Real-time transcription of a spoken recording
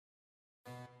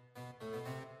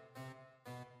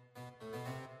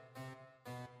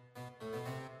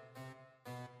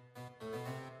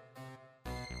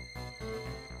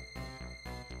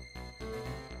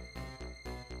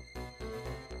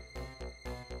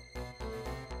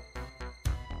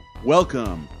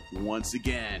Welcome once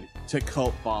again to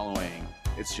Cult Following.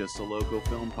 It's just a local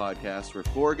film podcast where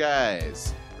four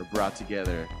guys are brought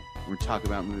together and we talk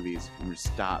about movies and we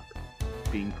stop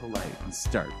being polite and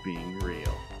start being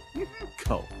real.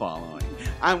 Cult Following.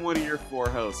 I'm one of your four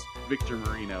hosts, Victor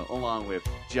Marino, along with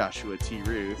Joshua T.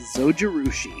 Ruth,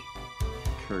 Zojirushi,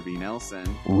 Kirby Nelson,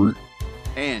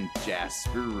 and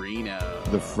Jasperino.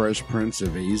 The Fresh Prince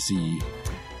of AZ.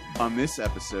 On this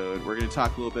episode, we're going to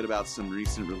talk a little bit about some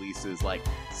recent releases like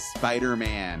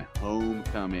Spider-Man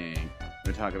Homecoming.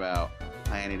 We're going to talk about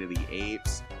Planet of the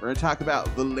Apes. We're going to talk about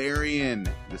Valerian,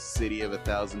 the City of a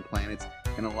Thousand Planets,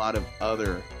 and a lot of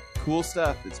other cool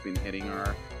stuff that's been hitting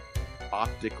our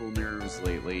optical nerves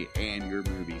lately and your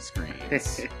movie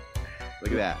screens.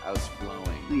 Look at that. I was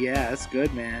flowing. Yeah, that's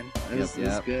good, man. That's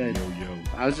good. Yo.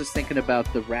 I was just thinking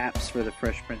about the raps for the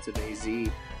Fresh Prince of AZ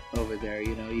over there.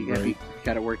 You know, you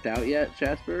got it worked out yet,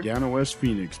 Jasper? Down in West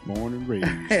Phoenix, born and raised.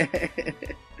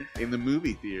 In the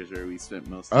movie theaters where we spent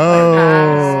most of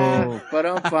Oh. But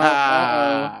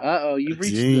uh-oh. You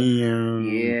reached Damn.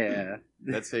 Yeah.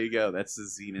 That's how you go. That's the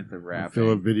zenith of I rapping.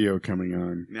 feel a video coming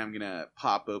on. Now I'm going to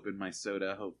pop open my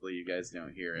soda. Hopefully you guys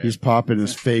don't hear it. He's popping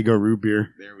his Faygo root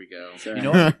beer. There we go. Sorry. You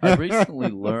know what? I recently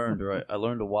learned, or I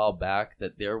learned a while back,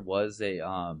 that there was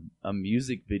a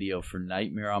music video for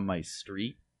Nightmare on My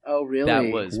Street Oh, really?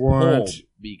 that was What? pulled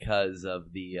because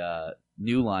of the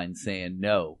New Line saying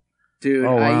no. Dude,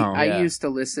 Oh, wow. I Yeah. used to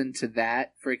listen to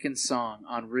that freaking song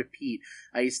on repeat.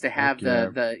 I used to have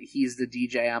Heck the he's the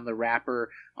DJ, I'm the rapper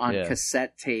on Yeah.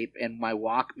 cassette tape and my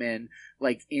Walkman,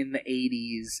 like in the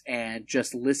 80s, and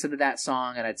just listen to that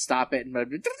song, and I'd stop it and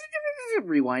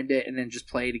rewind it and then just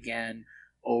play it again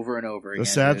over and over again. The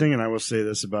sad dude. thing, and I will say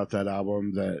this about that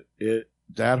album,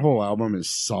 that whole album is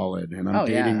solid, and I'm Oh,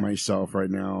 dating yeah. myself right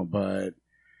now, but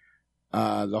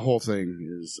the whole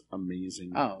thing is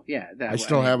amazing. Oh, yeah. I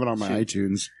still have it on my shoot.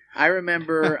 iTunes. I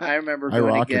remember I going to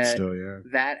rock it get still, yeah.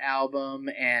 that album,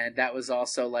 and that was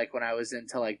also like when I was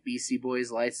into like BC Boys'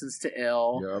 License to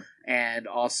Ill. Yep. And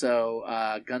also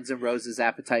Guns N' Roses'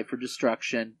 Appetite for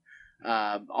Destruction,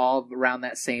 all around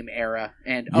that same era.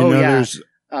 And There's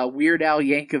Weird Al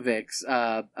Yankovic's,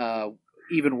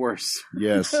 even worse.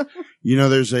 Yes.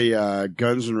 There's a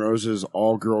Guns N' Roses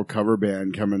all-girl cover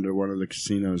band coming to one of the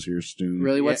casinos here soon.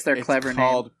 Really, what's their It's clever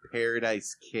called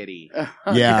Paradise Kitty. name?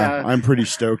 Yeah, I'm pretty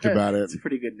stoked about it. It's a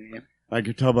pretty good name. I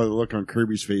could tell by the look on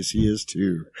Kirby's face, he is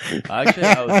too. Actually,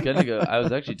 I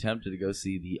was actually tempted to go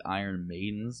see the Iron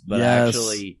Maidens, but I Yes.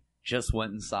 actually just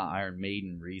went and saw Iron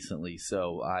Maiden recently,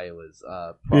 so I was Be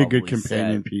a probably good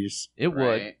companion sad. piece. It would,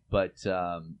 Right. but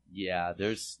yeah,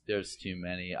 there's too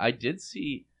many. I did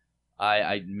see.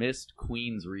 I missed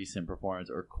Queen's recent performance,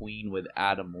 or Queen with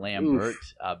Adam Lambert,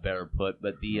 better put.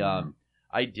 But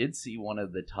I did see one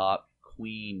of the top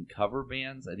Queen cover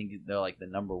bands. I think they're like the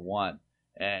number one,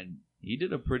 and he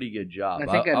did a pretty good job. I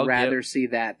think I'd I'll rather see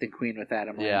that than Queen with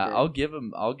Adam yeah, Lambert.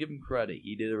 I'll give him credit.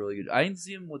 He did a really good. I didn't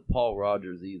see him with Paul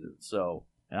Rogers either. So,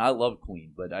 and I love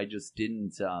Queen, but I just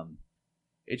didn't.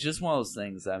 It's just one of those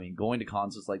things. I mean, going to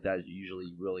concerts like that is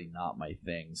usually really not my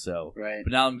thing. So, Right.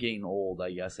 but now I'm getting old.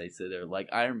 I guess I sit there. Like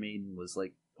Iron Maiden was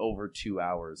like over 2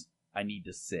 hours. I need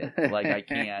to sit. Like I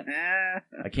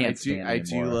can't stand I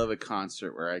do anymore. love a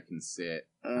concert where I can sit.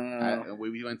 Oh.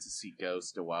 We went to see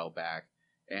Ghost a while back,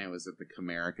 and it was at the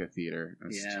Comerica Theater. It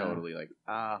was Yeah. totally like,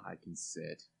 I can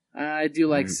sit. I do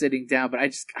like Mm. sitting down, but I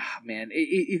just, man,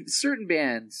 certain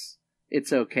bands,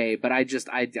 it's okay, but I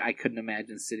couldn't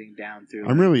imagine sitting down through.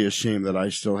 I'm really ashamed that I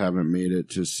still haven't made it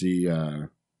to see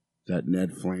that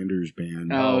Ned Flanders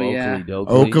band. Oh, yeah.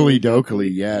 Oakley Dokley,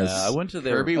 yes. Yeah, I went to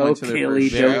their Kirby went to their Killy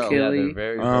first Joe show. Killy. their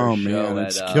very Oh, first show man, at,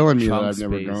 it's killing me that Trunk I've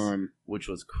never Space, gone. which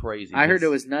was crazy. I heard it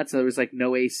 'cause- was nuts. There was like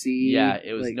no AC. Yeah,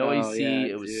 it was Like, no oh, AC. yeah,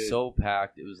 it was dude. so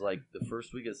packed. It was like the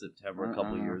first week of September a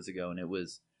couple of years ago, and it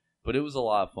was a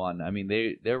lot of fun. I mean,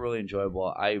 they're really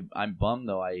enjoyable. I'm bummed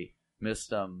though. I missed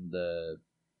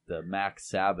the Max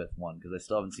Sabbath one because I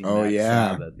still haven't seen. Oh, Max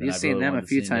yeah. Sabbath. and You've I seen really them a wanted to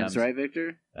few see times, them. right,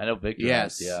 Victor? I know Victor.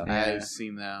 Yes, has, yeah. Yeah. I've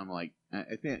seen them like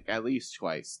I think at least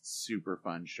twice. Super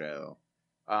fun show.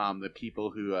 The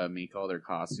people who make all their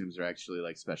costumes are actually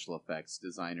like special effects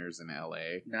designers in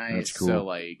LA. Nice. That's cool. So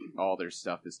like all their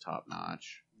stuff is top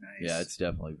notch. Nice. Yeah, it's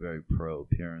definitely very pro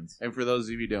appearance. And for those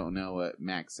of you who don't know what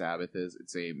Max Sabbath is,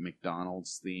 it's a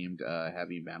McDonald's themed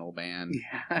heavy metal band.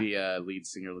 Yeah. The lead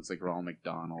singer looks like Ronald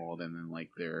McDonald, and then like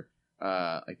their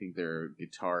I think their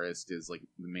guitarist is like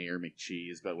Mayor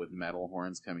McCheese, but with metal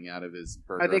horns coming out of his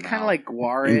burger Are they kind of mouth. like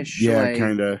Gwarish? Yeah, like,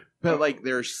 kind of. But like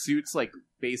their suits like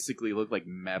basically look like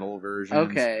metal versions.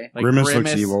 Okay. Like Grimace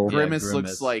looks evil. Grimace Yeah,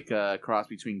 looks Grimace. like a cross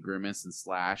between Grimace and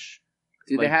Slash.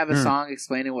 Do they Like, have a song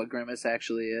explaining what Grimace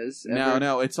actually is? ever?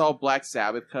 no, it's all Black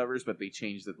Sabbath covers, but they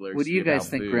changed the lyrics. What do you to be guys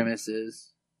about think food. Grimace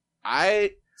is?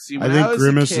 I see. I When think was a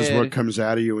grimace is kid- what comes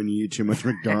out of you when you eat too much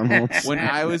McDonald's. When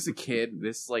I was a kid,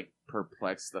 this like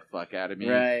perplexed the fuck out of me.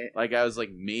 Right. Like I was like,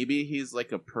 maybe he's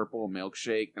like a purple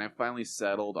milkshake, and I finally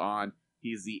settled on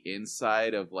he's the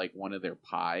inside of like one of their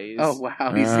pies. Oh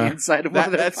wow, he's the inside of one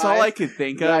of their That's pies. all I could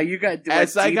think of. Wow, you got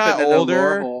As I deep got into the older,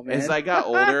 lore hole, man. as I got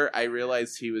older, I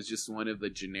realized he was just one of the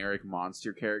generic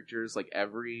monster characters. Like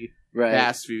every right.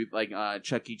 fast food, like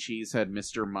Chuck E. Cheese had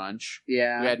Mr. Munch,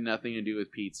 Yeah. who had nothing to do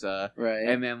with pizza, Right.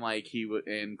 and then like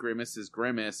and Grimace is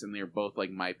Grimace, and they're both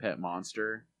like My Pet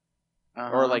Monster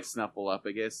Uh-huh. or like Snuffle Up,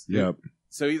 I guess. Yep.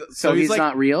 So he's So he's like,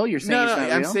 not real? You're saying no, he's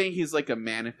not I'm real? saying he's like a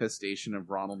manifestation of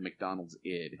Ronald McDonald's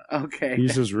id. Okay.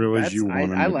 He's as real as you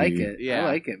want him I to like be. it. Yeah. I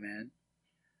like it, man.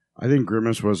 I think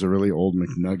Grimace was a really old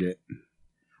McNugget.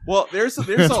 Well, there's a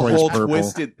That's why he's whole purple.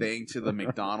 twisted thing to the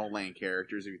McDonald Land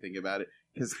characters if you think about it.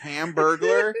 Because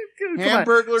Hamburglar, Come on.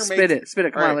 Hamburglar Spit makes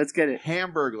it. Come All on, right. let's get it.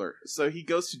 Hamburglar. So he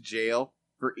goes to jail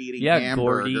for eating Yeah,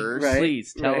 Gordy. hamburgers. Right.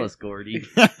 Please tell right. us, Gordy.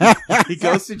 He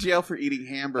goes to jail for eating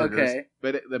hamburgers. Okay.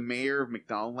 But the mayor of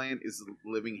McDonald Land is a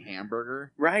living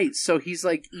hamburger. Right, so he's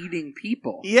like eating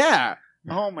people. Yeah.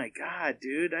 Oh my god,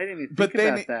 dude. I didn't even But think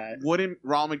then about that. wouldn't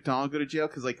Ronald McDonald go to jail?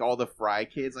 Because like all the fry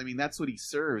kids, I mean, that's what he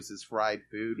serves is fried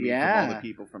food made from all Yeah. the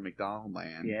people from McDonald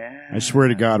Land. Yeah. I swear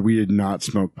to God, we did not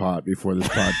smoke pot before this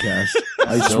podcast.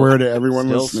 I Still- swear to everyone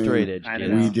Still listening, straight edge. I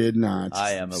kid. know. we did not.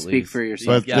 I am at Speak least. for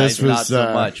yourself. But These guys this was, not so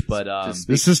uh, much, but just-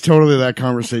 This is totally that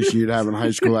conversation you'd have in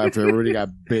high school after everybody got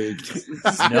baked.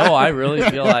 no, I really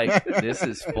feel like this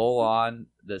is full on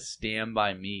the Stand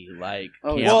By Me, like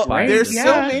Oh, Well, campfire there's Yeah. so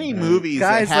discussion. many movies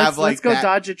Guys, that have let's like go that.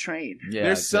 dodge a train. Yeah,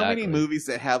 There's so many exactly. movies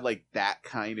that have like that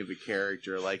kind of a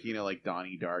character, like like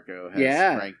Donnie Darko has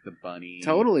Yeah. Frank the Bunny,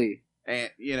 Totally. and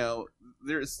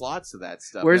there's lots of that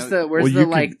stuff. Where's Now- the Well, you could-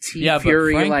 like T Yeah, but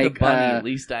Fury Frank like the Bunny, uh, at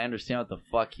least I understand what the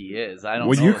fuck he is. I don't.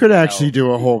 Well, know you what could the actually hell-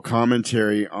 do a whole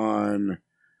commentary on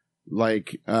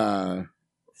like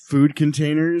food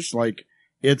containers. Like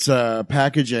it's a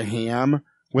package of ham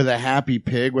with a happy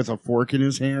pig with a fork in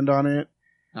his hand on it.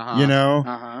 Uh-huh. You know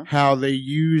uh-huh. how they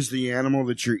use the animal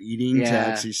that you're eating to Yeah,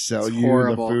 actually sell it's you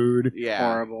horrible. the food. Yeah.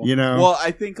 Horrible. You know, Well,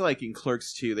 I think like in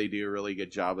Clerks 2, they do a really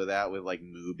good job of that with like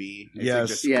Mubi. It's Yes. like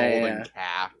the skull Yeah, and yeah.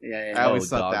 calf. Yeah, I yeah.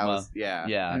 always Oh, thought that Dogma. was Yeah,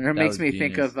 And it that makes was me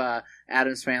think genius. of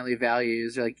Adam's Family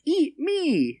Values. They're like, eat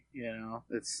me. You know,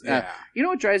 it's Yeah. you know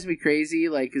what drives me crazy?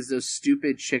 Like, is those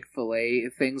stupid Chick-fil-A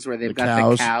things where they've The got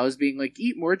cows. the cows being like,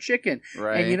 eat more chicken.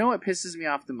 Right. And you know what pisses me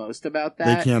off the most about they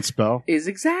that? can't spell. Is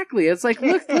exactly. It's like,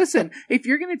 look, listen, if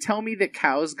you're going to tell me that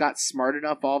cows got smart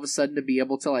enough all of a sudden to be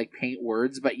able to like paint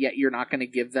words, but yet you're not going to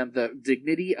give them the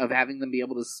dignity of having them be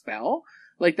able to spell,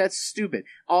 like that's stupid.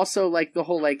 Also, like the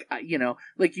whole like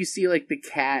like you see like the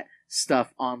cat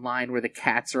stuff online where the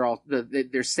cats are all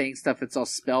they're saying stuff that's all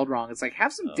spelled wrong. It's like,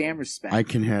 have some Oh. damn respect. I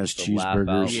can has the laugh out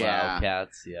cheeseburgers. Yeah. loud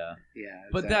cats. Yeah, yeah,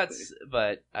 but exactly.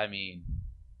 but I mean,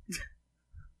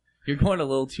 you're going a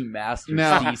little too master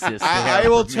No, thesis. I there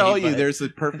will for me, tell you, but- there's a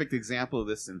perfect example of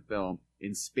this in film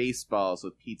in Spaceballs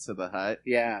with Pizza the Hut.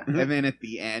 yeah. And then at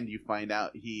the end, you find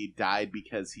out he died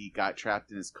because he got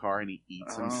trapped in his car and he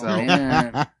eats Oh, himself.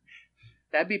 man.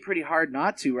 That'd be pretty hard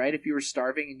not to, right? If you were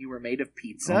starving and you were made of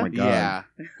pizza. Oh my God. Yeah.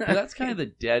 But that's kind of the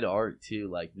dead art too.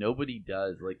 Like nobody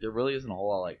does. Like there really isn't a whole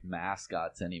lot of, like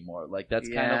mascots anymore. Like that's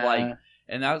kind of like,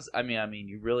 and that was. I mean,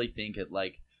 you really think it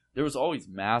like there was always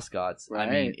mascots. I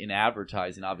mean, Right. in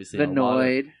advertising, obviously. the in a lot of-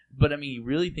 Noid. but I mean, you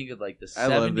really think of like the 70s.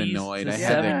 I love the Noid. The I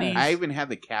had 70s. I even had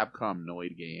the Capcom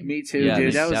Noid game. Me too, Yeah, dude.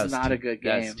 this- That was not te- a good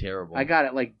game. That's terrible. I got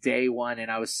it like day one,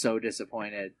 and I was so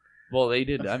disappointed. Well, they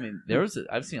did. I mean, there was.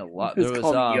 I've seen a lot. It There was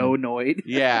was. called Yo Noid. What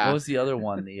Yeah. was the other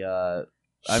one? The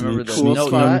I remember the Cool no,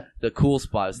 Spot? the Cool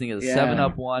Spot. I was thinking of the Yeah.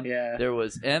 7-Up one. Yeah. There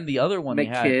was, and the other one they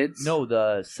had. McKids? No,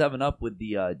 the 7-Up with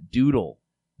the Doodle.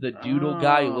 The Doodle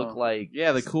guy who looked like.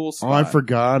 Yeah, the cool Oh, spot. I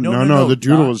forgot. No, No, the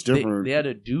doodle not- was different. They had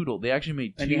a Doodle. They actually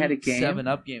made And two you had a game?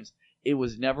 7-Up games. It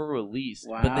was never released,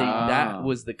 but Wow. that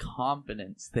was the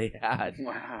confidence they had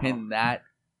Wow. in that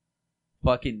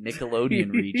fucking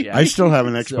Nickelodeon reject. I still have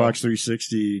an So- Xbox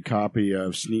 360 copy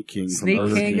of Sneak King. from Sneak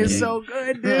Burger King King. is so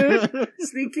good, dude.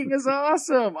 Sneak King is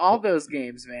awesome. All those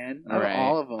games, man. Right.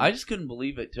 All of them. I just couldn't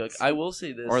believe it took. I will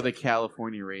say this. Or the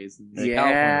California Raisins. The yeah.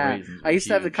 California Raisins I used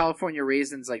to have the huge. California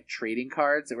Raisins like trading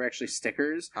cards that were actually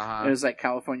stickers. Uh-huh. It was like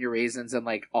California Raisins in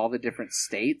like all the different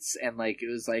states, and like it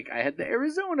was like I had the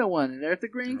Arizona one, and they're at the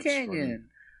Grand That's Canyon.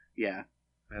 Yeah,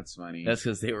 That's funny. That's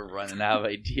because they were running out of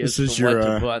ideas This is for what your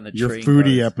to put on the your train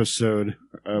foodie cars. episode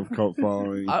of Cult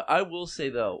Following. I will say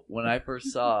though, when I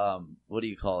first saw what do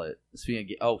you call it?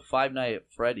 Speaking of Five Nights at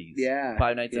Freddy's. Yeah.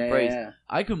 Five Nights at Freddy's.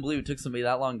 I couldn't believe it took somebody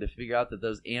that long to figure out that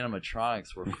those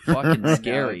animatronics were fucking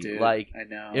scary. Dude. Like I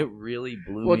know. it really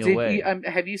blew me away.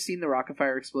 Have you seen the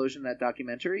Rockafire Explosion, that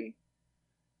documentary?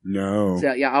 No.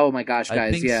 So, yeah. Oh my gosh, I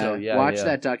guys. think Yeah. so, yeah, Watch yeah.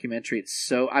 that documentary. It's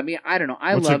so. I mean, I don't know.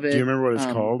 I What's love it? it. Do you remember what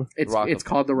it's called? It's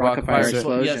called the Rockafire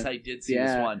Explosion. Yes, I did see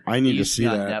this one. I need It to used see be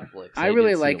on that. Netflix. I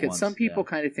really did see like it. once, Some people yeah.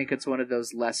 kind of think it's one of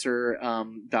those lesser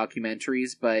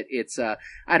documentaries, but it's I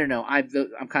don't know. I'm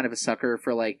kind of a sucker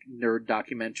for like nerd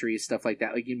documentaries, stuff like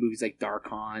that, like in movies like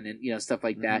Darkon and stuff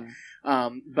like that.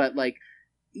 But like.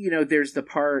 There's the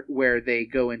part where they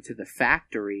go into the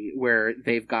factory where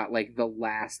they've got like the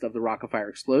last of the Rockafire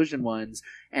Explosion ones,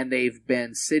 and they've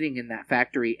been sitting in that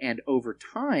factory, and over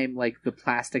time, like the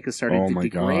plastic is starting to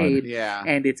degrade, Yeah.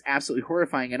 and it's absolutely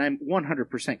horrifying. And I'm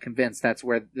 100% convinced that's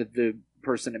where the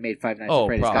person that made Five Nights at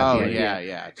Freddy's got Oh, the idea.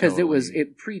 yeah. Because Totally.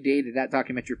 it predated, that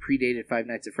documentary predated Five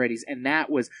Nights at Freddy's, and that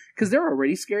was, because they're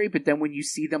already scary, but then when you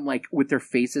see them like with their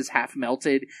faces half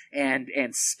melted and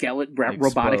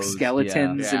robotic Exposed,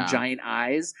 skeletons yeah. and giant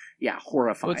eyes,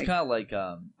 horrifying. Well, it's kind of like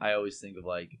I always think of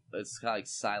like it's kind of like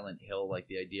Silent Hill, like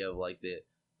the idea of like the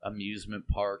amusement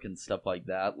park and stuff like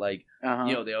that. Like they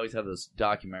always have those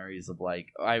documentaries of like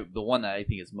the one that I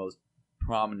think is most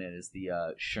prominent is the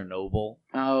Chernobyl.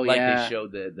 Oh like yeah, they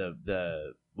showed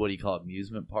the what do you call it,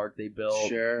 amusement park they built.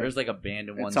 Sure. There's like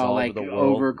abandoned it's ones all all like over the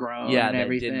world. overgrown, Yeah, and that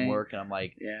everything didn't work, and I'm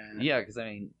like, yeah, because I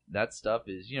mean that stuff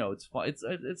is it's fun.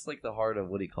 It's like the heart of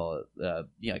what do you call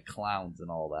it? Clowns and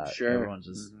all that. Sure. Everyone's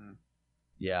just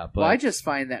But well, I just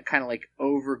find that kind of like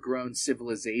overgrown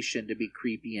civilization to be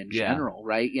creepy in general,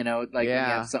 right? Like when you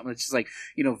have something that's just like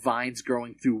vines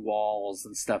growing through walls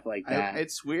and stuff like that.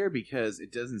 It's weird because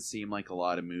it doesn't seem like a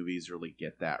lot of movies really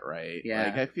get that right. Yeah.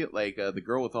 Like I feel like the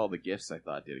girl with all the gifts, I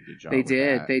thought did a good job. They with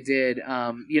did. that. They did.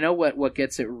 What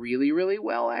gets it really, really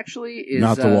well actually is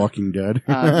Not The Walking Dead.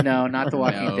 no, not The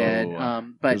Walking No.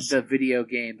 Dead. But the video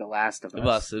game, The Last of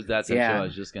Us. that's actually what I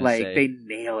was just gonna like say. they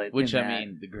nail it. Which in I that.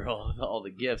 mean, the girl with all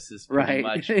the gifts is pretty Right.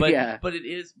 much, but Yeah. but it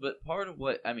is. But part of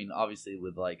what I mean, obviously,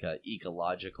 with like a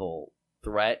ecological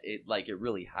threat, it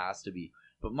really has to be.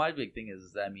 But my big thing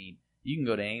is that, I mean, you can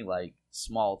go to any like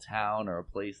small town or a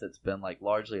place that's been like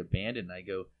largely abandoned. And I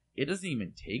go, it doesn't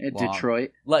even take long.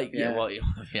 Detroit. Like Yeah.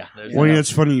 There's Well, enough.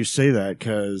 it's funny you say that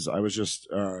because I was just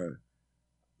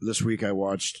this week I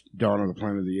watched Dawn of the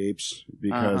Planet of the Apes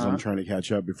because I'm trying to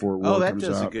catch up before War that comes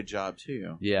does out. a good job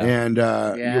too. Yeah. And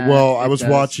Yeah, well, I it was does.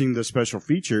 watching the special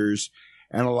features,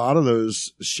 and a lot of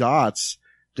those shots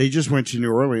they just went to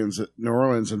New Orleans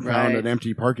and found Right. an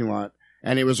empty parking lot,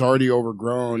 and it was already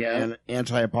overgrown Yeah. and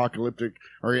anti-apocalyptic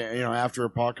or after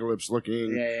apocalypse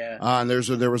looking. Yeah. And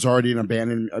there was already an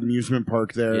abandoned amusement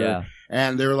park there. Yeah.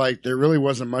 And they were like, there really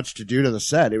wasn't much to do to the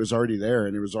set. It was already there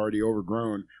and it was already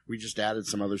overgrown. We just added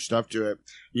some other stuff to it.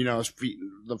 New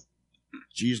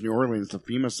Orleans, the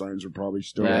FEMA signs are probably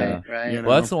still there. Right. You know?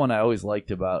 Well, that's the one I always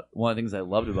liked about. One of the things I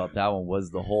loved about that one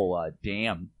was the whole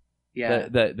dam. Yeah.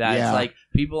 That's Yeah. like,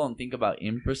 people don't think about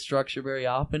infrastructure very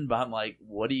often, but I'm like,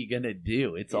 what are you gonna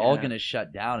do? It's all Yeah. gonna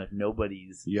shut down if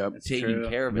nobody's Yep. taking true.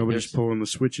 care of it. Nobody's There's- pulling the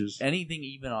switches. anything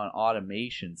even on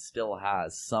automation still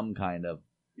has some kind of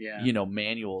Yeah.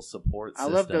 manual support I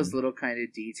system. love those little kind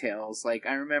of details. Like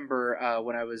I remember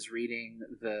when I was reading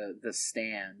the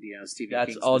Stand, Stephen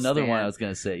That's King's another The one I Stand. was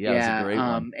gonna say. Yeah, it was a great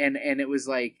one. And it was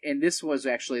like, and this was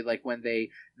actually like when they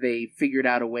figured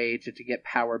out a way to get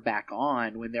power back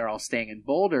on when they're all staying in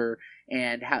Boulder,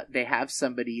 and they have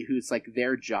somebody who's like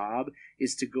their job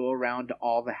is to go around to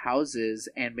all the houses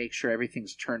and make sure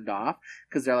everything's turned off,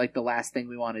 because they're like, the last thing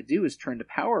we want to do is turn the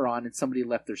power on and somebody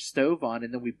left their stove on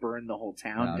and then we burn the whole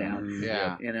town down.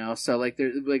 Yeah. So like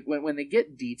there's like when they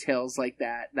get details like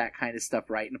that kind of stuff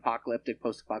right in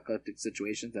post-apocalyptic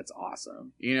situations, that's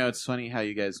awesome. It's funny how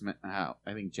you guys how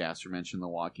I think Jasper mentioned The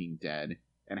Walking Dead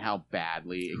and how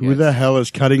badly it Who gets, the hell is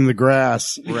cutting the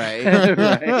grass? right?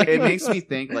 Right. It makes me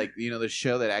think like the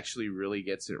show that actually really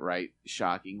gets it right,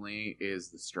 shockingly, is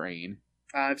The Strain.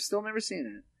 I've still never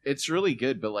seen it. It's really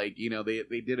good, but like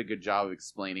they did a good job of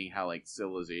explaining how like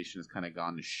civilization has kind of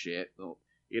gone to shit.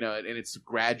 And it's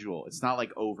gradual. It's not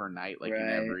like overnight, like in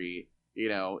Right. every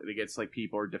it gets like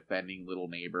people are defending little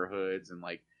neighborhoods, and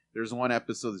like there's one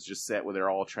episode that's just set where they're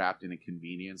all trapped in a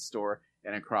convenience store,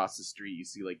 and across the street you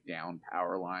see like down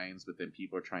power lines, but then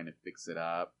people are trying to fix it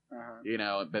up. You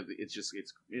know, but it's just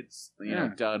it's you know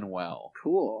done well.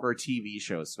 Cool For a TV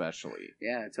show, especially.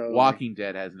 Yeah, totally. Walking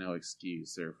Dead has no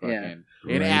excuse. They're fucking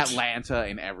in Right. Atlanta,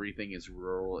 and everything is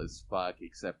rural as fuck,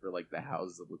 except for like the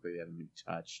houses that look like they haven't been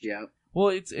touched. Yeah. Well,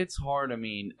 it's hard. I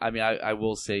mean, I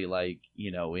will say, like,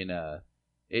 you know,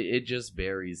 it just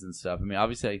varies and stuff. I mean,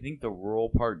 obviously, I think the rural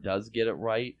part does get it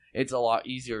right. It's a lot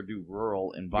easier to do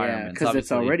rural environments because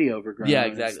it's obviously. already overgrown. Yeah,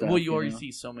 and exactly. stuff, Well, you already know?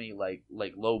 see so many like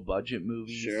low budget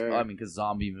movies. Sure. I mean, because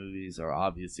zombie movies are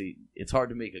obviously it's hard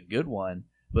to make a good one,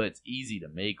 but it's easy to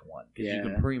make one because you Yeah.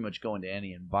 can pretty much go into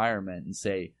any environment and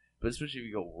say. But especially if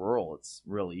you go rural, it's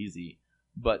real easy.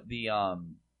 But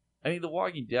I mean, The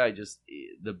Walking Dead,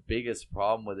 the biggest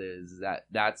problem with it is that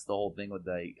that's the whole thing with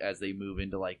as they move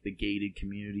into like the gated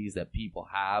communities that people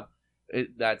have.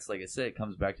 That's like I said, it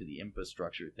comes back to the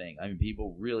infrastructure thing. I mean,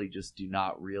 people really just do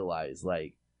not realize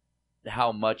like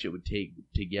how much it would take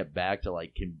to get back to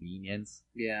like convenience,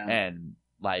 Yeah. and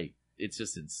like it's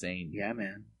just insane. Yeah,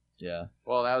 man. Yeah.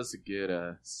 Well, that was a good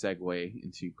segue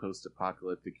into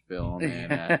post-apocalyptic film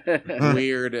and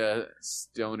weird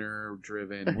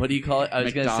stoner-driven. What do you call it? I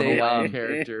was gonna say McDonald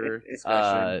character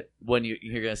discussion. when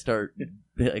you're gonna start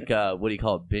like what do you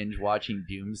call it? Binge watching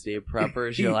Doomsday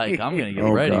Preppers. You're like, I'm gonna get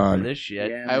Oh, ready God. for this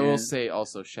shit. Yeah, I will man. say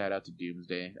also shout out to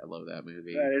Doomsday. I love that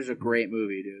movie. That is a great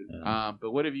movie, dude.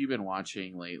 But what have you been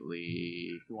watching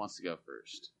lately? Who wants to go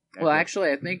first? Well,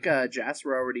 actually, I think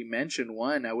Jasper already mentioned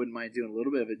one. I wouldn't mind doing a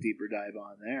little bit of a deeper dive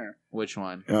on there. Which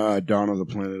one? Dawn of the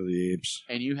Planet of the Apes.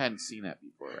 And you hadn't seen that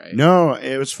before, right? No,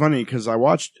 it was funny because I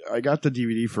got the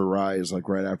DVD for Rise like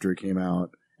right after it came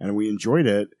out, and we enjoyed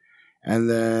it. And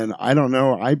then I don't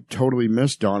know, I totally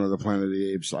missed Dawn of the Planet of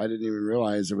the Apes. I didn't even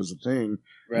realize it was a thing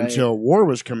Right. until War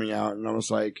was coming out, and I was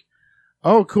like,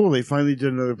 "Oh, cool! They finally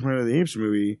did another Planet of the Apes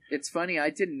movie." It's funny, I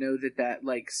didn't know that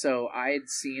so I had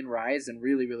seen Rise and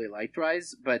really, really liked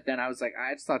Rise, but then I was like,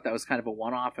 I just thought that was kind of a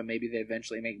one-off and maybe they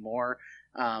eventually make more.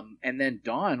 And then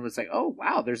Dawn was like, oh,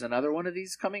 wow, there's another one of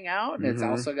these coming out, and it's Mhm.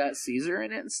 also got Caesar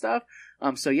in it and stuff.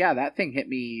 So yeah, that thing hit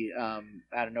me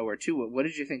out of nowhere too. What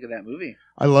did you think of that movie?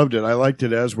 I loved it. I liked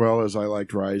it as well as I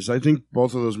liked Rise. I think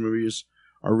both of those movies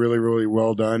are really, really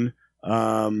well done.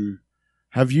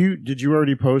 Did you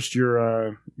already post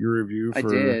your review for I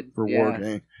did, for yeah. War?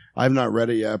 Okay. I've not read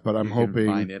it yet, but I'm You hoping can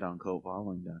find it on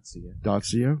cultfollowing.ca.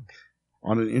 .co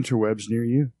on an interwebs near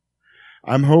you.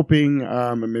 I'm hoping,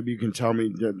 and maybe you can tell me,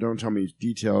 don't tell me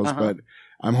details, Uh-huh. but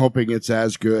I'm hoping it's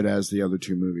as good as the other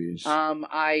two movies.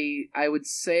 I would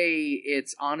say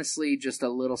it's honestly just a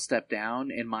little step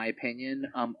down in my opinion,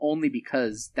 only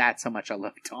because that's how much I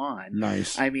love Dawn.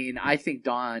 Nice. I mean, I think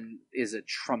Dawn is a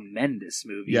tremendous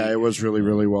movie. Yeah, it was really,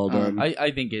 really well done. I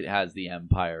think it has the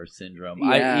Empire syndrome.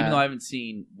 Yeah. Even though I haven't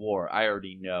seen War, I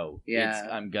already know Yeah.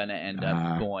 I'm gonna end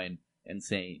up going and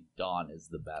saying Dawn is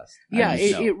the best. Yeah, I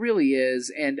just know. it really is.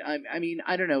 And I mean,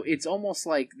 I don't know. It's almost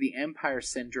like the Empire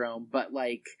syndrome, but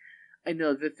like, I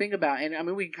know the thing about, and I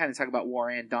mean, we can kind of talk about War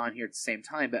and Dawn here at the same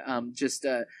time, but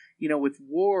with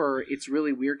War, it's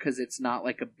really weird because it's not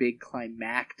like a big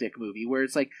climactic movie where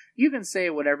it's like, you can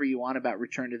say whatever you want about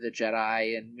Return to the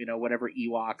Jedi and, whatever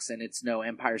Ewoks, and it's no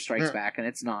Empire Strikes Back, and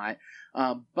it's not.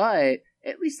 But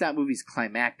at least that movie's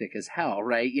climactic as hell,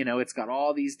 right? It's got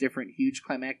all these different huge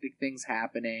climactic things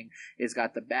happening. It's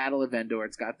got the Battle of Endor.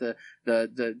 It's got the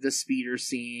speeder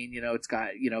scene. It's got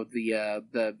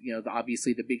the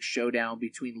obviously the big showdown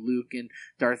between Luke and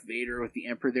Darth Vader with the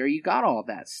Emperor. There, you got all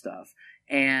that stuff.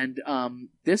 And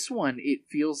this one, it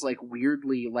feels like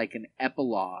weirdly like an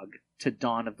epilogue to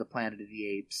Dawn of the Planet of the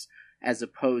Apes, as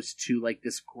opposed to like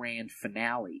this grand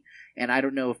finale. And I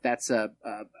don't know if that's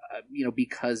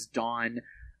because Dawn,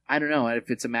 I don't know if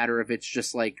it's a matter of it's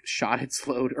just like shot its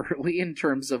load early in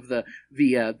terms of the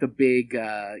big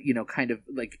kind of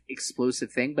like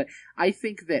explosive thing. But I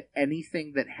think that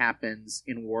anything that happens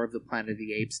in War of the Planet of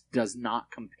the Apes does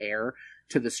not compare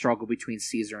to the struggle between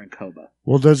Caesar and Koba.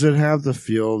 Well, does it have the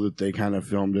feel that they kind of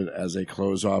filmed it as a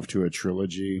close off to a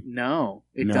trilogy? No,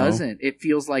 it No? doesn't. It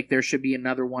feels like there should be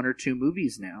another one or two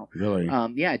movies now. Really?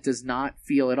 Yeah, it does not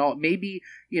feel at all. Maybe,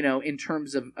 in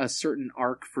terms of a certain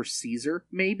arc for Caesar,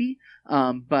 maybe.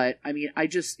 But I mean,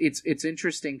 it's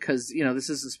interesting because, this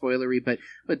is a spoilery,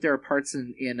 but there are parts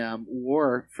in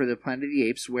War for the Planet of the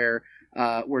Apes where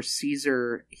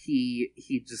Caesar,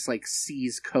 he just like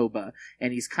sees Koba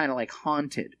and he's kind of like haunted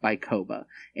by Koba,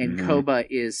 and Mhm. Koba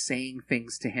is saying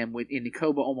things to him and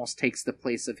Koba almost takes the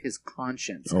place of his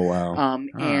conscience. Oh, wow.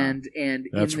 And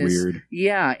That's in this, weird.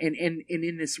 Yeah, and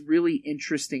in this really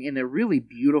interesting and a really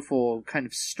beautiful kind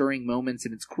of stirring moments,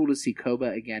 and it's cool to see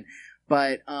Koba again.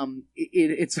 But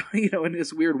it's in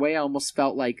this weird way, I almost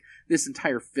felt like this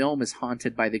entire film is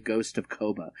haunted by the ghost of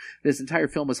Koba. This entire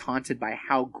film is haunted by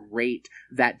how great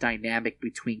that dynamic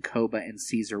between Koba and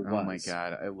Caesar was. Oh my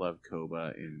god, I love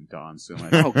Koba in Dawn so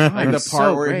much. Oh god, Like the it's part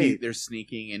so where great. they're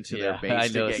sneaking into Yeah, their base I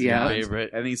to know get it's my guns, favorite.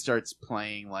 and he starts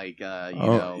playing like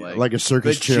like a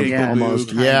circus the chimp Jigaboo almost.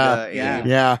 kinda, Yeah.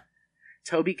 Yeah.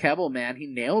 Toby Kebbell, man, he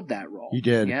nailed that role. He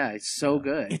did. Yeah, it's so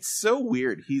good. It's so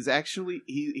weird. He's actually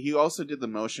he also did the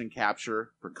motion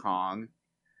capture for Kong.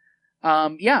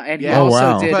 Yeah, and he Yeah. Oh, also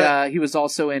wow. did. But- He was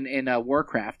also in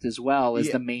Warcraft as well as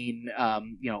Yeah. the main,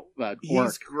 orc.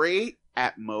 He's great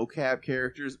at mocap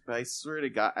characters, but I swear to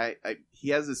God, he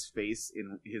has his face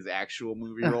in his actual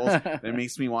movie roles that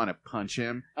makes me want to punch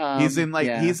him. He's in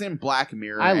yeah. he's in Black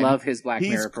Mirror. I and love his Black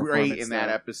he's Mirror performance. great in that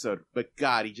though. episode, but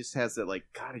God, he just has that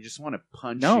God, I just want to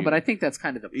punch. No, you. but I think that's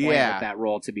kind of the point Yeah. of that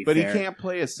role. To be But fair, he can't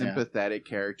play a sympathetic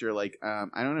character. Like, I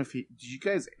don't know if did you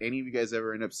guys, any of you guys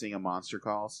ever end up seeing a Monster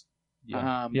Calls?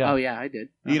 Yeah. Oh yeah, I did.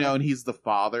 You know, and he's the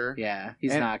father. Yeah,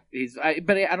 he's And- not.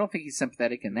 But I don't think he's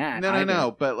sympathetic in that. No, either.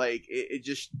 no. But like, it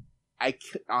just,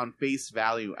 on face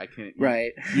value, I couldn't.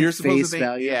 Right. You're supposed Face to think,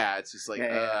 value. yeah. It's just like,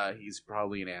 Yeah. he's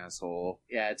probably an asshole.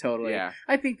 Yeah, totally. Yeah.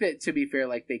 I think that, to be fair,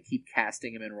 like they keep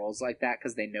casting him in roles like that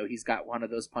because they know he's got one of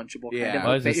those punchable Yeah. kind of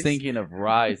I was face. just thinking of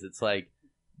Rise. It's like,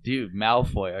 dude,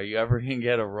 Malfoy, are you ever gonna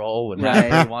get a role when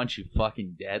Right. Malfoy wants you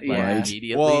fucking dead like Yeah.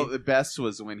 immediately? Well, the best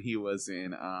was when he was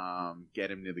in Get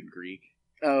Him to the Greek.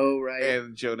 Oh right.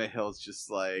 And Jonah Hill's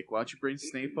just like, why don't you bring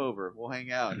Snape over? We'll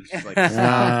hang out. And he's just like,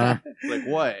 Uh, like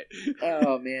what?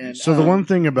 Oh man. So the one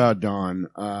thing about Dawn,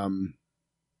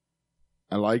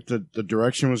 I liked the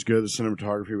direction was good, the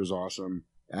cinematography was awesome,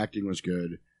 acting was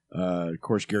good. Of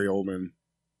course, Gary Oldman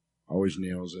always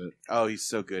nails it. Oh, he's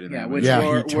so good in Yeah, that which movie. Yeah,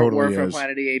 War, he totally War for is.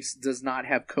 Planet of the Apes does not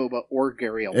have Koba or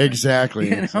Gary Oldman. Exactly.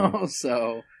 You know,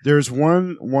 so There's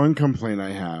one complaint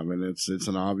I have, and it's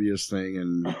an obvious thing,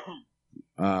 and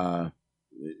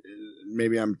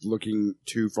maybe I'm looking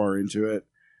too far into it.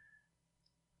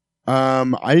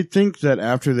 I think that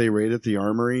after they raided the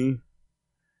armory,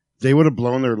 they would have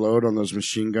blown their load on those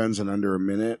machine guns in under a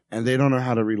minute, and they don't know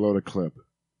how to reload a clip.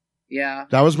 yeah.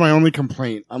 That was my only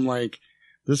complaint. I'm like,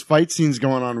 this fight scene's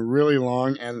going on really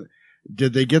long, and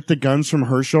did they get the guns from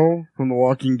Herschel from The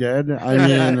Walking Dead? I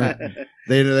mean,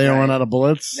 they don't run out of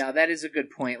bullets. Now that is a good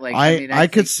point. Like I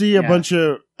could think- see a yeah.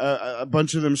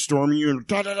 bunch of them storming you and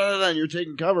da da da da, and you're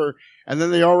taking cover, and then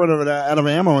they all run out of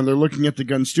ammo, and they're looking at the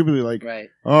gun stupidly like, Right.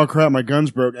 "Oh crap, my gun's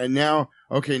broke." And now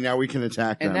we can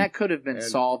attack them. And that could have been And-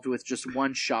 solved with just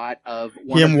one shot of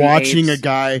one Him of the watching apes. a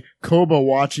guy, Koba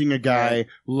watching a guy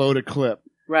load a clip,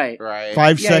 Right. Right.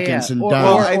 5 Yeah, seconds yeah. and Or- done.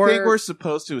 Well, or- I think we're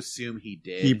supposed to assume he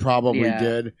did. He probably Yeah.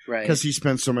 did Right. because he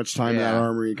spent so much time in that Yeah.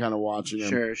 armory, kind of watching him.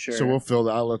 Sure. Sure. So we'll fill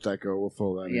that. I'll let that go. We'll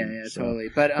fill that Yeah. in. Yeah. So. Totally.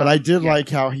 But But I did yeah. like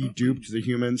how he duped the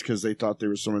humans because they thought they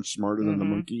were so much smarter than the Mhm.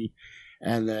 monkey.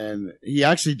 And then he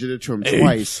actually did it to him Apes.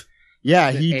 twice.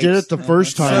 Yeah, he The did apes. it the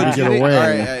first So time to do get they- away.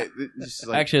 all right, just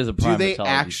like, Actually, as a do prime they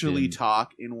mythology actually student.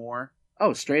 talk in war?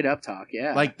 Oh, straight up talk.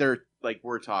 Yeah. Like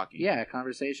we're talking. yeah,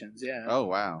 conversations. Yeah. Oh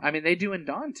wow. I mean, they do in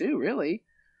Dawn too. Really.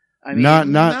 I mean, Not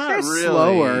they're really.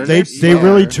 slower. they They're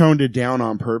really slower. toned it down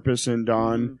on purpose in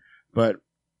Dawn, Mhm. but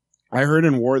I heard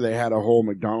in War they had a whole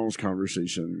McDonald's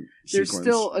conversation There's sequence.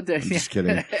 still I'm just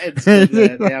kidding.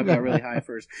 they all got really high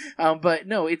first. But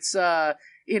no, it's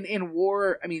in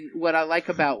War. I mean, what I like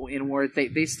about in War,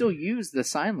 they still use the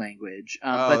sign language,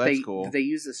 Oh, but that's they cool. they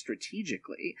use it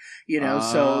strategically. You know,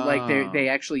 so like Ah. they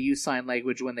actually use sign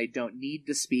language when they don't need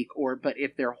to speak, but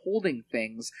if they're holding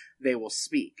things, they will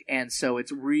speak, and so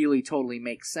it's really totally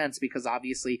makes sense because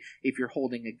obviously if you're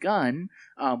holding a gun,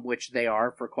 which they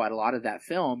are for quite a lot of that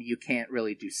film, you can't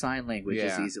really do sign language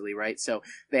as Yeah. easily, right? So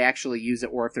they actually use it,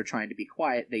 or if they're trying to be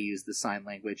quiet, they use the sign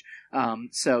language.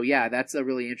 So yeah, that's a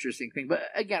really interesting thing. But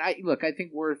again, I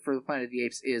think War for the Planet of the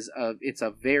Apes it's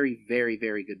a very, very,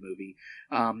 very good movie.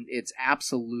 It's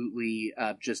absolutely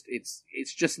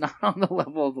it's just not on the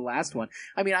level of the last one.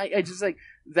 I mean, I just like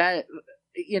that.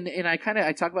 And I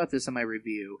talk about this in my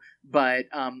review, but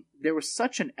there was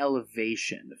such an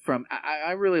elevation from.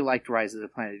 I really liked Rise of the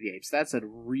Planet of the Apes. That's a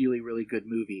really, really good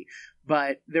movie.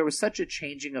 But there was such a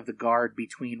changing of the guard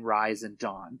between Rise and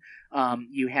Dawn.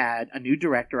 You had a new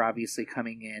director, obviously,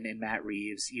 coming in Matt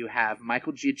Reeves. You have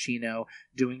Michael Giacchino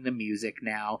doing the music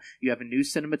now. You have a new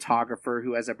cinematographer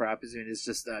who, as I brought up, is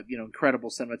just a incredible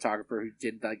cinematographer who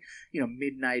did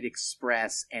Midnight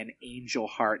Express and Angel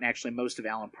Heart, and actually most of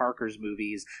Alan Parker's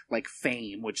movies, like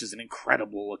Fame, which is an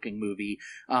incredible looking movie,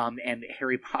 and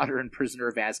Harry Potter and Prisoner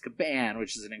of Azkaban,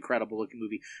 which is an incredible looking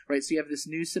movie. Right, so you have this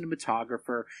new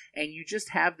cinematographer, and you just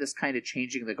have this kind of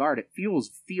changing of the guard. It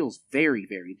feels very,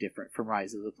 very different from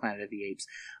Rise of the Planet of the Apes.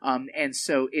 And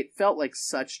so it felt like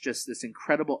such just this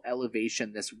incredible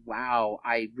elevation, this wow,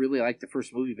 I really like the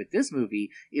first movie, but this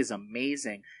movie is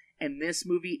amazing. And this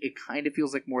movie, it kind of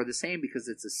feels like more of the same because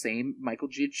it's the same Michael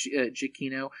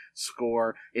Giacchino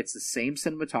score. It's the same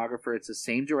cinematographer. It's the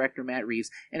same director, Matt Reeves.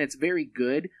 And it's very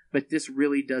good, but this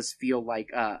really does feel like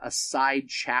a side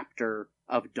chapter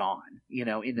of Dawn,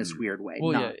 in this weird way.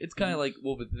 Well, yeah, it's kind of like,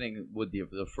 the thing with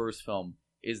the first film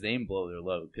is they blow their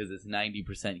load because it's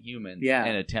 90% humans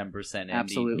and a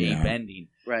 10% ape ending.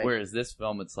 Right. Whereas this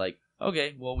film, it's like,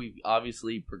 okay, well, we've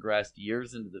obviously progressed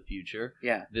years into the future.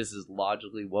 Yeah. This is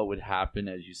logically what would happen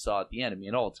as you saw at the end. I mean,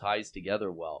 it all ties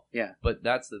together well. Yeah. But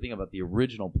that's the thing about the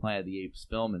original Planet of the Apes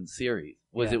film and series,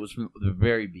 was it was from the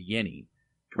very beginning.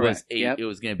 Correct. It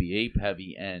was going to be ape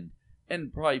heavy, and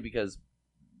probably because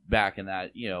back in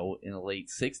that, in the late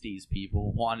 60s,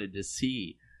 people wanted to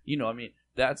see,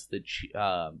 that's the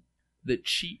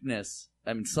cheapness.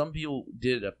 I mean, some people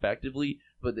did it effectively,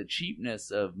 but the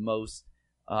cheapness of most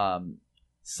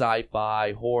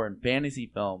sci-fi, horror, and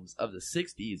fantasy films of the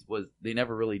 60s was they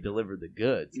never really delivered the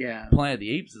goods. Yeah. Planet of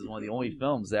the Apes is one of the only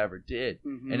films that ever did.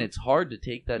 Mm-hmm. And it's hard to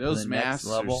take that Those to the next masks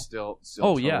level. are still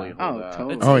Oh, yeah. totally Oh, hold up.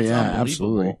 totally. It's yeah, unbelievable.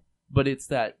 absolutely. But it's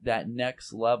that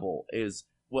next level is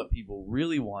what people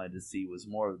really wanted to see, was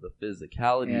more of the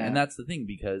physicality. Yeah. And that's the thing,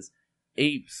 because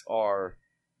apes are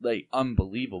like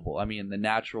unbelievable. I mean, the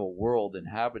natural world and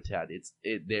habitat,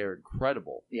 they're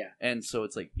incredible. Yeah. And so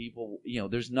it's like people,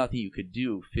 there's nothing you could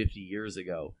do 50 years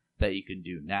ago that you can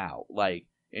do now, like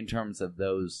in terms of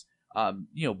those,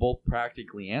 both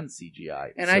practically and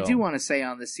CGI. And I do want to say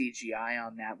on the CGI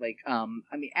on that,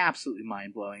 absolutely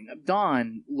mind blowing.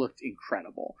 Dawn looked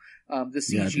incredible. The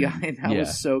CGI in that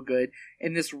was so good,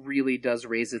 and this really does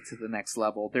raise it to the next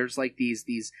level. There's like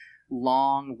these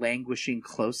long, languishing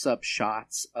close-up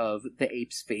shots of the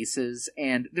apes' faces,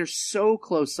 and they're so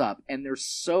close up, and they're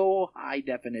so high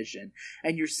definition,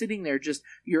 and you're sitting there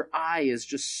your eye is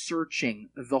just searching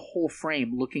the whole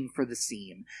frame looking for the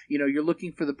seam. You're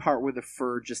looking for the part where the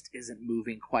fur just isn't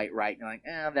moving quite right. You're like,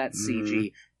 that's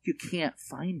CG. You can't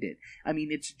find it. I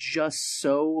mean, it's just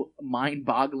so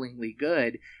mind-bogglingly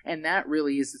good, and that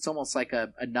really is, it's almost like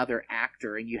another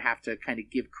actor, and you have to kind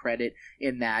of give credit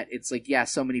in that. It's like,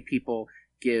 so many people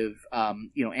give,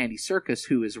 Andy Serkis,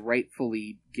 who is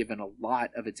rightfully given a lot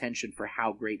of attention for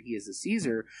how great he is as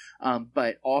Caesar,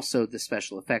 but also the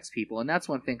special effects people. And that's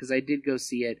one thing, because I did go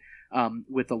see it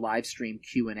with the live stream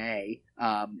Q&A,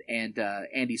 and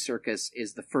Andy Serkis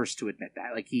is the first to admit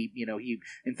that. Like he,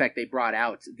 in fact, they brought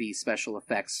out the special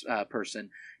effects person,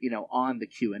 on the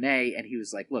Q&A, and he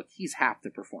was like, look, he's half the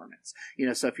performance.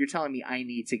 So if you're telling me I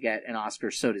need to get an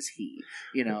Oscar, so does he.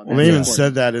 Well, they even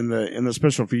said that in the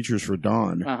special features for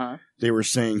Dawn. Uh-huh. They were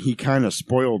saying he kind of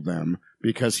spoiled them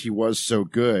because he was so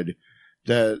good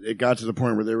that it got to the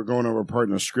point where they were going over a part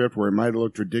in the script where it might have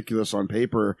looked ridiculous on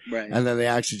paper. Right. And then they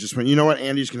actually just went, you know what?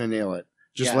 Andy's going to nail it.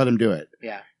 Just let him do it.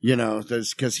 Yeah.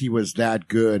 That's because he was that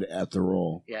good at the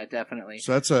role. Yeah, definitely.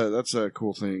 So that's a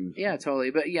cool thing. Yeah,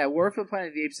 totally. But yeah, War for the Planet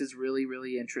of the Apes is really,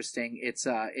 really interesting. It's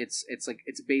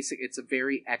basic. It's a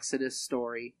very Exodus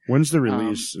story. When's the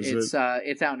release? It's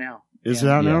out now. Is it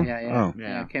out now? Yeah. Oh.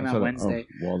 Yeah, it came out Wednesday.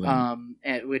 Well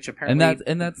then. Which apparently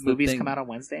and that's movies the thing. come out on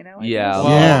Wednesday now. I Yeah. guess?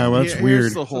 Well, that's weird.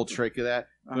 Here's the whole trick of that.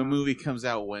 If a Uh-huh. movie comes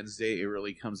out Wednesday, it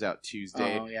really comes out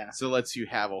Tuesday. Oh, yeah. So it lets you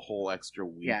have a whole extra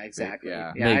week. Yeah, exactly.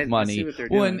 Yeah. Yeah, Make I money. see what they're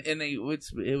Well, doing. and it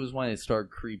was when they started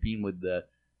creeping with the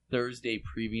Thursday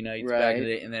preview nights back Right. in the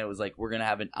day, and then it was like, we're gonna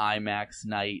have an IMAX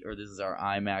night, or this is our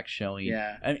IMAX showing.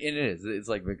 Yeah. and it is. It's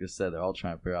like Victor said, they're all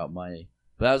trying to figure out money.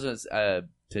 But I was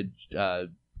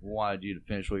wanted you to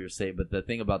finish what you're saying. But the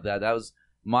thing about that was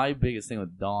my biggest thing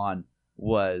with Dawn,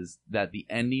 was that the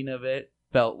ending of it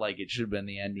felt like it should have been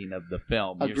the ending of the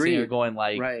film. You're sitting there going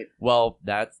like, Right. well,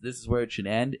 this is where it should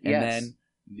end. And Yes.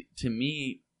 then to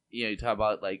me, you talk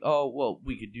about like, oh, well,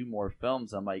 we could do more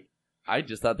films. I'm like, I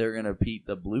just thought they were going to repeat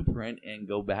the blueprint and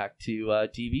go back to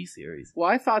TV series. Well,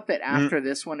 I thought that after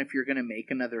this one, if you're going to make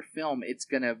another film, it's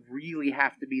going to really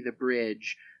have to be the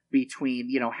bridge between,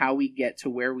 how we get to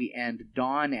where we end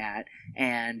Dawn at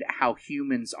and how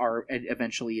humans are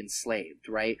eventually enslaved,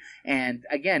 right? And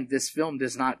again, this film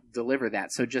does not deliver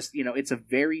that. So just, it's a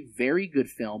very, very good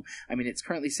film. I mean, it's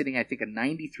currently sitting, I think, at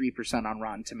 93% on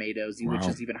Rotten Tomatoes, which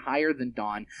is even higher than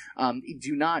Dawn.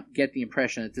 Do not get the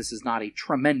impression that this is not a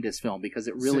tremendous film, because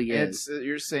it really is.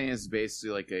 You're saying it's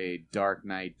basically like a Dark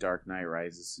Knight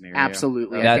Rises scenario.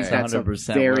 Absolutely. Okay. I That's think that's a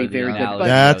 100% very, where the very good. analogy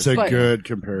That's a but- good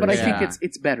comparison. But I Yeah. think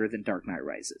it's better than Dark Knight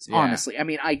Rises. Yeah. Honestly, I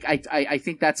mean, I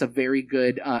think that's a very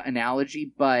good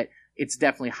analogy. But it's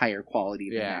definitely higher quality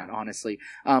than that, honestly.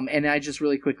 And I just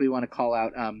really quickly want to call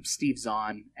out Steve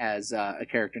Zahn as a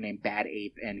character named Bad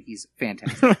Ape, and he's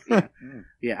fantastic.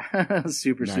 Yeah,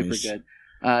 super good.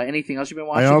 Anything else you've been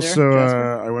watching? I also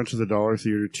there, I went to the Dollar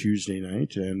Theater Tuesday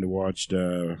night and watched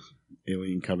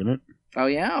Alien Covenant. Oh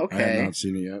yeah, okay. I have not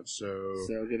seen it yet, so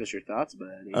give us your thoughts,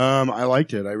 buddy. I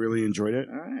liked it. I really enjoyed it.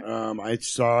 All right. I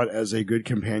saw it as a good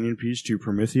companion piece to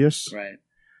Prometheus. Right.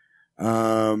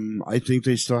 I think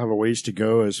they still have a ways to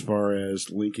go as far as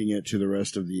linking it to the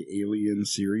rest of the Alien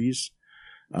series.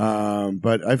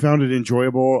 But I found it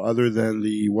enjoyable other than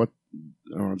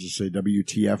I'll just say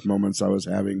WTF moments I was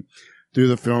having through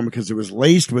the film because it was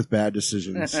laced with bad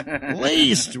decisions.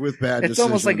 It's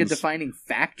almost like a defining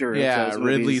factor. Yeah, of those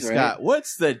Ridley movies, Scott. Right?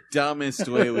 What's the dumbest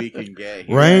way we can get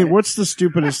here? Right? What's the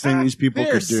stupidest thing these people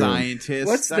They're could do? scientists.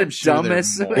 What's the I'm sure they're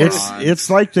dumbest- morons. It's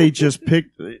like they just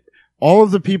picked all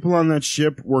of the people on that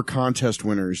ship were contest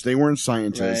winners. They weren't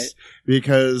scientists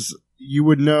because you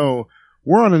would know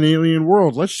we're on an alien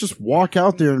world. Let's just walk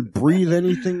out there and breathe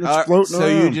anything that's floating so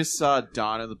around. you just saw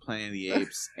Dawn of the Planet of the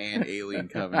Apes and Alien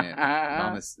Covenant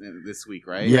on this week,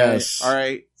 right? Yes. All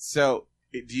right. So,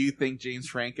 do you think James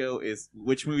Franco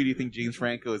which movie do you think James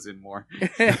Franco is in more?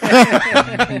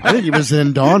 I think he was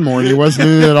in Dawn more and he wasn't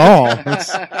in it at all.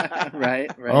 right.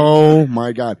 Oh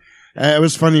my God. It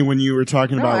was funny when you were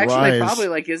talking No, about actually, Rise.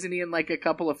 probably isn't he in a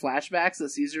couple of flashbacks that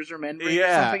Caesar's remembering or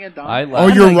something in Dawn? Oh,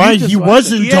 you're right. He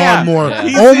was in Dawn more.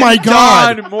 He's Oh in my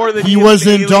God. Dawn more than He was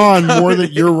in Dawn Alien more than.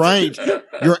 Covenant. You're right.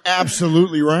 You're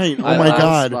absolutely right. Oh I my love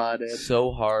God. Spotted.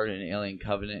 So hard in Alien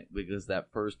Covenant because that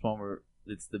first one where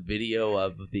it's the video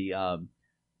of the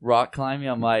rock climbing.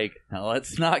 I'm like, now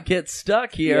let's not get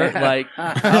stuck here. Yeah. Like,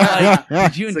 I'm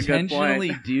like, did you That's a good point.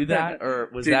 intentionally do that,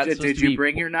 or was that supposed Did to you be?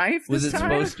 bring your knife? Was this it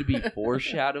time? supposed to be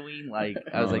foreshadowing? Like,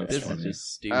 I was Oh, like, that's this funny. is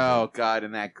just stupid. Oh God!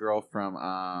 And that girl from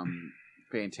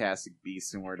Fantastic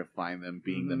Beasts and Where to Find Them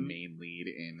being the main lead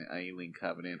in Alien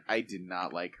Covenant. I did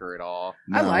not like her at all.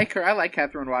 I No. like her. I like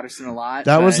Catherine Watterson a lot.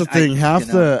 That was the but thing.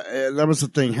 that Was the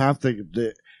thing.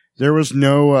 There was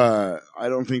no. I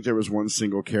don't think there was one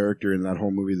single character in that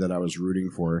whole movie that I was rooting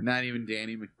for. Not even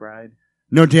Danny McBride.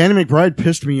 No, Danny McBride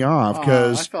pissed me off I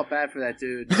because felt bad for that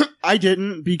dude. I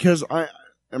didn't because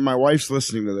and my wife's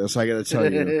listening to this. I got to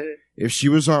tell you, if she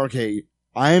was okay,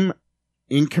 I'm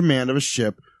in command of a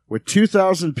ship with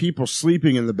 2,000 people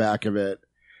sleeping in the back of it.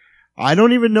 I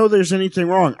don't even know there's anything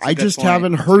wrong. That's a I good just point.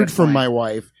 haven't That's a heard good from point. my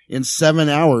wife in 7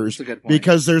 hours That's a good point.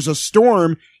 because there's a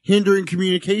storm hindering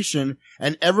communication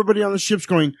and everybody on the ship's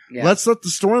going, Yeah. let's let the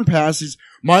storm pass.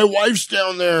 My wife's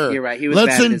down there. You're right. He was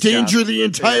Let's bad at his endanger job. the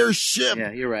entire ship.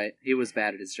 Yeah, you're right. He was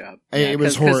bad at his job. It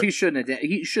was because horrible. he shouldn't have.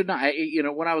 He should not.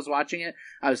 When I was watching it,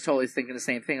 I was totally thinking the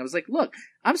same thing. I was like, "Look,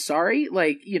 I'm sorry.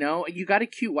 You got a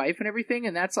cute wife and everything,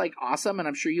 and that's awesome, and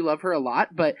I'm sure you love her a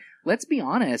lot. But let's be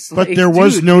honest. But like, there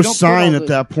was dude, no you don't put sign all at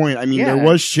that point. I mean, Yeah. there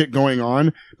was shit going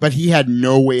on, but he had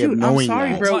no way of Dude, knowing I'm sorry,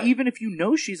 that. bro. Even if you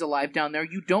know she's alive down there,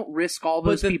 you don't risk all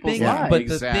those people's thing, lives. But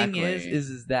Exactly. the thing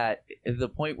is that at the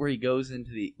point where he goes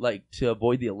into the to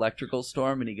avoid the electrical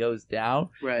storm and he goes down.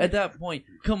 Right. At that point,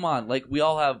 come on, we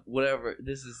all have whatever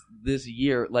this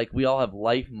year. We all have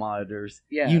life monitors.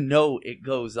 Yeah. It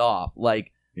goes off. The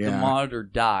Yeah. monitor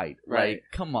died. Right.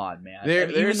 Come on, man.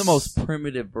 There's even the most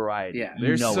primitive variety. Yeah. you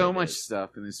There's know so it much is.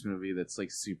 stuff in this movie that's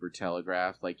super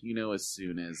telegraphed. As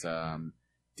soon as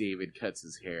David cuts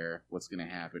his hair, what's going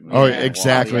to happen? Oh, Yeah.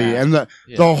 exactly. Yeah. And the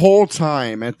Yeah. whole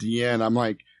time at the end, I'm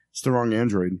like, it's the wrong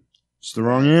android. It's the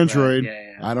wrong android.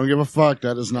 Yeah. I don't give a fuck.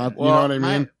 That is not, you know what I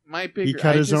mean? My bigger, He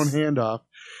cut his own hand off.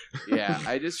 Yeah,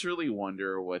 I just really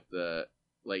wonder what the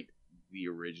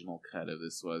original cut of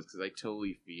this was, because I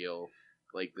totally feel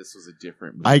like this was a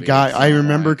different movie. I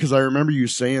remember because I remember you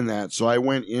saying that. So I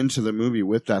went into the movie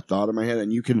with that thought in my head,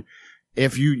 and you can,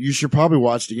 if you should probably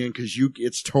watch it again because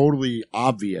it's totally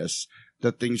obvious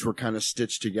that things were kind of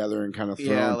stitched together and kind of thrown.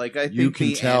 Yeah, I think you can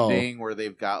the tell. ending where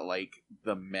they've got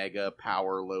the mega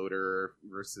power loader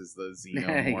versus the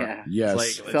Xenomorph. Yeah.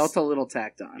 Yes. Felt a little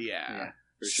tacked on. Yeah.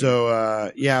 For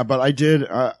sure. So, but I did,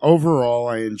 overall,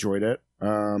 I enjoyed it.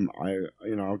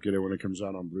 I'll get it when it comes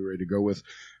out on Blu-ray to go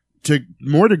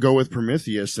with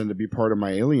Prometheus than to be part of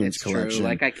my Aliens It's collection. true.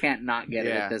 I can't not get it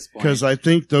Yeah. at this point. Because I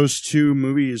think those two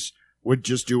movies would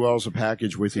just do well as a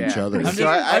package with each Yeah. other.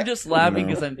 I'm just laughing you know.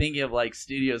 because I'm thinking of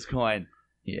studios going,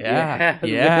 Yeah.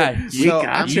 yeah. We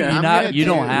gotcha. You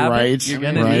don't have Right, it. You're I'm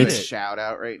gonna gonna right. need do a it. shout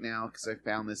out right now because I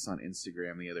found this on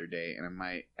Instagram the other day, and I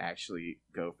might actually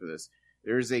go for this.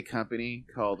 There's a company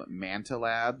called Manta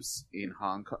Labs in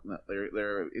Hong Kong.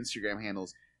 Their Instagram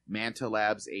handles Manta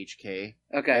Labs HK,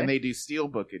 Okay. and they do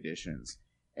steelbook editions.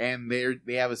 And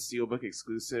they have a Steelbook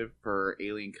exclusive for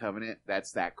Alien Covenant.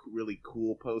 That's that really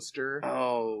cool poster.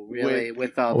 Oh, really?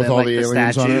 With all With the, all like, the the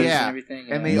aliens on statues it? Yeah. and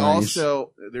everything? And Yeah. they Nice.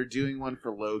 they're doing one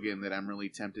for Logan that I'm really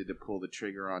tempted to pull the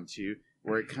trigger on too,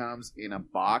 where it comes in a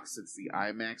box. It's the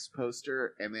IMAX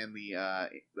poster, and then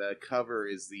the cover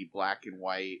is the black and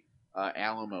white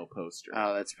Alamo poster.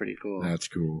 Oh, that's pretty cool. That's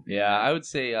cool. Yeah, I would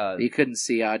say. You couldn't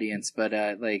see audience, but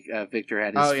Victor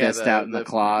had his Oh, yeah, fist out in the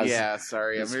claws. Yeah,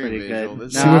 sorry, I'm It's very pretty visual. good.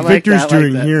 This No, See, I what like Victor's that, I like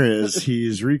doing that. here is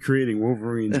he's recreating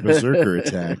Wolverine's Berserker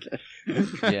attack.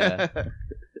 Yeah.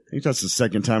 I think that's the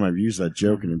second time I've used that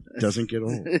joke, and it doesn't get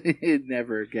old. It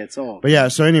never gets old. But yeah,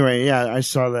 so anyway, yeah, I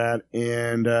saw that,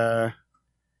 and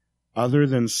other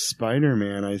than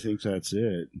Spider-Man, I think that's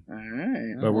it. All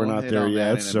right. But we're We'll not hit there on that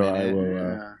yet, in a so I minute. will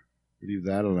Yeah. leave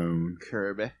that alone.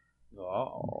 Kirby.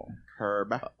 Oh.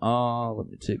 Kirby. Let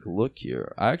me take a look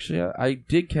here. I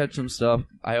did catch some stuff.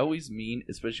 I always mean,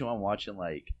 especially when I'm watching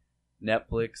like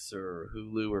Netflix or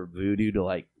Hulu or Vudu, to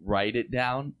like write it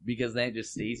down, because then it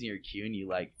just stays in your queue and you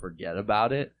like forget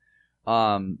about it.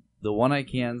 The one I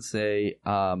can say,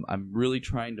 I'm really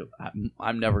trying to.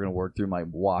 I'm never gonna work through my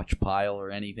watch pile or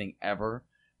anything ever,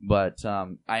 but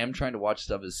I am trying to watch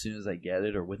stuff as soon as I get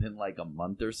it or within like a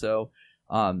month or so.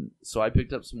 So I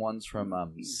picked up some ones from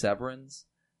Severance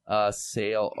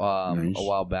sale Nice. a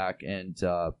while back, and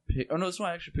this one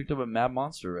I actually picked up at Mad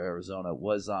Monster, Arizona.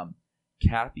 Was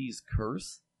Kathy's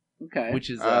Curse, Okay. which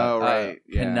is right,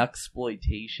 yeah.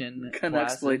 Canucksploitation.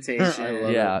 Canucksploitation. I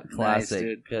love Yeah, Nice, classic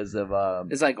dude. because of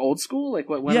It's like old school. Like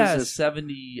when yeah, was this?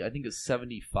 70. I think it's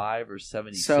 75 or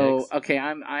 76. So okay,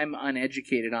 I'm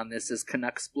uneducated on this. Is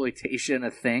Canucksploitation a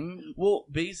thing? Well,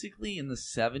 basically in the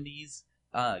 70s,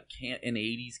 and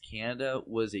 80s, Canada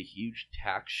was a huge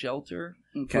tax shelter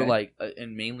Okay. for like,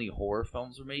 and mainly horror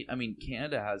films were made. I mean,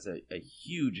 Canada has a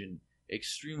huge and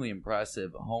extremely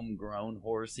impressive homegrown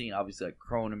horror scene. Obviously, like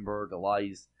Cronenberg, a lot of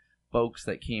these folks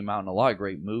that came out in a lot of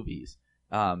great movies,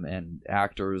 and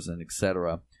actors and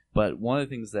etc. But one of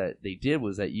the things that they did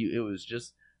was that it was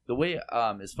just the way.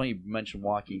 It's funny you mentioned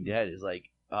Walking Dead is like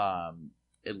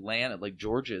Atlanta, like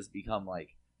Georgia has become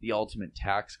like the ultimate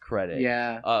tax credit.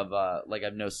 Yeah. Of like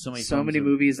I've known so many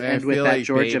Movies I end feel with that like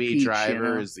Georgia Baby peach. Driver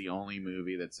You know? is the only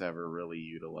movie that's ever really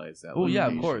utilized that. Oh yeah,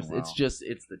 of location course. well.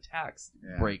 It's the tax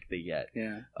Yeah. break they get.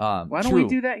 Yeah. Why Why don't we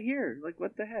do that here? Like,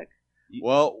 what the heck?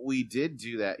 Well, we did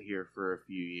do that here for a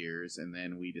few years, and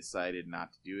then we decided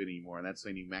not to do it anymore. And that's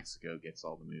why New Mexico gets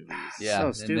all the movies. Yeah, So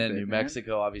and stupid, then New man.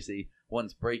 Mexico, obviously,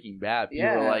 once Breaking Bad, people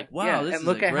Yeah. were like, "Wow, yeah. this and is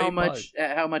look a at great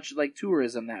how much like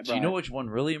tourism that brought. Do you know which one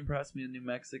really impressed me in New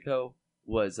Mexico?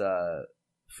 Was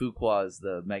Fuqua's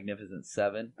The Magnificent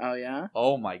Seven. Oh yeah.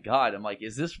 Oh my God! I'm like,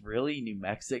 is this really New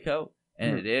Mexico?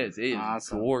 And it is. It is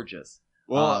Awesome. gorgeous.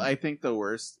 Well, I think the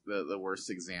worst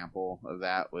example of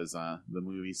that was the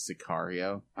movie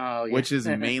Sicario, Oh yeah. which is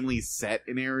mainly set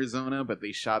in Arizona, but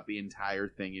they shot the entire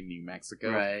thing in New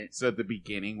Mexico. Right. So at the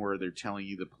beginning, where they're telling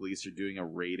you the police are doing a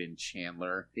raid in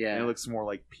Chandler, Yeah. and it looks more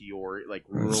like Peoria, like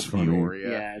rural That's funny. Peoria.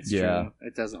 Yeah, it's Yeah. true.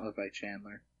 It doesn't look like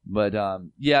Chandler. But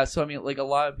yeah. So I mean, like a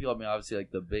lot of people. I mean, obviously,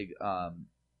 like the big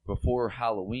before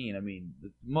Halloween. I mean,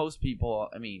 most people.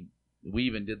 I mean, we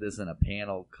even did this in a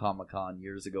panel Comic-Con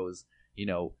years ago. Is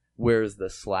where's the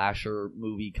slasher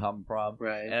movie come from?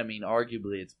 Right. And I mean,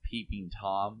 arguably, it's Peeping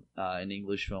Tom, an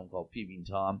English film called Peeping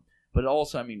Tom. But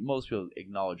also, I mean, most people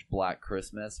acknowledge Black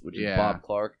Christmas, which is Yeah. Bob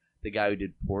Clark, the guy who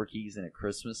did Porky's and A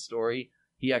Christmas Story.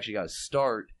 He actually got a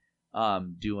start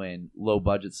doing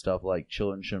low-budget stuff like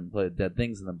Children Shouldn't Play with Dead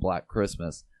Things and then Black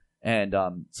Christmas. And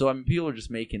so, I mean, people are just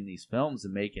making these films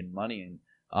and making money.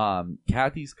 And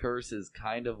Kathy's Curse is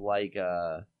kind of like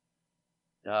a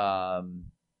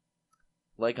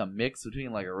mix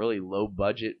between like a really low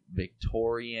budget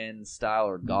Victorian style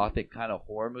or gothic kind of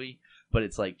horror movie, but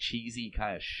it's like cheesy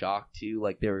kind of shock too.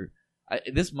 Like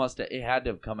it had to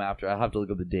have come after. I have to look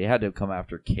up the day. It had to have come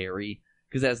after Carrie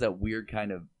because it has that weird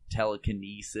kind of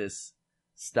telekinesis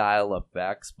style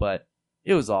effects, but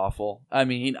it was awful. I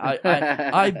mean,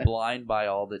 I blind buy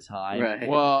all the time. Right.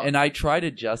 Well, And I try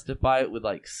to justify it with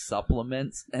like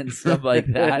supplements and stuff like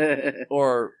that,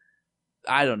 or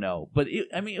I don't know. But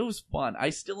it was fun. I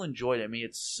still enjoyed it. I mean,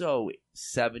 it's so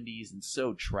 70s and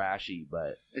so trashy,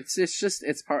 but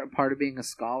it's part of being a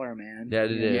scholar, man.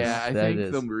 that it is. yeah, I That think it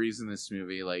is. the reason this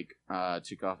movie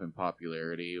took off in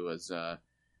popularity was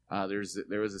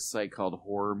there was a site called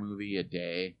Horror Movie A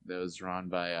Day that was run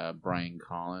by Brian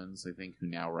Collins, I think, who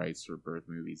now writes for Birth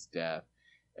Movies Death,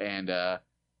 and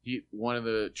one of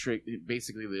the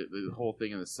basically the whole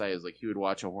thing on the site is like he would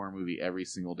watch a horror movie every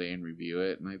single day and review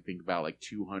it, and I think about like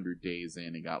 200 days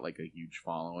in, it got like a huge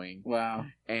following. Wow.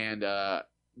 And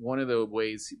one of the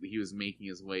ways he was making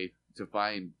his way to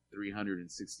find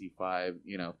 365,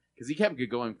 because he kept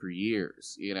going for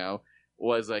years,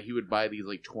 was he would buy these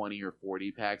like 20 or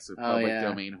 40 packs of public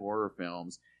domain horror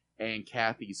films, and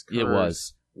Kathy's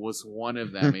Curse was one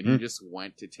of them, and he just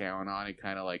went to town on it,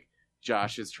 kind of like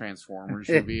Josh's Transformers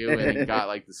review, and it got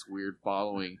like this weird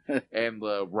following, and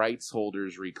the rights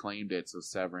holders reclaimed it, so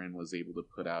Severin was able to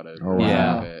put out a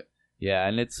of it. Yeah,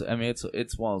 and it's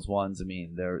one of those ones. I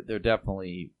mean, they're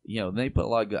definitely, they put a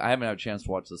lot of good. I haven't had a chance to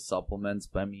watch the supplements,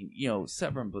 but I mean,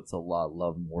 Severin puts a lot of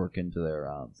love and work into their.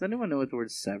 Does anyone know what the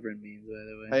word Severin means, by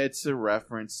the way? It's a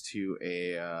reference to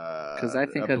a. Because I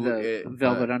think of the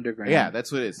Velvet Underground. Yeah,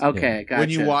 that's what it is. Okay, gotcha. When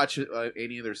you watch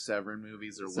any of their Severin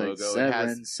movies or it's logo,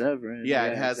 like Severin. Yeah,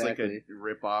 it has like a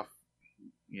rip off.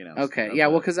 Okay, yeah,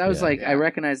 well, because I was I I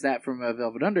recognize that from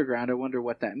Velvet Underground. I wonder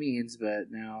what that means, but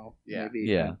now maybe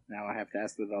now I have to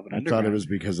ask the Velvet Underground. I thought it was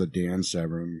because of Dan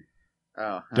Severin.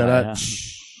 Oh,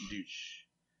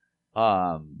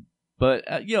 but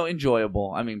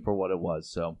enjoyable. I mean, for what it was.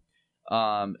 So,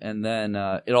 and then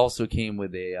it also came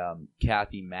with a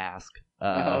Kathy mask.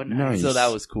 Nice. So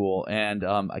that was cool, and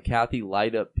a Kathy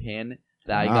light up pin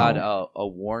that I got a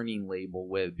warning label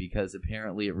with, because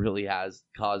apparently it really has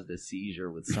caused a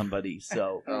seizure with somebody.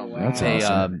 So That's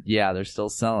awesome. they're still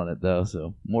selling it though.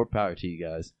 So more power to you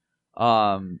guys.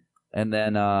 And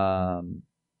then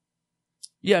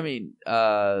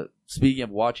speaking of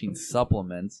watching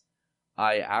supplements,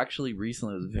 I actually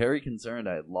recently was very concerned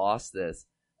I had lost this,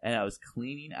 and I was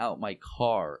cleaning out my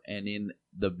car, and in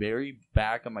the very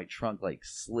back of my trunk, like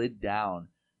slid down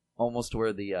almost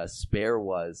where the spare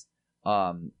was.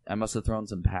 I must have thrown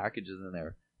some packages in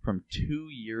there from 2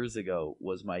 years ago.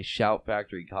 Was my Shout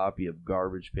Factory copy of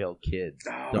Garbage Pail Kids?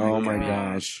 Oh my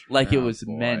gosh! Like it was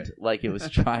meant, like it was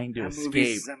trying to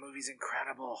escape. That movie's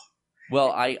incredible.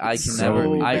 Well, I can so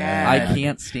never, bad. I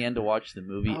can't stand to watch the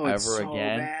movie It's ever so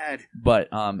again. Bad. But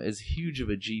as huge of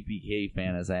a GPK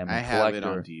fan as I am, I have it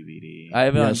on DVD. I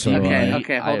have it on DVD.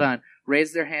 Okay, hold on.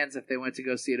 Raise their hands if they went to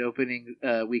go see it opening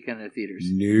weekend in the theaters.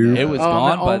 No. It was I'm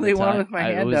gone the by only the time. one with my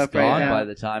hand it was up gone right now. by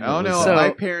the time. Oh it no, was So-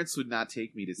 my parents would not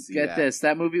take me to see Get that. this.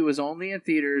 That movie was only in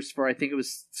theaters for, I think it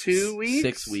was 2 weeks?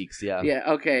 6 weeks, yeah. Yeah,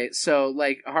 okay. So,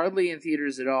 like, hardly in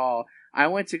theaters at all. I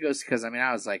went to go, because,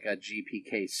 I was like a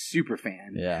GPK super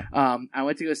fan. Yeah. I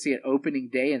went to go see it opening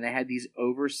day, and they had these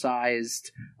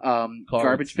oversized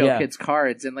Garbage Pail Kids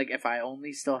cards, and, like, if I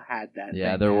only still had that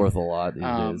Yeah, thing, they're man. worth a lot these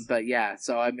days. But yeah,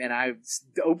 so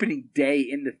the opening day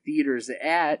in the theaters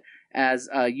as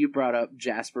you brought up,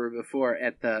 Jasper, before,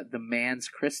 at the Man's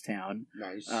Christown.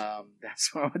 Nice.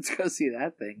 That's where I went to go see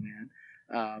that thing, man.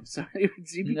 So anyway,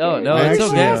 GPK. No, it's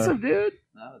That's okay. awesome, dude.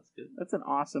 No, it's good. That's an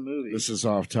awesome movie. This is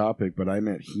off topic, but I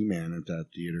met He-Man at that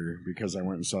theater because I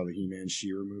went and saw the He-Man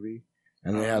She-Ra movie,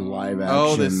 and they had live action.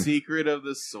 Oh, The Secret of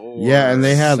the Sword. Yeah, and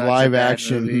they had Such a live bad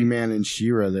action movie. He-Man and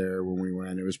She-Ra there when we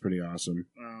went. It was pretty awesome.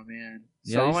 Oh man.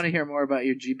 Yeah, So I these- want to hear more about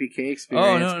your GPK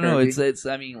experience. Oh no! Kirby. It's.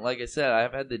 I mean, like I said,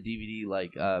 I've had the DVD.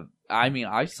 Like,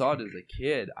 I saw it as a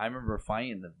kid. I remember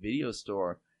finding it in the video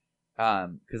store,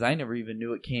 because I never even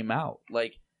knew it came out.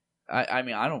 Like, I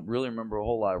don't really remember a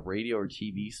whole lot of radio or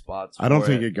TV spots. I don't for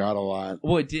think it got a lot.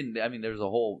 Well, it didn't. I mean, there's a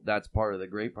whole. That's part of the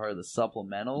great part of the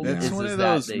supplementals. That's Yeah. one is of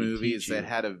that those they movies teach you. that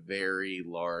had a very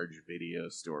large video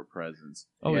store presence.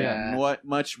 Oh Yeah. What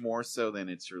much more so than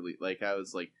it's really like I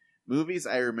was like movies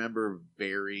I remember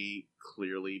very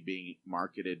clearly being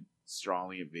marketed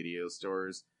strongly at video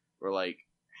stores were like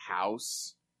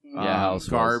House, Yeah, House was.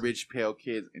 Garbage Pail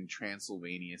Kids, and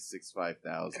Transylvania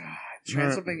 65000.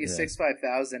 Transylvania Yeah.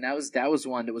 65000. That was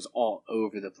one that was all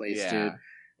over the place, Yeah. dude.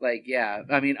 Like, yeah.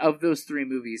 I mean, of those three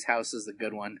movies, House is the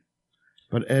good one.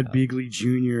 But Ed Begley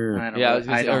Jr. I don't Yeah,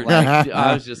 know.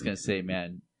 I was just gonna say,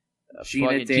 man. Gina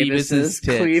fucking Davis's Jeebus's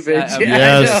tits. cleavage. I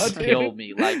Yeah, yes, I know, killed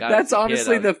me. Like That's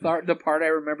honestly the the part I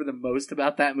remember the most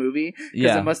about that movie,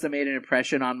 because it must have made an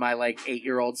impression on my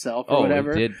 8-year-old self or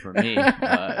whatever. it did for me.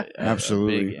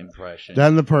 Absolutely. a big impression.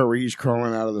 Then the part where he's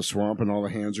crawling out of the swamp and all the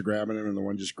hands are grabbing him and the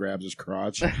one just grabs his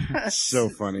crotch. So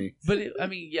funny. But it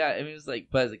was like,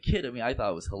 but as a kid, I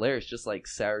thought it was hilarious, just like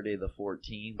Saturday the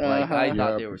 14th. Like I thought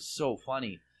Yep. they were so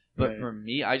funny. But Right. for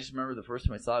me, I just remember the first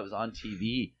time I saw it was on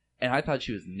TV, and I thought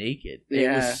she was naked.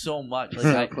 Yeah. It was so much.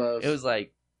 So Like close. it was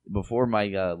like before my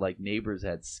neighbors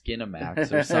had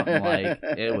Skinamax or something. Like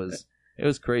it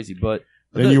was crazy. But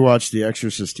Then you watch the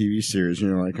Exorcist TV series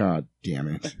and you're like, oh, damn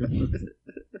it.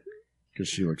 Because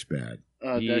she looks bad.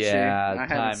 Oh, does she? Yeah, I time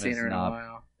haven't seen is her in a not-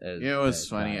 while. You know, it was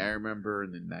funny. I remember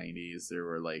in the 90s, there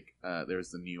were there was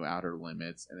the new Outer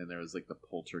Limits, and then there was the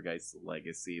Poltergeist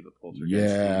Legacy, the Poltergeist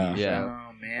Yeah. TV show. Yeah.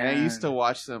 Oh man! And I used to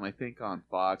watch them, I think, on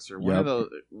Fox or one of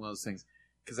those things.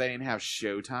 because I didn't have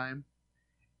Showtime,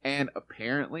 and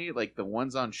apparently, like the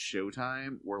ones on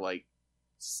Showtime were like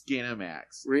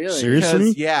Skinamax. Really? Seriously?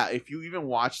 Because, yeah, if you even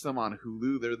watch them on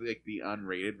Hulu, they're like the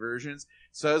unrated versions.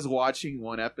 So I was watching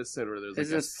one episode where there's like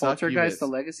Is a this Poltergeist: succubus. The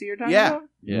Legacy you're talking Yeah. about?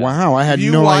 Yeah. Wow, I had If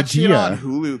you no watch it on idea.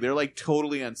 Hulu, they're like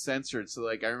totally uncensored. So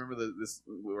like I remember this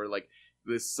where like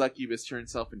this succubus turned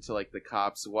himself into like the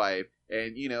cop's wife,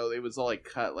 and it was all like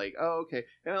cut like, oh okay,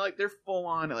 and like they're full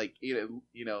on like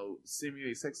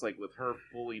simulated sex like with her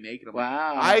fully naked. I'm like,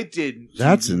 Wow. I did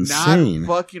That's not insane.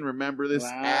 fucking remember this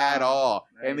Wow. at all.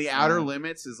 And the Nice. Outer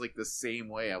Limits is like the same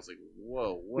way. I was like,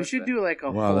 whoa, what we should the- do like a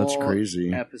Wow, that's whole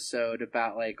crazy. episode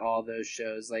about like all those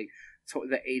shows, like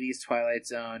the 80s Twilight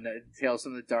Zone, Tales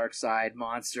from the Dark Side,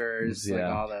 Monsters, like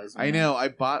Yeah. all those. I know. I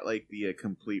bought like the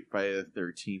complete Friday the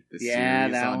 13th the Yeah,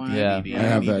 series that on one. DVD. Yeah. I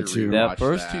have need that to too. rewatch That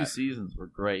first that. two seasons were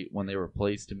great. When they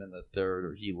replaced him in the third,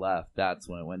 or he left, that's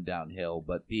when it went downhill.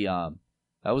 But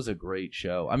that was a great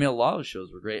show. I mean, a lot of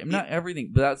shows were great. I mean, not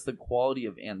everything, but that's the quality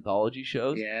of anthology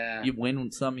shows. Yeah. You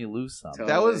win some, you lose some. Totally.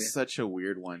 That was such a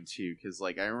weird one too, because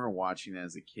like I remember watching that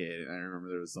as a kid, and I remember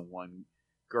there was the one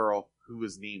girl who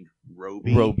was named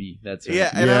Roby. Roby, that's right.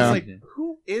 Yeah, and I Yeah. was like,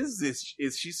 who is this?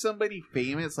 Is she somebody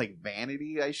famous? Like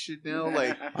Vanity? I should know.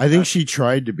 Like, I think she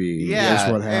tried to be. yeah.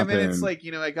 That's what and happened. then it's like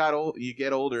I got old. You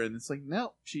get older, and it's like,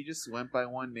 no, she just went by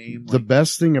one name. The Like,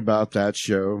 best thing about that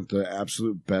show, the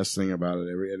absolute best thing about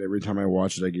it, every time I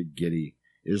watch it, I get giddy,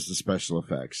 is the special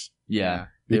effects. Yeah.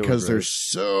 they were Because they're great.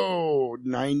 so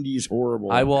 90s horrible.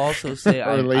 I will also say,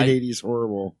 or late 80s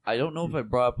horrible. I don't know if I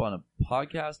brought up on a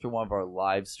podcast or one of our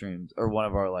live streams or one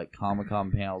of our like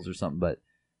Comic-Con panels or something, but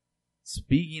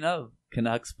speaking of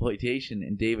Canucksploitation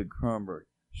and David Cronenberg,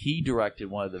 he directed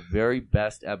one of the very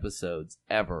best episodes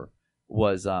ever.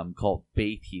 Was called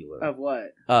Faith Healer. Of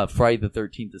what? Friday the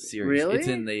 13th, the series. Really? It's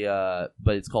in the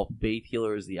but it's called Faith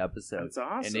Healer is the episode. That's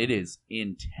awesome. And it is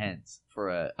intense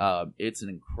for it's an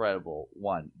incredible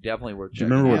one. Definitely worth Do you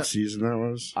checking remember out. what season that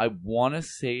was? I want to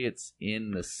say it's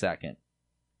in the second.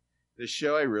 the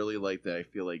show I really like that I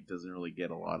feel like doesn't really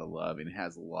get a lot of love and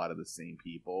has a lot of the same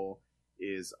people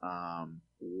is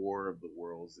War of the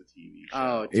Worlds, the TV show.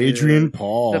 Oh, dude. Adrian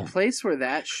Paul. The place where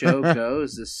that show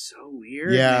goes is so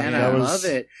weird, Yeah, man. that I was-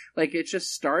 love it. Like, it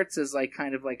just starts as like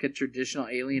kind of like a traditional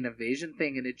alien invasion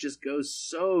thing, and it just goes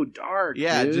so dark.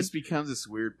 Yeah, dude. it just becomes this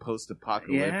weird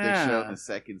post-apocalyptic Yeah. show in the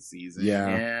second season. Yeah.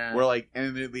 yeah. Where like,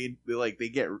 and they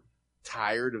get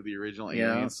tired of the original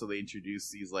Yeah. aliens, so they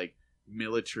introduce these like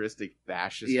militaristic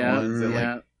fascist yeah, ones that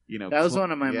yeah. like That was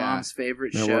one of my yeah. mom's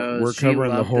favorite Now, shows. we're She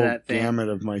covering the loved whole that thing. gamut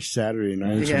of my Saturday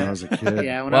nights Yeah. when I was a kid.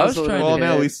 Yeah, when Well, I was a little Well, kid.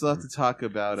 no, we still have to talk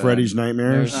about Freddy's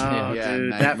Nightmares. Oh, Yeah,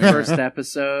 dude, that Nightmare. first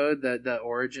episode, the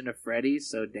origin of Freddy,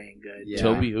 so dang good. Yeah.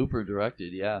 Toby Hooper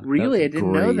directed, yeah. Really, I That's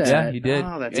didn't know great. that. Yeah, he did.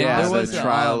 Oh, that's yeah, There awesome. was the a,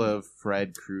 trial of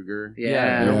Fred Krueger.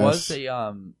 Yeah. there Yes. was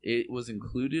a it was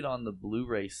included on the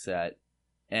Blu-ray set,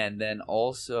 and then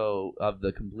also of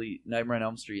the complete Nightmare on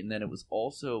Elm Street, and then it was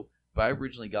also. But I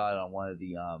originally got it on one of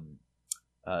the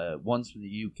ones from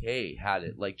the UK had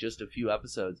it like just a few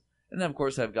episodes, and then of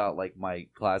course I've got like my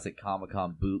classic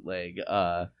Comic-Con bootleg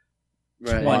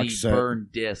Right. 20 Box set.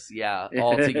 burned discs, yeah,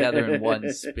 all together in one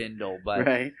spindle, but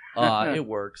Right. it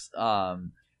works.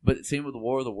 But same with the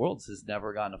War of the Worlds has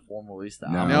never gotten a formal release.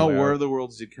 That I'm No, aware War of. of the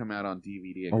Worlds did come out on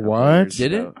DVD. A what? Years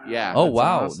Did ago. it? Yeah. Oh That's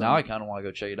wow! awesome. Now I kind of want to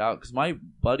go check it out because my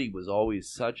buddy was always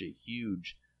such a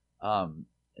huge,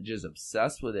 just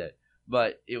obsessed with it.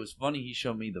 But it was funny. He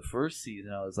showed me the first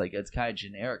season. I was like, it's kind of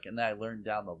generic, and then I learned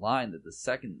down the line that the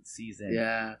second season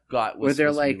Yeah. got Where was they're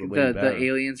supposed to like be way the better.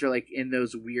 aliens are like in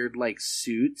those weird like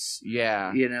suits.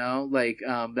 Yeah. You know, like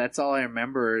that's all I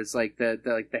remember is like the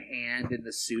like the hand in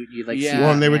the suit. You like Yeah. see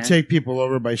Well, and the they would hand. take people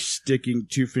over by sticking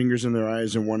 2 fingers in their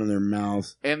eyes and one in their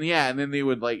mouth. And then they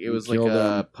would like it You was like kill a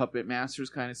them. puppet masters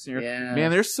kind of scenario. Yeah.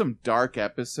 Man, there's some dark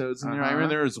episodes in there. I Uh-huh.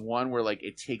 remember there was one where like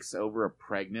it takes over a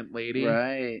pregnant lady,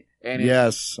 Right. and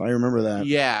Yes, I remember that.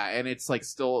 yeah, and it's like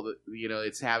still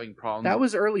it's having problems. That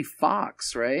was early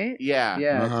Fox, right? yeah.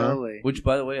 Yeah, Uh-huh. totally. Which,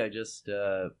 by the way, I just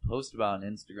posted about on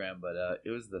Instagram, but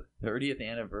it was the 30th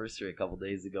anniversary a couple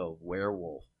days ago of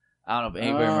Werewolf. I don't know if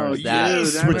anybody Oh, remembers dude, that. I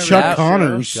Yes, remember with Chuck that show.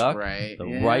 Connors. Chuck, Right. the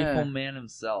Yeah. Rifleman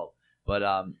himself. But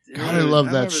God, I love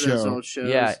that remember those show. old shows.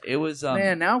 yeah, it was.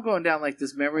 Man, now I'm going down like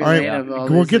this memory All right, lane of all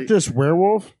we'll these, get like- this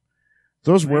werewolf.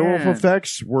 Those werewolf Man.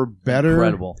 effects were better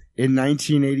incredible. in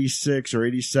 1986 or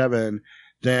 87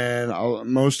 than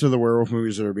most of the werewolf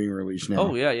movies that are being released now.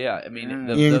 Oh yeah, yeah. I mean,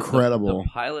 Yeah. Incredible. The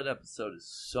pilot episode is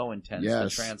so intense.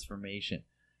 Yes. The transformation.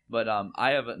 But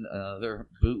I have another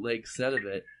bootleg set of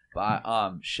it. But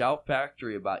Shout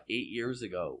Factory about 8 years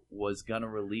ago was gonna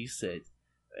release it.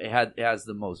 It has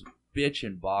the most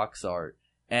bitchin' box art,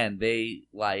 and they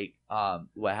like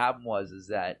what happened is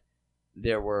that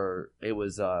there were like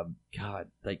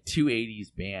 2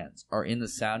 80s bands are in the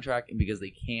soundtrack, and because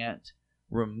they can't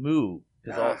remove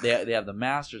because they have the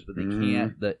masters, but they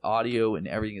can't. The audio and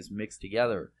everything is mixed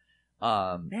together.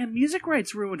 Man, music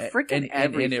rights ruined freaking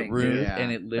everything. And it ruined,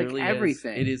 and it literally like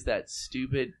everything. It is that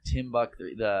stupid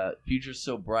Timbuk3, the Future's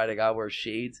So Bright I Gotta Wear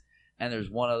Shades, and there's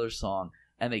one other song,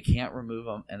 and they can't remove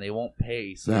them, and they won't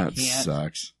pay, so that they can't.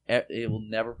 Sucks. It will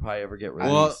never probably ever get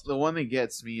released. Well, the one that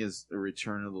gets me is The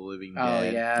Return of the Living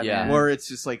Dead. Yeah. Where it's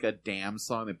just like a damn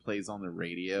song that plays on the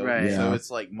radio. Right. Yeah. So it's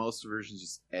like most versions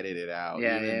just edit it out.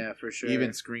 Yeah, for sure.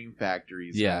 Even Scream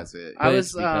Factories has it. But I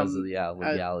it's was, because of the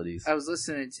legalities. I was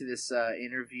listening to this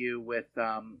interview with,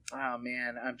 oh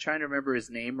man, I'm trying to remember his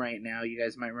name right now. You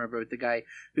guys might remember with the guy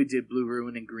who did Blue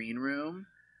Ruin and Green Room.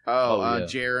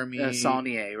 Jeremy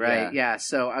Saulnier, right? Yeah.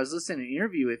 So I was listening to an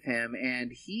interview with him,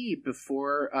 and he,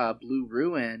 before Blue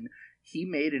Ruin, he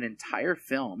made an entire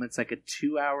film. It's like a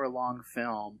 2-hour-long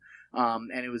film,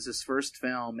 and it was his first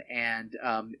film, and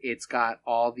it's got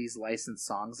all these licensed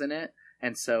songs in it.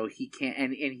 And so he can't,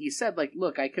 and he said, like,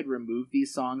 look, I could remove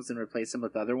these songs and replace them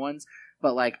with other ones,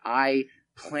 but like I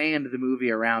planned the movie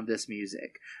around this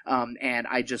music, and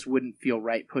I just wouldn't feel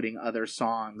right putting other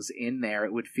songs in there.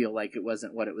 It would feel like it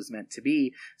wasn't what it was meant to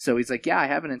be. So he's like, yeah, I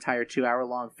have an entire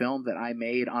 2-hour-long film that I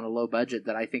made on a low budget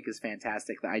that I think is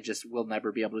fantastic, that I just will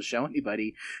never be able to show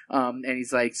anybody. And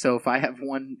he's like, so if I have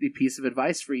one piece of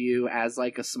advice for you as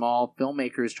like a small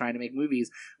filmmaker who's trying to make movies,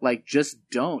 like just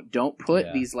don't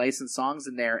put these licensed songs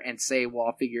in there and say, well,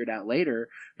 I'll figure it out later,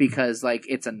 because like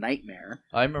it's a nightmare.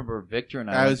 I remember Victor and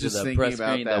I went was to just the thinking press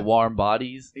about screening, that. the Warm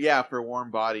Bodies. Yeah, for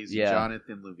Warm Bodies. Yeah.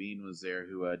 Jonathan Levine was there,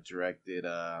 who directed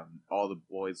All the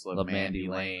Boys Love Mandy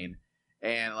Lane.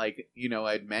 And, like, you know,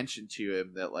 I'd mentioned to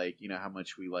him that, like, you know, how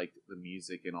much we liked the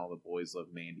music and All the Boys Love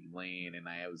Mandy Lane. And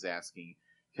I was asking,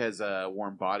 because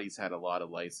Warm Bodies had a lot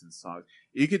of licensed songs.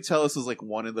 You could tell this was, like,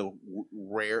 one of the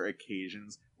rare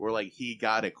occasions where, like, he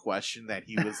got a question that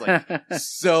he was, like,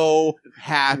 so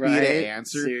happy to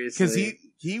answer. Because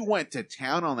he went to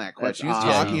town on that question. That's he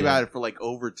was awesome. talking about it for, like,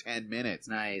 over 10 minutes.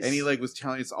 Nice. And he like was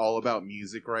telling us all about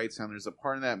music rights. And there's a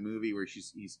part in that movie where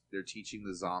they're teaching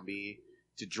the zombie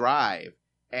to drive.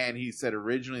 And he said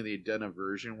originally they'd done a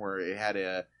version where it had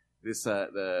the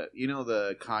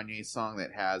Kanye song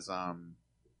that has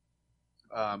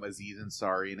Aziz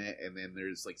Ansari in it, and then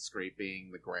there's like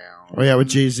scraping the ground. Oh yeah, with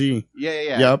Jay-Z.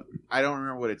 Yeah. Yep. I don't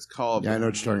remember what it's called. Yeah, I know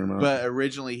what you're talking about. But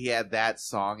originally he had that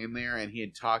song in there, and he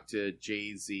had talked to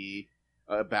Jay-Z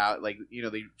about, like, you know,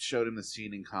 they showed him the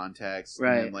scene in context,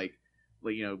 right? And then, like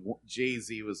you know,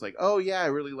 Jay-Z was like, "Oh yeah, I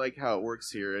really like how it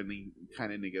works here," and they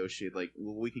kind of negotiated, like,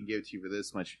 "Well, we can give it to you for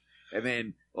this much." And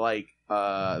then, like,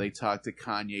 they talked to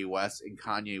Kanye West, and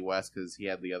Kanye West, because he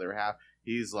had the other half,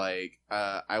 he's like,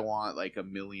 I want like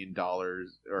 $1 million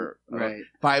or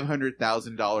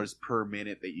 $500,000 per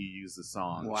minute that you use the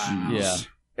song. Wow. Yeah.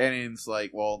 And it's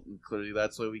like, well, clearly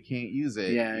that's why we can't use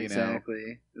it. Yeah, you exactly.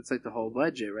 know? It's like the whole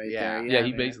budget right there. Yeah,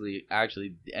 he man. basically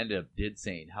actually did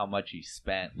saying how much he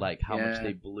spent, like how much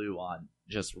they blew on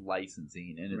just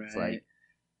licensing, and it's like,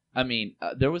 I mean,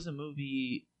 there was a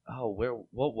movie.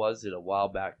 What was it a while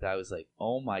back that I was like,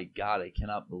 oh my god, I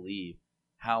cannot believe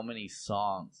how many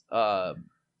songs. Or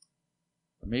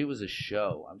maybe it was a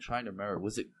show. I'm trying to remember.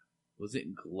 Was it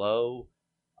Glow?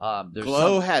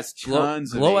 Glow has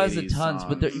tons. Glow of has a 80s tons,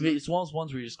 songs. but it's one of those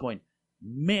ones where you're just going,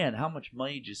 man, how much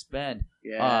money did you spend?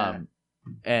 Yeah.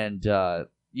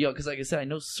 Because like I said, I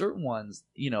know certain ones,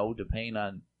 depending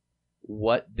on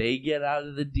what they get out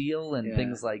of the deal and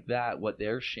things like that, what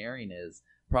their sharing is,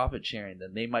 profit sharing,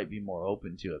 then they might be more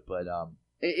open to it. But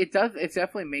it does. It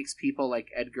definitely makes people like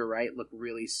Edgar Wright look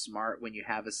really smart when you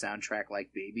have a soundtrack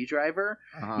like Baby Driver,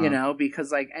 because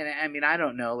like, and I mean, I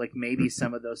don't know, like maybe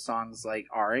some of those songs like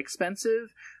are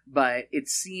expensive, but it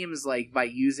seems like by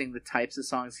using the types of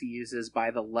songs he uses, by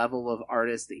the level of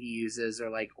artist that he uses, or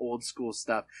like old school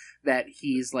stuff, that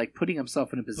he's like putting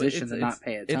himself in a position to not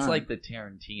pay a ton. It's like the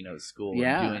Tarantino school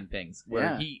of doing things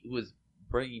where he was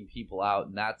bringing people out,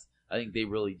 and I think they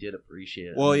really did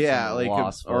appreciate it. Well, yeah,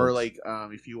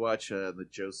 if you watch the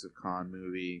Joseph Kahn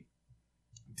movie,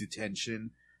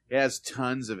 Detention, it has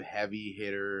tons of heavy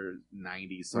hitter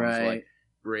 90s songs like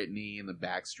Britney and the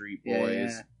Backstreet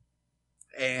Boys. Yeah.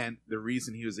 And the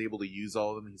reason he was able to use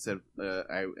all of them, he said,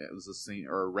 I was listening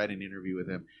or read an interview with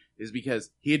him, is because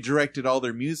he had directed all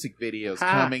their music videos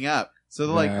coming up. So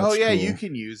they're like, oh, yeah, cool. You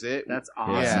can use it. That's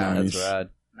awesome. Yeah, nice. That's rad.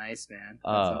 Nice, man. That's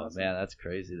awesome. Man, that's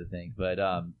crazy to think. But,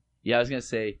 yeah, I was going to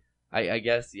say, I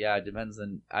guess, yeah, it depends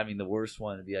on. I mean, the worst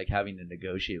one would be like having to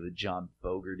negotiate with John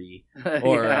Fogerty,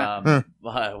 or Yeah.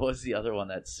 what's the other one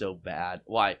that's so bad?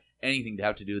 Why anything to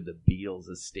have to do with the Beatles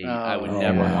estate, I would Oh,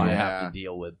 never yeah. want to Yeah. have to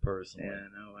deal with personally. Yeah,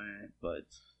 no way. But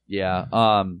yeah,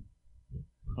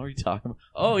 what are you talking about?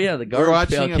 Oh yeah, the We're Garbage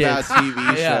Pail watching about Kids.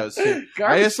 TV Yeah. shows. Too. I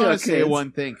Garbage just want Pail to say Kids.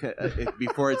 one thing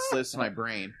before it slips my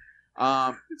brain.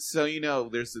 So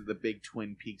there's the big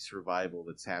Twin Peaks revival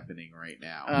that's happening right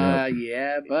now.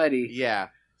 Yeah, buddy. Yeah.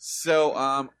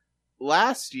 So,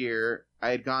 last year I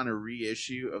had gotten a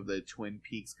reissue of the Twin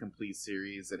Peaks complete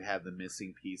series that had the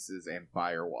missing pieces and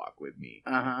Firewalk with me,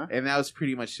 and that was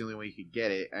pretty much the only way you could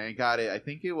get it. And I got it. I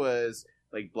think it was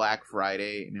like Black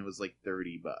Friday, and it was like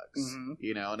 $30. Mhm.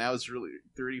 And that was really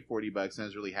 $30-$40, and I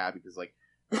was really happy because like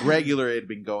regular it had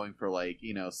been going for like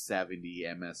 70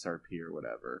 MSRP or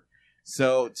whatever.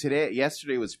 So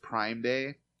yesterday was Prime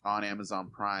Day on Amazon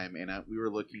Prime, and we were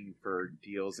looking for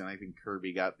deals, and I think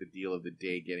Kirby got the deal of the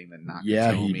day, getting the Nakatomi.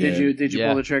 Yeah, he Did you Yeah.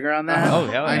 pull the trigger on that? Oh,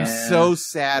 hell I'm yeah. so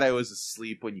sad I was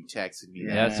asleep when you texted me.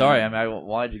 Yeah, that. sorry. I mean, I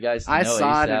wanted you guys to I know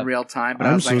saw it ASAP. in real time, but I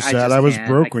I'm was so like, sad I I was can't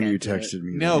broke when do you it. texted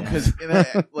me. No, that.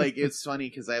 because like it's funny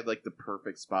because I have like the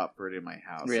perfect spot for it in my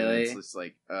house. and Really? it's just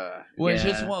like Well, it's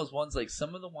just Yeah. one of those ones, like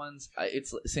some of the ones, it's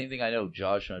the same thing I know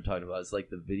Josh and I talked about. It's like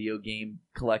the video game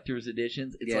collector's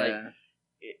editions. It's like,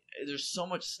 there's so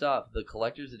much stuff, the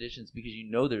collector's editions, because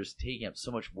there's taking up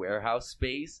so much warehouse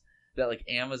space that like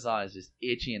Amazon is just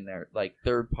itching their like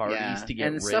third parties to get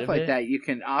and rid stuff of like it. that. You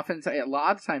can often, a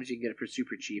lot of times you can get it for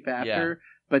super cheap after,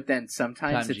 Yeah. but then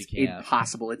sometimes Times it's you can't.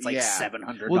 impossible. It's like Yeah.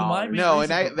 $700. Well, mine- no, and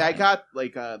reason for I mine. got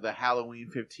like the Halloween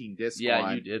 15 disc Yeah,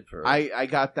 one. you did for I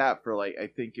got that for like I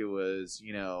think it was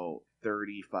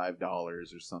 $35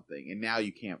 or something, and now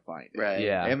you can't find it. Right.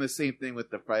 Yeah. And the same thing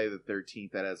with the Friday the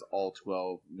 13th that has all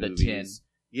 12 The movies. 10.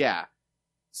 Yeah.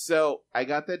 So I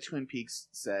got that Twin Peaks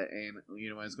set, and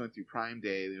when I was going through Prime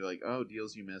Day, they were like, "Oh,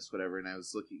 deals you missed, whatever." And I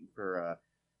was looking for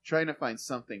trying to find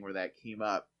something where that came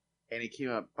up, and it came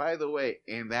up. By the way,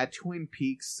 and that Twin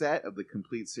Peaks set of the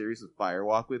complete series of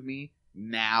Firewalk with Me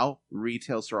now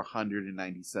retails for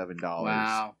 $197.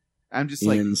 Wow. I'm just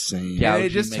like, insane. Yeah. and it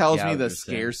just tells me the McGouger said.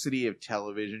 scarcity of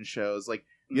television shows. Like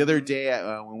the other day,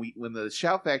 when the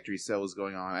Shout Factory sale was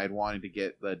going on, I'd wanted to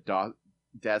get the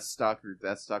Deathstalker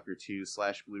 2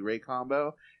 / Blu-ray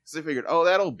combo because I figured,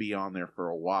 that'll be on there for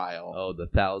a while. Oh, the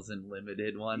 1,000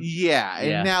 limited one. Yeah, and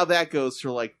Yeah. now that goes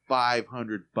for like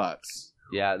 $500.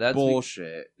 Yeah, that's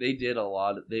Bullshit. They did a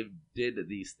lot. They did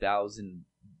these 1,000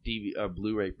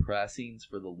 Blu-ray pressings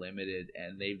for the limited,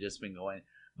 and they've just been going.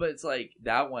 But it's like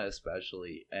that one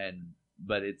especially,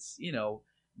 but it's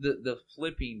the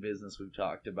flipping business we've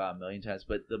talked about a million times.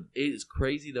 But it is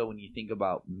crazy though when you think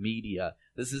about media.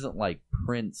 This isn't like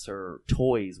prints or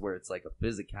toys where it's like a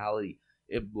physicality.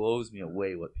 It blows me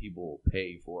away what people will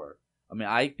pay for. I mean,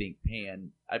 I think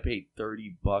I paid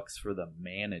 $30 for the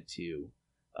Manitou,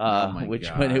 Oh my which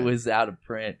God. when it was out of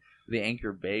print, the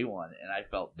Anchor Bay one, and I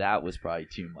felt that was probably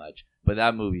too much. But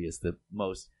that movie is the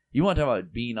most. You want to talk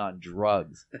about being on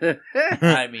drugs?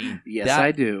 I mean, Yes,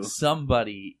 I do.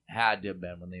 Somebody had to have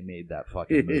been when they made that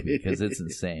fucking movie because it's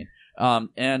insane.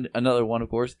 And another one, of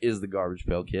course, is the Garbage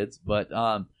Pail Kids. But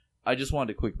I just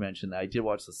wanted to quick mention that I did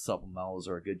watch the supplementals,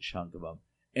 or a good chunk of them,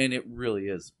 and it really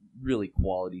is really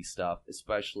quality stuff,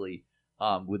 especially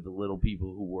with the little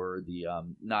people who were the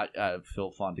not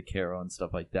Phil Fontecaro and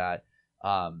stuff like that.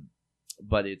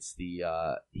 But it's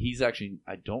he's actually,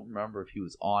 I don't remember if he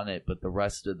was on it, but the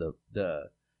rest of the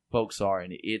folks are,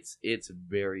 and it's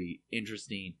very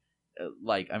interesting.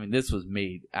 This was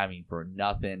made, for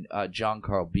nothing. John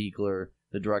Carl Buechler,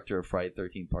 the director of Friday the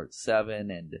 13th Part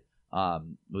 7, and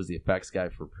was the effects guy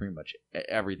for pretty much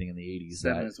everything in the 80s.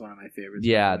 7 is one of my favorites.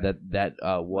 Yeah, by the way.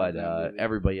 Love that movie.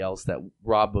 everybody else, that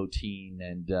Rob Bottin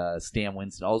and Stan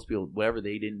Winston, all those people, whatever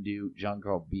they didn't do, John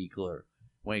Carl Buechler,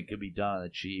 when it could be done on the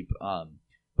cheap.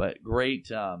 But great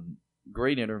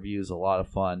interviews, a lot of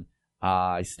fun.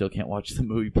 I still can't watch the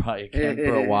movie probably again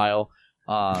for a while.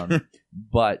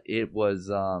 But it was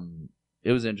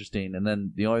interesting. And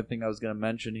then the only thing I was going to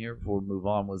mention here before we move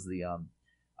on was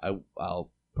I'll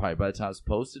probably by the time it's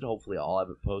posted, hopefully I'll have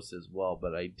it posted as well.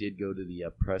 But I did go to the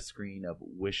press screen of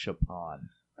Wish Upon.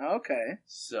 Okay.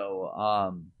 So,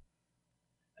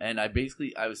 and I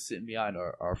was sitting behind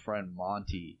our friend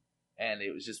Monty, and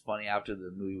it was just funny after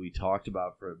the movie we talked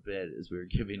about for a bit as we were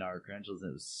giving our credentials,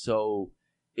 and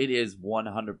it is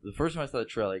 100. The first time I saw the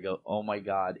trailer, I go, "Oh my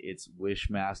god, it's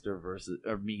Wishmaster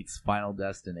meets Final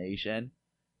Destination,"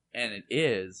 and it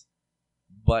is.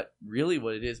 But really,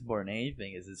 what it is more than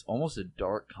anything is it's almost a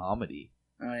dark comedy.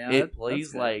 Oh, yeah, It that's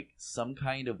plays good. like some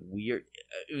kind of weird.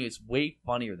 I mean, it's way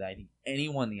funnier than I think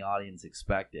anyone in the audience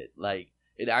expected. Like,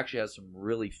 it actually has some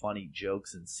really funny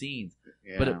jokes and scenes,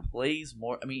 Yeah. but it plays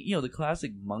more. I mean, the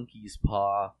classic Monkey's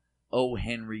Paw, O.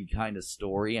 Henry kind of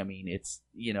story. I mean, it's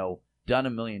done a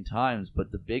million times,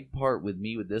 but the big part with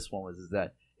me with this one is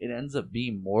that it ends up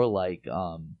being more like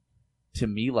to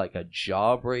me like a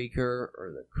Jawbreaker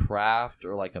or The Craft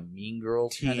or like a Mean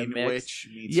Girls kind of Teen mix. Witch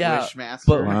meets Yeah, Wishmaster.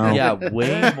 But Wow. yeah,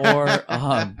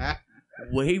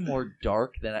 way more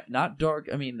dark than not dark.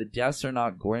 I mean, the deaths are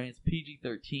not gory. It's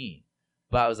PG-13,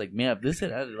 but I was like, man, if this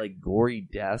had like gory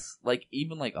deaths, like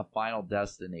even like a Final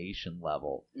Destination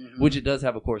level, Mhm. which it does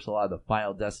have, of course, a lot of the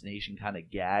Final Destination kind of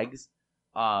gags.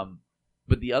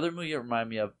 But the other movie it reminded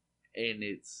me of, and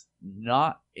it's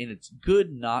not in its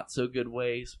good, not so good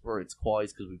ways for its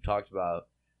qualities, because we've talked about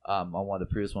on one of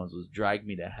the previous ones was Drag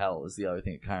Me to Hell is the other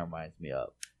thing it kind of reminds me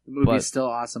of. The movie's but- still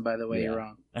awesome, by the way. Yeah. You're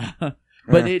wrong.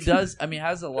 But it does. I mean, it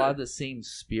has a lot of the same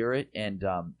spirit and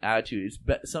attitude.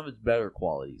 It's some of its better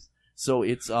qualities. So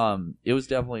it's it was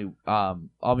definitely I mean,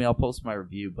 I'll post my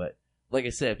review, but like I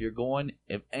said,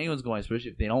 if anyone's going,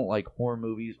 especially if they don't like horror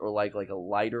movies or like a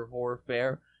lighter horror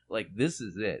fare, like this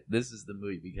is it. This is the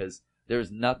movie, because there's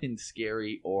nothing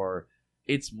scary, or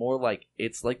it's more like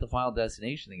it's like the Final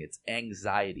Destination thing. It's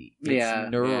anxiety. It's Yeah.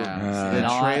 nerves. Yeah. The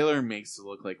not- trailer makes it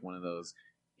look like one of those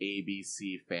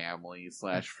ABC Family /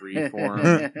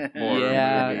 Freeform horror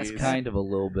Yeah, movies. it's kind of a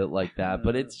little bit like that,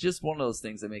 but it's just one of those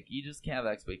things that make you just can't have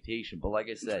expectation. But like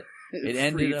I said, it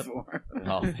ended up. Freeform.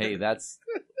 Oh, hey, that's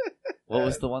what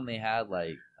was the one they had?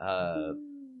 Like,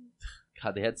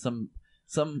 God, they had some.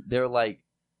 They're like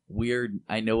weird.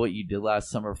 I Know What You Did Last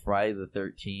Summer, Friday the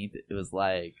 13th. It was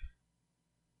like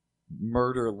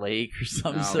Murder Lake or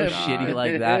something Oh, so God. shitty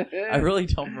like that. I really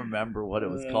don't remember what it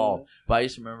was called, but I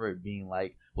just remember it being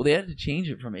like, well, they had to change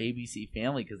it from ABC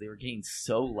Family because they were getting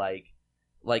so like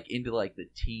into like the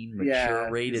teen mature Yeah,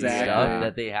 rated exactly. stuff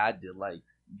that they had to like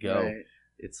go. Right.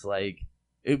 It's like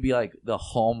it would be like the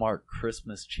Hallmark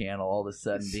Christmas Channel all of a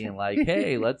sudden being like,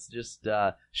 hey, let's just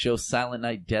show Silent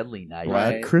Night, Deadly Night.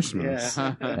 Black Right. Christmas.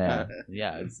 Yeah.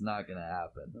 Yeah, it's not gonna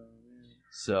happen.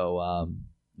 So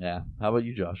yeah, how about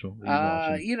you, Joshua? What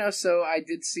are you watching? So I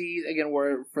did see again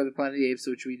War for the Planet of the Apes,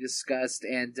 which we discussed,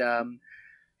 and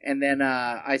then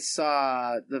I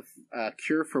saw the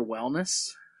Cure for Wellness.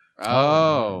 I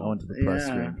Oh. went to the press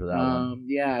screen for that one.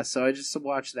 Yeah, so I just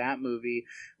watched that movie,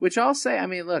 which I'll say, I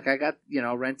mean, look, I got,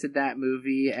 rented that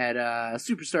movie at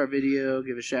Superstar Video,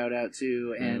 give a shout out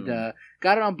to, and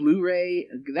got it on Blu-ray.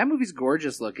 That movie's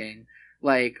gorgeous looking.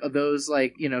 Like, those,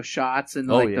 shots and,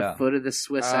 Oh, the yeah. foot of the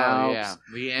Swiss Oh, Alps. yeah.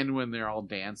 The end when they're all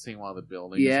dancing while the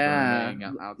building's Yeah,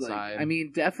 burning outside. I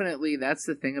mean, definitely, that's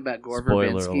the thing about Gore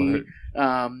Spoiler Verbinski. alert.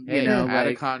 hey, out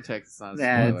of context, it's not a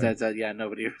spoiler. Yeah,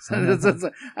 nobody.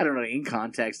 I don't know, in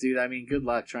context, dude. I mean, good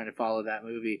luck trying to follow that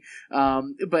movie.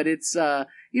 But it's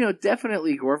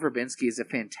definitely Gore Verbinski is a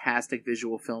fantastic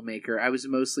visual filmmaker. I was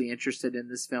mostly interested in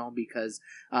this film because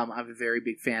I'm a very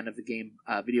big fan of the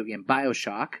video game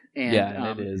BioShock, and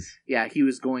Yeah, it is. yeah, he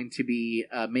was going to be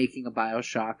making a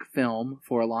BioShock film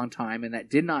for a long time, and that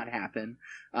did not happen.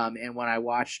 And when I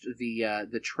watched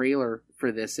the trailer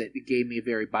for this, it gave me a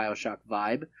very BioShock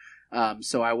vibe.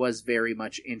 So I was very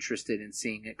much interested in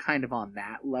seeing it kind of on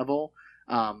that level.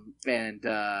 And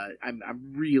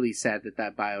I'm really sad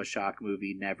that BioShock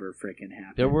movie never freaking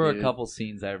happened. There were dude. a couple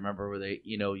scenes I remember where they,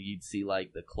 you'd see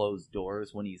like the closed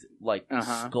doors when he's like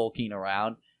Uh-huh. skulking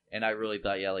around, and I really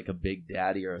thought, yeah, like a Big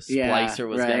Daddy or a Yeah, Splicer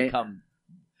was gonna right. come.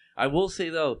 I will say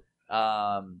though,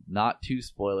 not too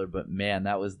spoiler, but man,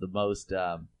 that was the most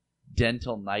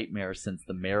dental nightmare since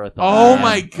the marathon. Oh Yeah.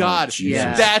 my god,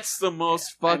 Jesus. that's the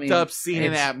most fucked mean, up scene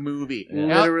in it's that movie.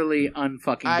 Now, Literally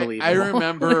unfucking believable. I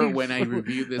remember when I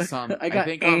reviewed this on, I got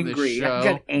think angry. on the show. I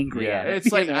got angry Yeah. at it.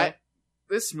 It's like you know?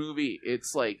 this movie.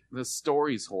 It's like the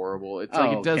story's horrible. It's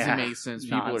like Oh, it doesn't yeah. make sense.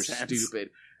 People Nonsense. are stupid,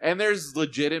 and there's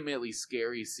legitimately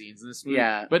scary scenes in this movie.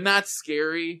 Yeah. but not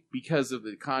scary because of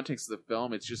the context of the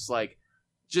film. It's just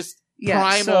Yeah,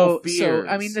 primal so fears.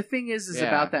 I mean, the thing is Yeah.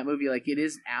 about that movie, like, it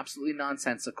is absolutely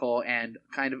nonsensical and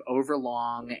kind of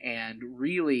overlong and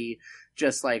really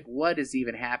just like, what is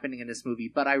even happening in this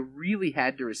movie? But I really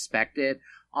had to respect it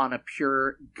on a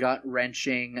pure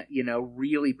gut-wrenching,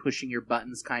 really pushing your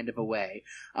buttons kind of a way.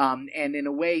 And in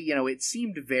a way, it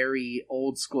seemed very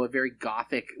old school, very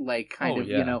gothic, like kind Oh, of,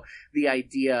 yeah. the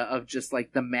idea of just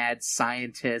like the mad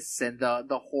scientists and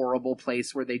the horrible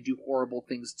place where they do horrible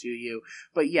things to you.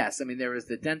 But yes, I mean, there was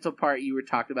the dental part you were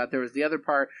talking about. There was the other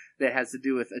part that has to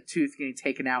do with a tooth getting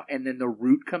taken out and then the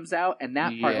root comes out, and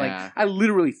that part, like, Yeah. I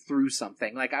literally threw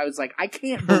something. Like, I was like, I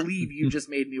can't believe you just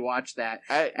made me watch that.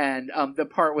 And the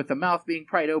part with the mouth being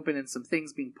pried open and some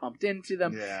things being pumped into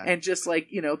them, Yeah. and just like,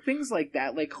 you know, things like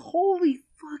that. Like, holy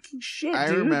fucking shit, I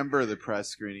dude. remember the press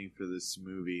screening for this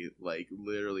movie, like,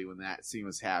 literally when that scene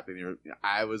was happening,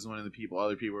 I was one of the people,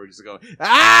 other people were just going,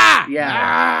 ah! Yeah.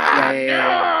 Ah!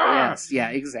 Yeah. Yes, yeah,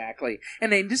 exactly.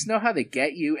 And they just know how they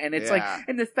get you, and it's like, Yeah.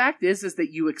 and the fact is that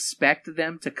you expect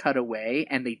them to cut away,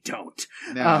 and they don't.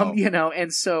 No. You know,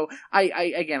 and so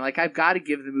I again, like, I've got to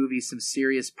give the movie some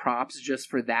serious props just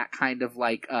for that kind of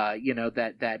like, you know,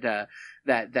 that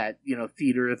you know,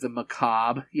 theater of the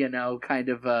macabre, you know, kind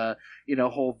of you know,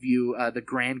 whole view, the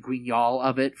grand guignol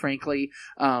of it, frankly.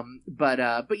 But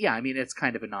yeah, I mean, it's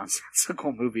kind of a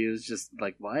nonsensical movie. It was just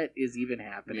like, what is even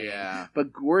happening? Yeah.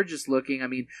 But gorgeous looking. I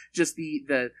mean, just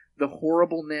the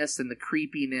horribleness and the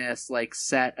creepiness, like,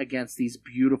 set against these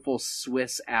beautiful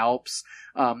Swiss Alps,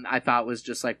 I thought was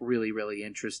just like really, really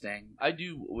interesting. I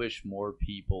do wish more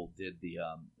people did the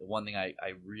one thing I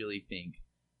really think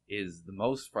is the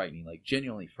most frightening, like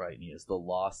genuinely frightening, is the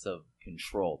loss of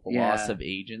control, the loss of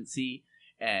agency,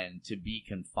 and to be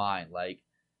confined. Like,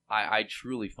 I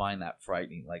truly find that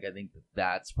frightening. Like, I think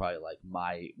that's probably like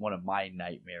one of my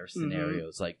nightmare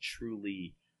scenarios. Like,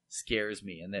 truly scares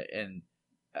me. And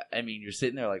I mean, you're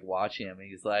sitting there like watching him, and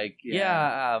he's like, you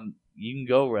can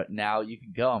go right now. You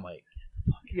can go. I'm like,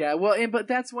 yeah, well, but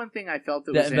that's one thing I felt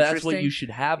that was interesting. That's what you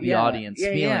should have the audience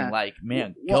feeling like,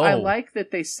 man, well, go. I like that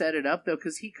they set it up, though,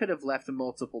 because he could have left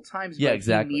multiple times, but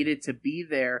exactly. he needed to be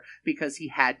there because he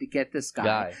had to get this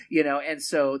guy. You know, and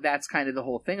so that's kind of the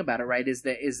whole thing about it, right? Is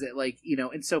that like, you know,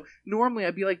 and so normally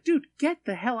I'd be like, dude, get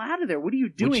the hell out of there. What are you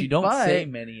doing? Which you don't say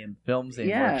many in films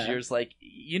anymore, because you're just like,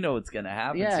 you know what's going to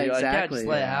happen. Yeah, so you're exactly. like, just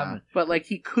let it happen. But like,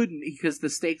 he couldn't, because the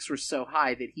stakes were so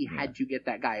high that he had to get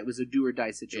that guy. It was a do or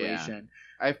die situation.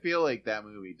 I feel like that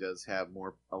movie does have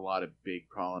a lot of big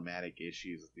problematic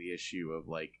issues with the issue of,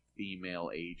 like,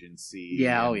 female agency.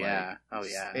 Yeah, and,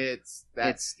 It's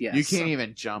you can't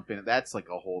even jump in it. That's like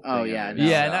a whole thing. Oh, yeah, in no.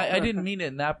 Yeah, itself. and I didn't mean it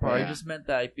in that part. I just meant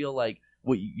that I feel like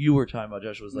what you were talking about,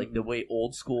 Josh, was like the way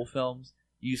old school films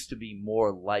used to be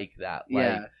more like that.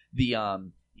 Like the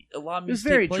a lot of it was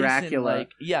movies very take place Dracula, in,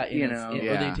 like, or they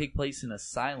Yeah. take place in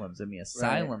asylums. I mean,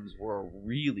 asylums were a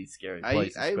really scary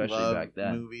place, I especially love back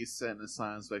then. movies set in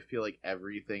asylums, but I feel like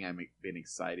everything I've been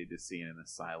excited to see in an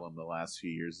asylum the last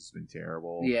few years has been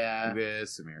terrible. Yeah.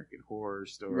 This American Horror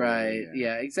Story. Right.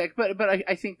 Yeah. Exactly. But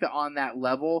I think that on that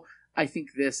level, I think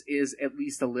this is at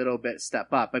least a little bit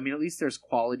step up. I mean, at least there's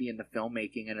quality in the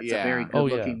filmmaking, and it's a very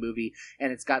good-looking movie,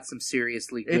 and it's got some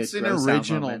seriously good. It's an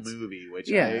original movie, which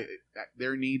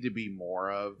there need to be more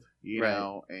of, you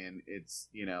know, and it's,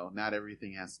 you know, not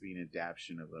everything has to be an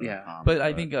adaptation of a comic. But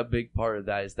I think a big part of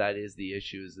that is the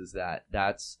issue is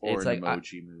that's or it's an like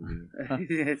emoji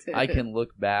movie. I can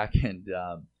look back and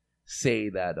say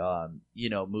that you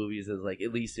know, movies is like,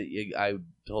 at least I would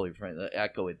totally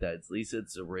echo it, that at least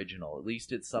it's original, at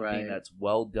least it's something that's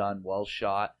well done, well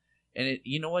shot, and it,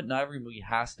 you know what, not every movie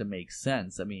has to make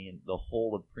sense. I mean, the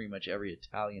whole of pretty much every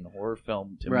Italian horror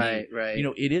film to me, you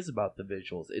know, it is about the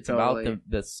visuals, it's about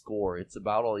the score, it's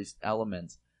about all these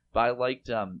elements. But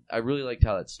I really liked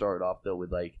how that started off, though,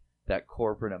 with like that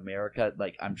corporate America,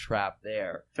 like, I'm trapped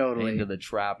there, into the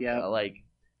trap. Like,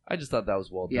 I just thought that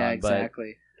was well done. Yeah,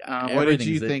 exactly. What did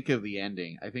you think of the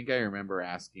ending? I think I remember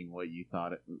asking what you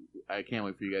thought. I can't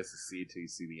wait for you guys to see it till you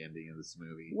see the ending of this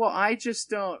movie. Well, I just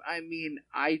don't. I mean,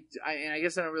 and I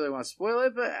guess I don't really want to spoil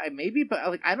it, but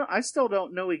I still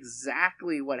don't know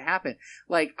exactly what happened.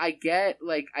 Like, I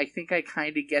think I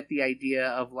kind of get the idea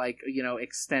of, like, you know,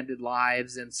 extended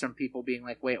lives and some people being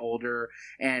like way older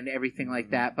and everything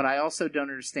like that. But I also don't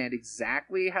understand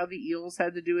exactly how the eels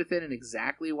had to do with it and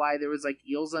exactly why there was like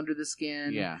eels under the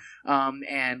skin. Yeah.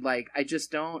 And like, I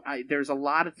just don't. There's a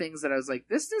lot of things that I was like,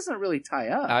 this doesn't really tie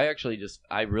up.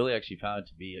 I really found it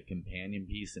to be a companion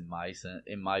piece in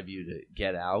my view to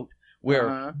Get Out,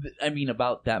 where I mean,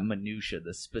 about that minutia,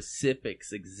 the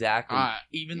specifics exactly,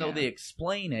 even though they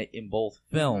explain it in both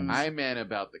films. I meant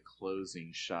about the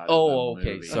closing shot. Oh, of the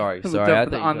okay, movie. sorry.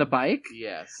 On the bike.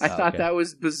 Yes, I thought that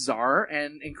was bizarre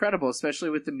and incredible,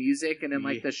 especially with the music and then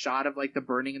like the shot of like the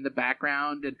burning in the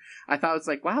background, and I thought it was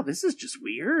like, wow, this is just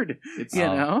weird. It's, you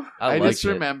know, I just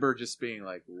remember just being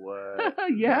like, what?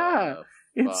 Yeah.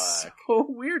 It's so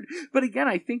weird. But again,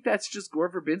 I think that's just Gore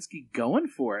Verbinski going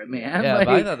for it, man. Yeah, like,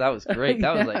 but I thought that was great.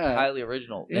 That was like highly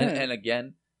original. Yeah. And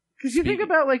again, because you think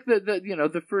about like the you know,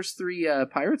 the first three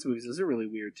Pirates movies, those are really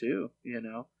weird too, you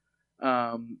know.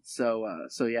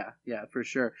 So yeah, for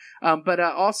sure. But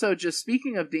also, just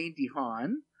speaking of Dane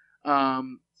DeHaan,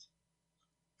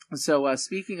 So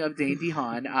speaking of Dane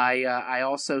DeHaan, I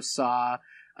also saw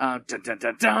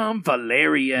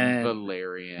Valerian.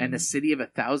 And the City of a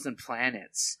Thousand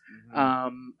Planets,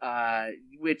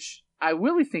 which I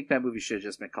really think that movie should have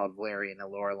just been called Valerian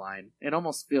and Loreline. It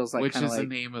almost feels like which is like, the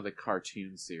name of the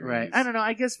cartoon series, right? I don't know.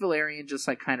 I guess Valerian just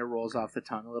like kind of rolls off the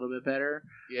tongue a little bit better.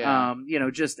 Yeah.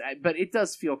 But it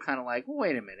does feel kind of like, well,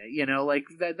 wait a minute, like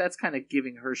that's kind of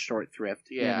giving her short thrift,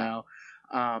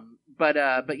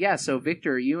 But yeah, so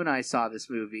Victor, you and I saw this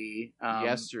movie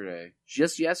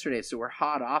just yesterday, so we're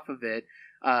hot off of it.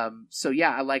 So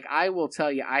yeah, like I will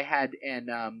tell you, I had and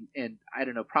I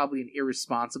don't know, probably an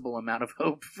irresponsible amount of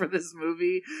hope for this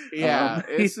movie. Yeah,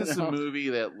 this is a movie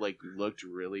that like looked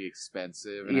really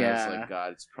expensive, and I was like,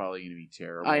 God, it's probably gonna be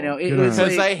terrible. I know it was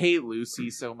because I hate Lucy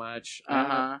so much.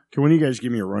 Can one of you guys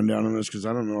give me a rundown on this? Because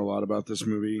I don't know a lot about this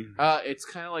movie. It's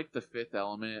kind of like The Fifth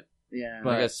Element. Yeah,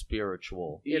 like a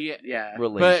spiritual relation.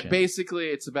 But basically,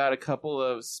 it's about a couple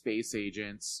of space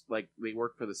agents. Like they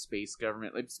work for the space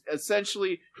government. Like,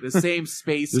 essentially, the same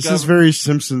space. This is very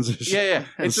Simpsons-ish. Yeah.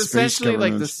 It's essentially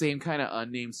like the same kind of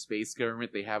unnamed space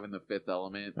government they have in The Fifth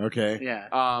Element. Okay.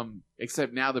 Yeah.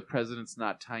 Except now the president's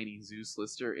not Tiny Zeus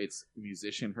Lister; it's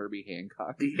musician Herbie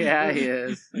Hancock. Yeah, he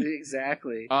is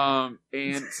exactly. And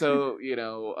so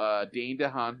Dane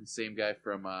DeHaan, the same guy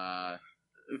from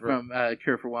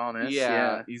Cure for Wellness.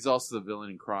 Yeah, he's also the villain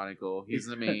in Chronicle. He's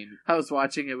the main. I was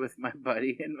watching it with my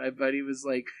buddy, and my buddy was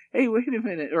like, "Hey, wait a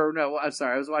minute!" Or no, I'm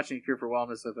sorry, I was watching Cure for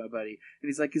Wellness with my buddy, and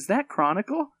he's like, "Is that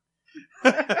Chronicle?"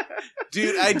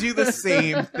 Dude, I do the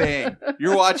same thing.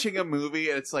 You're watching a movie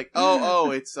and it's like,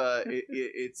 it's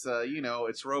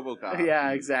RoboCop.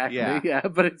 Yeah, exactly. Yeah,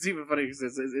 but it's even funny because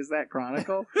is that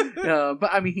Chronicle? But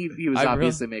I mean, he was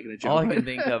obviously making a joke. All I can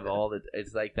think of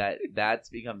it's like that's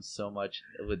become so much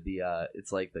with the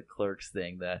it's like the Clerks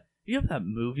thing that. You have that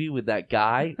movie with that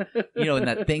guy, and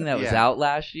that thing that was out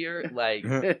last year. Like,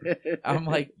 I'm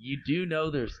like, you do know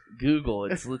there's Google.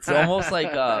 It's almost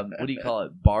like what do you call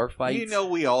it? Bar fights.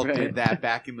 We all did that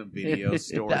back in the video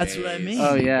store. That's days. what I mean.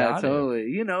 Oh yeah,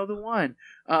 totally. The one.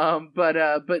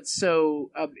 But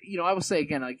so I will say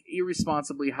again, like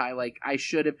irresponsibly high. Like I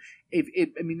should have.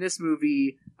 This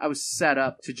movie, I was set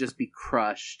up to just be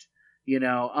crushed. And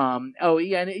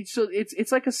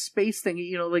it's like a space thing.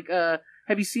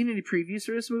 Have you seen any previews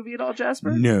for this movie at all,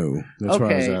 Jasper? No. That's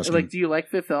what I was asking. Like, do you like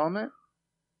Fifth Element?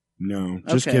 No.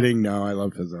 Just kidding. No, I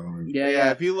love Fifth Element.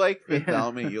 Yeah. If you like Fifth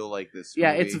Element, you'll like this movie.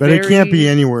 Yeah, it's but it can't be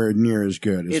anywhere near as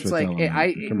good as It's Fifth like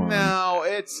Element. Come on. No,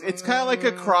 it's kind of like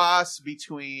a cross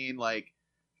between like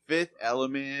Fifth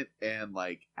Element and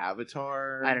like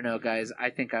Avatar. I don't know, guys. I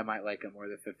think I might like it more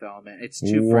than Fifth Element. It's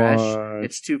too fresh.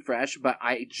 It's too fresh. But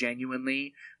I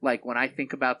genuinely like when I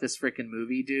think about this freaking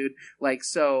movie, dude. Like,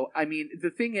 so I mean,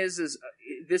 the thing is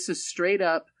this is straight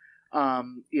up.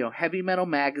 Heavy Metal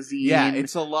magazine. Yeah,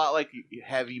 it's a lot like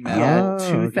Heavy Metal. Yeah,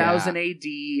 2000 AD.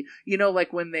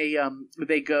 Like when they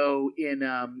go in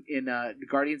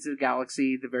Guardians of the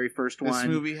Galaxy, the very first one. This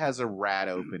movie has a rat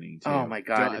opening too. Oh my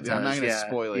god, it does. I'm not going to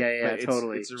spoil it. Yeah,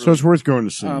 totally. So it's worth going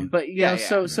to see.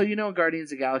 So in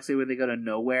Guardians of the Galaxy when they go to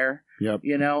nowhere. Yep.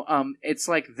 It's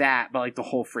like that, but like the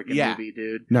whole freaking movie,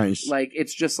 dude. Nice. Like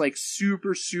it's just like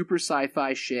super, super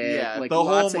sci-fi shit. Yeah, like the whole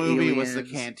lots movie of was the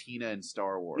cantina in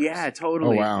Star Wars. Yeah,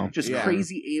 totally. Oh, wow. Just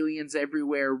crazy aliens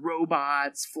everywhere,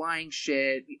 robots, flying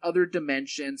shit, other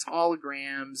dimensions,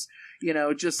 holograms.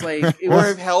 Just like it or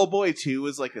was, if Hellboy 2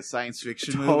 was like a science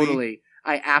fiction movie. Totally.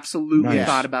 I absolutely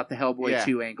thought about the Hellboy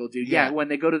 2 angle, dude. Yeah, when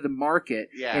they go to the market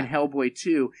in Hellboy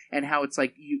 2 and how it's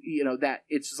like that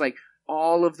it's just like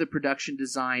all of the production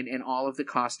design and all of the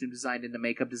costume design and the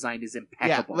makeup design is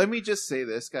impeccable. Yeah, let me just say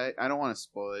this, guy. I don't want to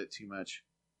spoil it too much.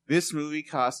 This movie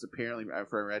cost apparently,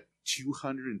 I've read,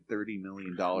 $230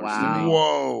 million. Wow. To make.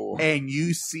 Whoa. And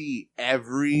you see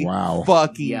every Wow.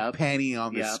 fucking penny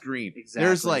on the screen. Exactly.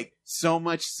 There's like so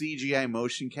much CGI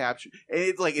motion capture.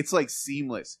 And it's like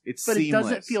seamless. It's but seamless. It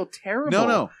doesn't feel terrible.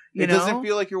 No. You it know? doesn't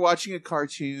feel like you're watching a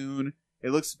cartoon. It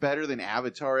looks better than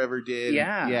Avatar ever did.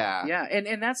 Yeah.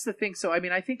 And that's the thing. So, I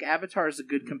mean, I think Avatar is a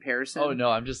good comparison. Oh, no,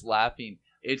 I'm just laughing.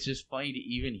 It's just funny to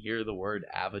even hear the word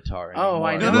Avatar anymore. Oh,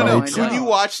 I know. No. Right. When you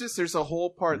watch this, there's a whole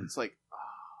part that's like,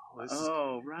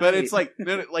 right. But it's like,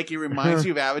 like it reminds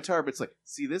you of Avatar, but it's like,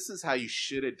 see, this is how you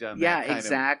should have done that. Yeah,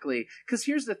 exactly. Because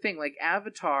here's the thing, like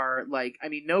Avatar, like, I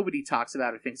mean, nobody talks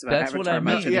about or thinks about That's Avatar what I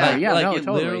mean. much. It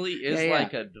totally. literally is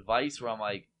like a device where I'm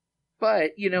like,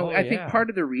 but, I think part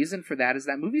of the reason for that is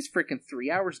that movie's freaking 3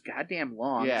 hours goddamn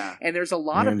long. Yeah. And there's a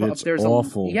lot of... It's there's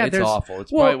awful. It's awful. It's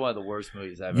probably one of the worst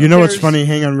movies I've ever You know what's funny?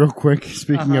 Hang on real quick.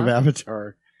 Speaking of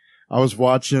Avatar, I was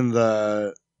watching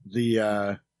the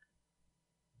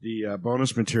the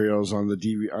bonus materials on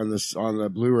the on the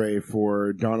Blu-ray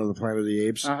for Dawn of the Planet of the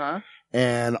Apes,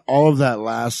 and all of that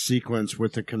last sequence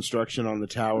with the construction on the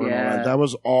tower and all that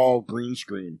was all green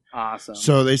screen. Awesome.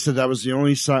 So they said that was the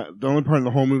only part of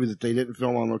the whole movie that they didn't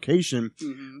film on location,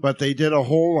 but they did a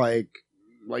whole like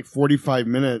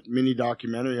 45-minute mini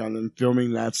documentary on them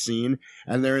filming that scene,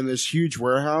 and they're in this huge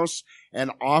warehouse,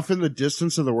 and off in the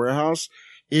distance of the warehouse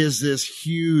is this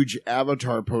huge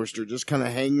Avatar poster just kind of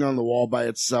hanging on the wall by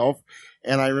itself.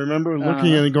 And I remember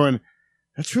looking at it and going,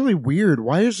 that's really weird.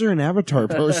 Why is there an Avatar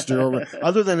poster over,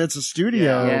 other than it's a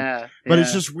studio? But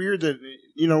it's just weird that,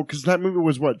 because that movie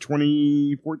was what,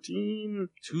 2014?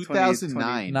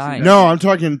 2009. No, I'm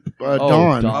talking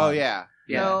Dawn. Oh, yeah.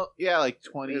 No, like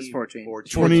 2014.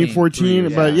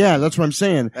 2014, but that's what I'm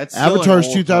saying. That's Avatar's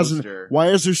still an old 2000. poster. Why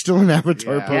is there still an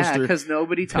Avatar poster? Yeah, because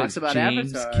nobody talks about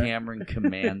James Avatar. Cameron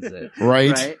commands it.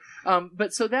 Right?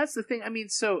 But so that's the thing. I mean,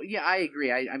 I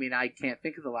agree. I mean, I can't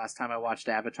think of the last time I watched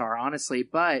Avatar, honestly,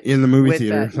 but in the movie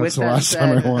theater. That's the last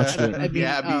time I watched it. I mean,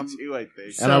 me too, I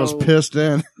think. And I was pissed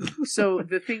then. So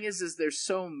the thing is there's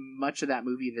so much of that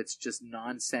movie that's just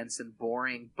nonsense and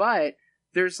boring, but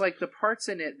there's like the parts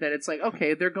in it that it's like,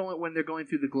 okay, when they're going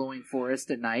through the glowing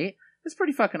forest at night. It's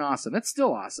pretty fucking awesome. That's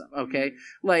still awesome, okay?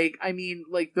 Like, I mean,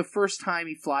 like, the first time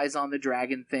he flies on the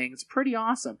dragon thing, it's pretty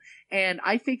awesome. And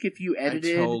I think if you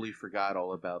edited... I totally forgot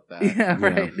all about that. Yeah,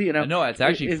 right. No, it's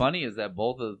actually funny is that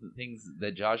both of the things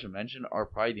that Josh mentioned are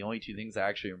probably the only two things I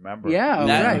actually remember. Yeah,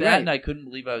 that and I couldn't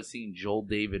believe I was seeing Joel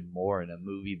David Moore in a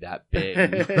movie that big.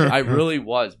 I really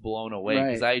was blown away,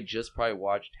 because I had just probably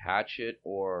watched Hatchet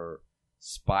or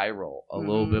Spiral a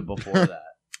little bit before that.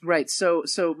 Right. So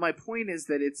my point is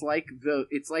that it's like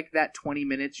that 20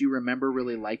 minutes you remember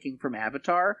really liking from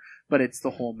Avatar, but it's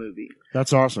the whole movie.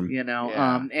 That's awesome.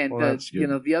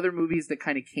 The other movies that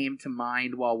kind of came to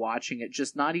mind while watching it,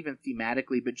 just not even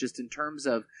thematically, but just in terms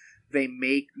of they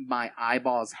make my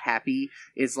eyeballs happy,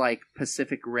 is like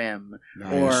Pacific Rim,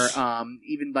 nice. Or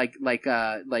even like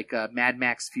Mad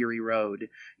Max Fury Road.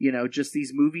 Just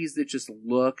these movies that just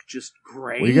look just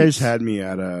great. Well, you guys had me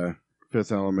at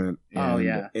Fifth Element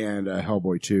and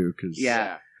Hellboy 2, because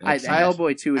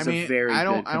Hellboy 2 is a very I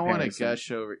don't good comparison. want to gush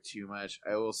over it too much.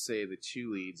 I will say the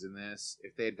two leads in this,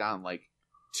 if they had gotten like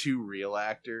two real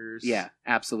actors,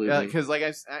 absolutely, because like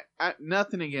I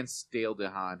nothing against Dale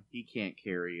DeHaan, he can't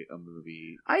carry a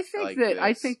movie. I think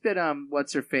that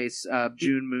what's her face,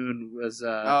 June Moon was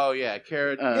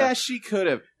Cara, she could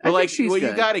have, but like what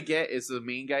you got to get is the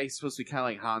main guy. He's supposed to be kind of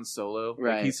like Han Solo,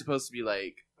 right? Like, he's supposed to be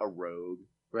like a rogue.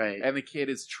 Right. And the kid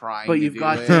is trying but to you've do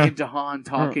got it. Dave DeHaan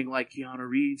talking like Keanu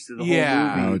Reeves to the whole movie.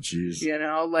 Oh, jeez.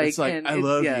 It's like, I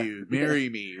love you, marry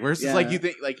me. Whereas it's like, you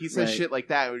think, like, he says shit like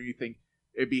that, where you think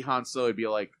it'd be Han Solo, it'd be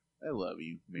like, I love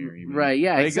you, marry me. Right,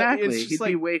 yeah, like, exactly. He'd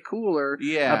be way cooler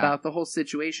Yeah. about the whole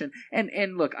situation.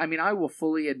 And look, I mean, I will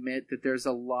fully admit that there's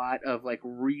a lot of, like,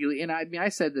 really... And I mean, I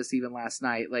said this even last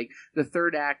night. Like, the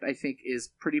third act, I think, is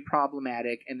pretty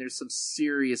problematic, and there's some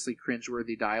seriously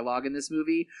cringeworthy dialogue in this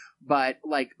movie. But,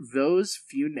 like, those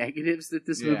few negatives that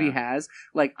this movie has,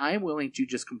 like, I'm willing to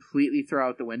just completely throw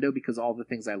out the window because all the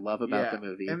things I love about the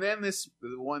movie. And then this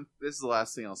is the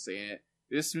last thing I'll say in it.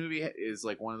 This movie is,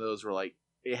 like, one of those where, like,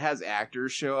 it has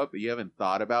actors show up that you haven't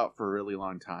thought about for a really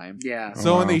long time. Yeah.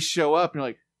 So when they show up, you're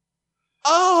like,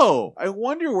 oh, I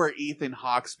wonder where Ethan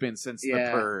Hawke's been since The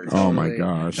Purge. Totally, oh my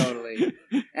gosh. Totally.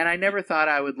 And I never thought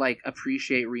I would like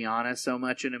appreciate Rihanna so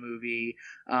much in a movie.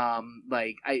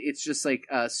 It's just like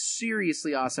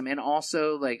seriously awesome. And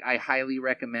also, like, I highly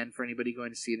recommend for anybody going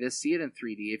to see this, see it in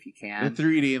 3D if you can. The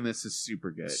 3D in this is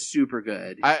super good. Super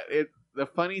good. The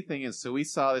funny thing is, so we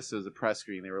saw this as a press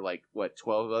screen. There were like,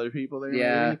 12 other people there?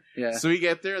 Yeah, maybe? yeah. So we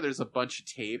get there, there's a bunch of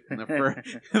tape in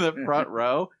the front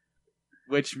row,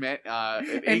 which meant...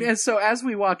 and so as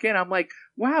we walk in, I'm like,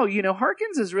 wow,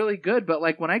 Harkins is really good, but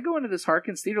like when I go into this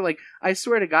Harkins theater, like I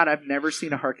swear to God, I've never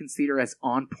seen a Harkins theater as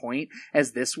on point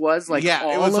as this was. Like, it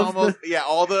was almost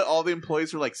all the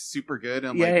employees were like super good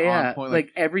and on point.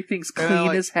 Like everything's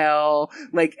clean as hell.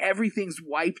 Like everything's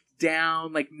wiped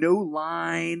down. Like no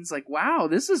lines. Like wow,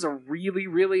 this is a really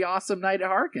really awesome night at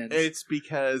Harkins. It's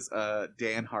because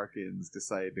Dan Harkins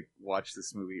decided to watch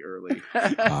this movie early,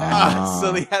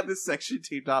 so they had this section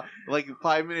taped off. Like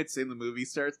 5 minutes in, the movie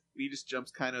starts. He just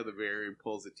jumps kind of the barrier and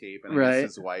pulls the tape, and I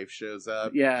guess his wife shows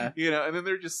up. Yeah, and then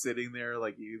they're just sitting there,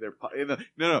 like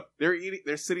they're eating.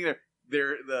 They're sitting there.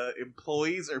 The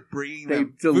employees are bringing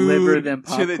them food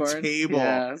to the table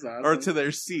or to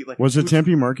their seat. Like, was it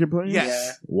Tempe Marketplace? Yes.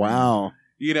 Yeah. Wow.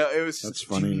 It was. That's just,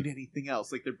 funny. Do you need anything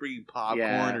else? Like they're bringing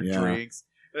popcorn or drinks,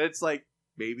 and it's like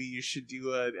maybe you should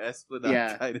do an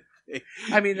Esplanade kind of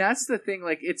I mean, that's the thing.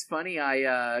 Like, it's funny.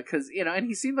 Because and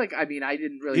he seemed like. I mean, I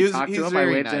didn't really talk to him. I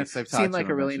waved him. Seemed like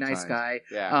a really nice guy.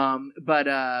 Yeah. But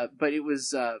it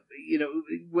was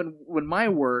when my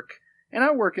work. And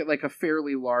I work at like a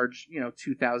fairly large,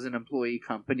 2,000 employee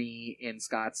company in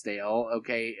Scottsdale.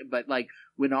 Okay. But like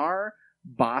when our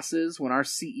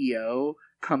CEO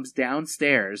comes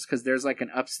downstairs, because there's like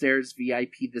an upstairs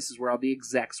VIP, this is where all the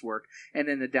execs work, and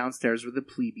then the downstairs where the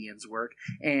plebeians work.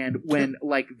 And when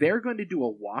like they're going to do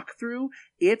a walkthrough,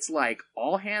 it's like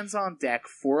all hands on deck,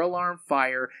 4-alarm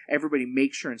fire, everybody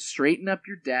make sure and straighten up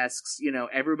your desks,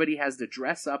 everybody has to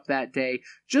dress up that day,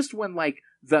 just when like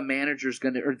the manager's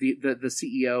going to, or the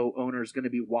CEO owner is going to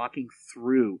be walking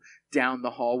through down the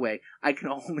hallway. I can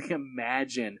only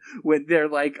imagine when they're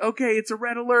like, okay, it's a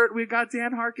red alert. We got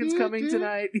Dan Harkins coming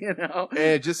tonight,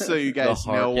 And just so you guys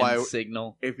know why,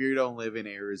 signal. if you don't live in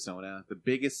Arizona, the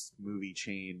biggest movie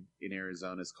chain in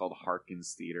Arizona is called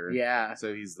Harkins Theater. Yeah.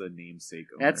 So he's the namesake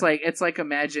owner. That's like, it's like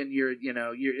imagine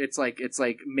it's like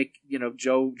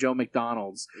Joe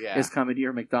McDonald's is coming to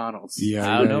your McDonald's.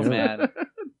 Yeah, I don't know, man.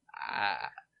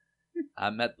 I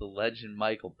met the legend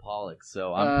Michael Pollock,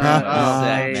 so I'm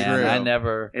sad, man. True. I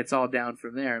never. It's all down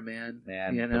from there, man.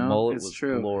 The mullet it's was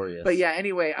true. glorious. But yeah,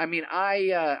 anyway, I mean,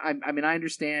 I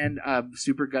understand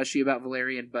super gushy about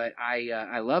Valerian, but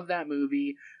I love that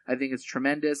movie. I think it's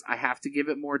tremendous. I have to give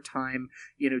it more time,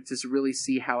 to really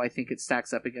see how I think it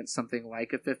stacks up against something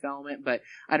like a Fifth Element. But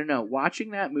I don't know,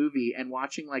 watching that movie and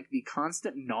watching like the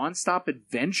constant nonstop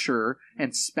adventure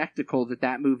and spectacle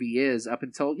that movie is up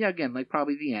until, again, like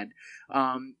probably the end.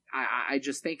 I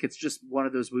just think it's just one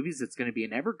of those movies that's going to be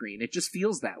an evergreen. It just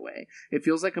feels that way. It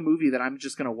feels like a movie that I'm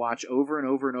just going to watch over and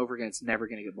over and over again. It's never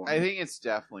going to get boring. I think it's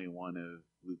definitely one of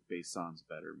Luc Besson's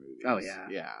better movies. Oh, yeah.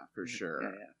 Yeah, for sure.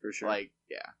 Yeah, for sure.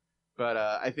 But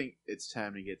I think it's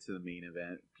time to get to the main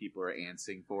event. People are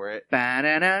antsing for it.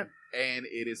 Ba-da-da. And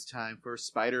it is time for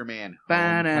Spider-Man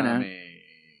Ba-da-da. Homecoming,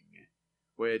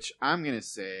 which I'm going to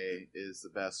say is the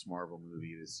best Marvel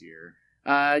movie this year.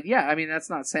 Yeah, I mean,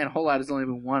 that's not saying a whole lot. There's only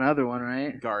been one other one,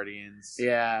 right? Guardians.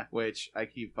 Yeah. Which I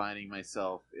keep finding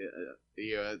myself,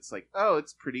 it's like, oh,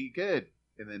 it's pretty good.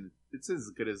 And then it's as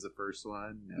good as the first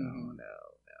one. No.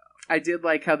 I did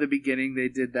like how the beginning they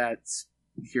did that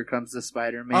Here Comes the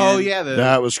Spider-Man. Oh, yeah.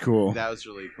 That was cool. That was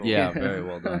really cool. Yeah, very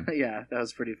well done. Yeah, that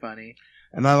was pretty funny.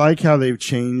 And I like how they've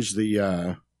changed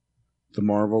the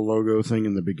Marvel logo thing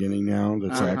in the beginning now.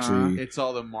 That's actually... It's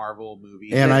all the Marvel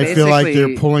movies. And I feel like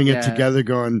they're pulling it together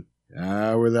going,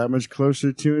 we're that much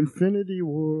closer to Infinity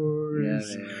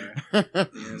Wars. Yeah,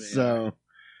 So,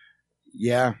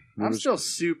 yeah. I'm still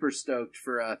super stoked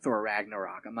for Thor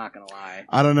Ragnarok. I'm not going to lie.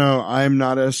 I don't know. I'm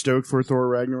not as stoked for Thor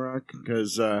Ragnarok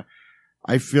because I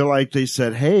feel like they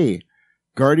said, hey,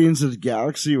 Guardians of the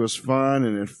Galaxy was fun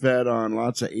and it fed on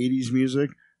lots of 80s music.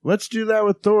 Let's do that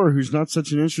with Thor, who's not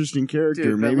such an interesting character.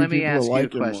 Dude, maybe but let me people ask will you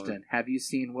like a him question. more. Have you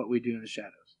seen What We Do in the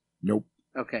Shadows? Nope.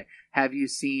 Okay. Have you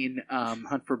seen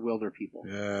Hunt for Wilder People?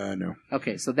 No.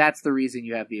 Okay, so that's the reason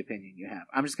you have the opinion you have.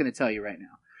 I'm just going to tell you right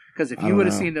now. Because if I you don't would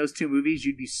have know. seen those two movies,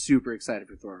 you'd be super excited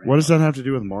for Thor. What does that have to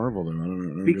do with Marvel, though? I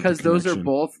don't know. Because those are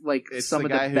both like It's some the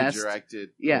of guy the best. who directed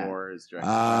Yeah. Thor is directed.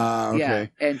 Okay. Yeah,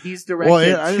 and he's directed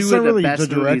It's two not of the really best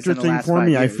the movies director in the thing last for 5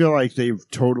 me. years. I feel like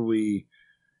they've totally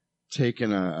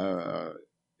taken a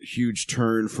huge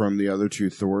turn from the other two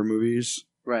Thor movies.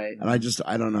 Right. And I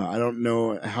don't know. I don't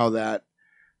know how that...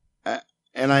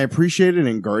 and I appreciate it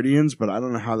in Guardians, but I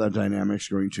don't know how that dynamic's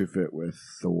going to fit with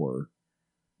Thor.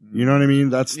 You know what I mean?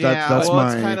 That's well,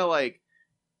 my... it's kind of like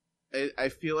I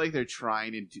feel like they're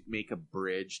trying to make a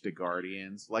bridge to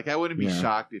Guardians. Like, I wouldn't be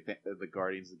shocked if the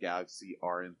Guardians of the Galaxy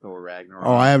are in Thor Ragnarok.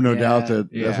 Oh, I have no doubt that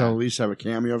Yeah. they'll at least have a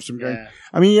cameo of some kind. Yeah.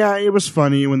 I mean, yeah, it was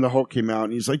funny when the Hulk came out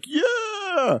and he's like,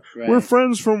 yeah, we're Right.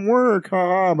 friends from work,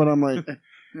 haha. But I'm like,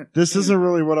 this isn't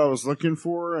really what I was looking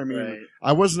for. I mean, Right.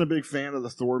 I wasn't a big fan of the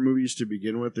Thor movies to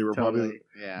begin with. They were Totally.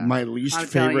 Yeah. my least I'm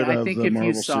telling you, favorite I of think the if Marvel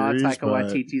you saw series. Taika but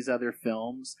Waititi's other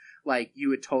films, like you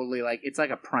would totally like. It's like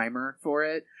a primer for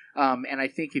it. And I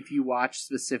think if you watch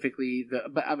specifically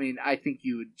I think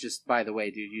you would just. By the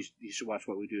way, dude, you should watch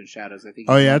What We Do in Shadows. I think.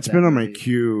 oh you'd yeah, love it's that been on my movie.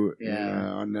 queue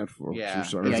Yeah. on Netflix. Yeah, or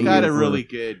something. it's Yeah, got you- a really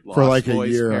good for like Lost a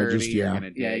Boys year, I parody just- you're yeah.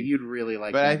 gonna dig. Yeah, you'd really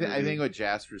like. But that I movie. think what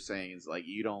Jasper's saying is like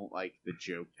you don't like the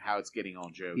joke, how it's getting all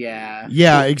jokey. Yeah.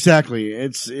 Yeah, exactly.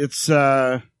 It's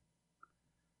I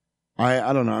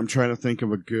don't know. I'm trying to think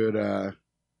of a good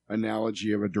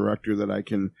analogy of a director that I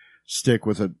can stick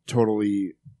with a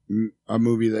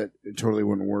movie that it totally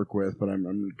wouldn't work with, but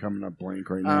I'm coming up blank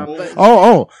right now.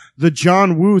 But- The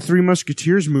John Woo Three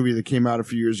Musketeers movie that came out a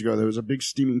few years ago. That was a big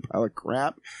steaming pile of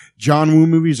crap. John Woo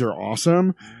movies are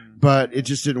awesome. but it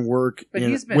just didn't work But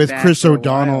he's been with back Chris for a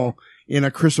O'Donnell while. in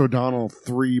a Chris O'Donnell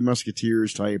Three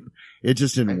Musketeers type. It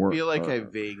just didn't I work. feel like I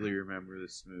vaguely remember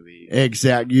this movie.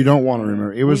 Exactly. You don't want to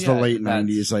remember. It was Well, the yeah, late that's-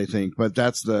 90s, I think, but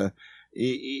that's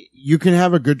you can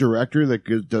have a good director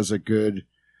that does a good,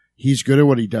 he's good at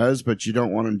what he does, but you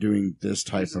don't want him doing this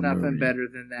type There's of nothing movie. better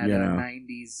than that You know?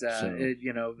 90s, So.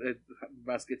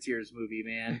 Musketeers movie,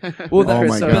 man. Well, Oh that's,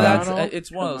 my but God. that's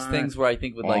it's one of those Come things where I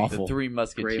think with like the Awful. Three Great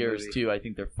Musketeers movie. too, I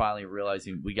think they're finally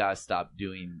realizing we gotta stop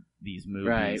doing these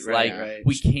movies. Right, like right.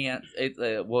 we can't.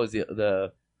 What was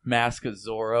the Mask of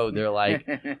Zorro? They're like,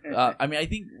 I mean, I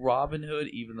think Robin Hood,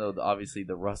 even though obviously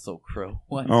the Russell Crowe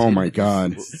one. Oh my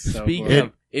God. So Speaking good.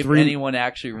 of, if Three- anyone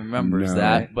actually remembers No.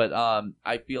 that, but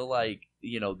I feel like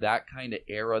that kind of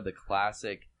era, the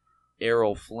classic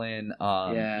Errol Flynn,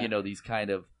 Yeah. these kind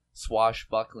of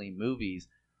swashbuckling movies.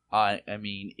 I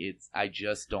mean, I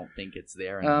just don't think it's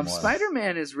there anymore.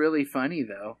 Spider-Man is really funny,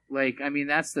 though. Like, I mean,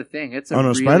 that's the thing. It's a Oh no,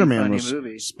 really Spider-Man funny was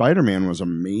movie. Spider-Man was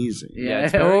amazing. Yeah,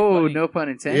 it's Yeah. very Oh, funny. no pun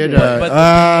intended. It, But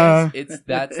the thing is, Uh,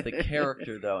 that's the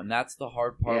character though, and that's the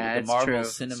hard part Yeah, with it's the Marvel true.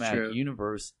 It's Cinematic true.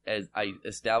 Universe as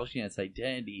establishing its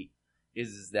identity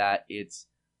is that it's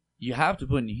you have to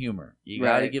put in humor. You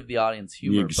got to Right. give the audience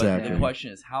humor, Exactly. but the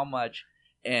question is how much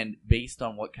and based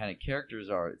on what kind of characters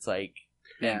are. It's like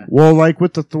Yeah. Well, like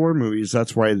with the Thor movies,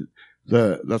 that's why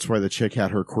the chick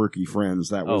had her quirky friends.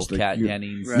 That was the Kat hu-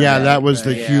 Dennings. Right. Yeah, that was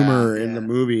the Yeah, humor yeah. in the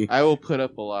movie. I will put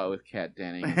up a lot with Kat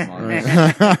Denning as long as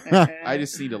I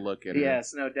just need to look at her.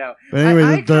 Yes, no doubt. But anyway,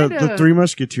 I the kinda- Three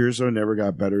Musketeers though never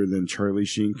got better than Charlie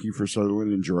Sheen, Kiefer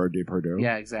Sutherland, and Gerard Depardieu.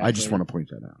 Yeah, exactly. I just want to point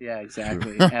that out. Yeah,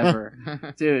 exactly.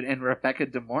 Ever. Dude, and Rebecca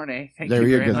De Mornay. Thank There you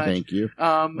you very go. much. Thank you.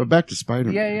 Um, But back to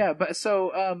Spider-Man. yeah. But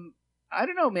so, I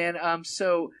don't know, man.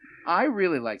 So I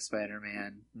really like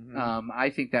Spider-Man. I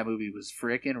think that movie was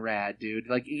freaking rad, dude.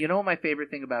 Like, what my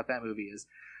favorite thing about that movie is?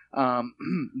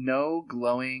 No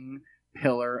glowing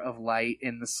pillar of light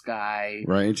in the sky.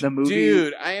 Right. The movie,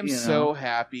 Dude, I am you so know.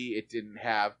 happy it didn't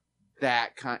have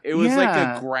that kind. It was like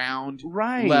Yeah. a ground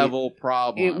right? level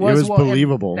problem. It It was, was well, and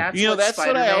believable. That's That's what I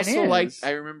Spider-Man also is. liked.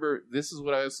 I remember this is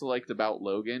what I also liked about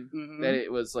Logan. Mhm. That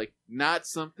it was like not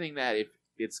something that if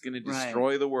it's going to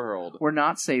destroy the world. We're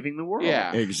not saving the world.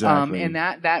 Yeah. Exactly. And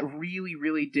that really,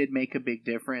 really did make a big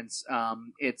difference.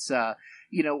 It's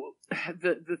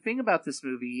the thing about this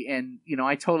movie, and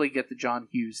I totally get the John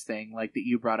Hughes thing, like that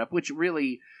you brought up, which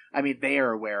really, I mean, they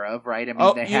are aware of, right? I mean,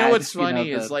 Oh, they you know had, what's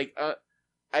funny the- is like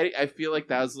I feel like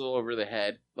that was a little over the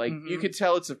head. Like you Mhm. could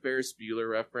tell it's a Ferris Bueller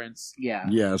reference, yeah.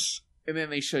 Yes. and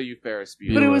then they show you Ferris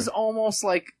Bueller. But it was almost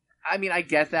like, I mean, I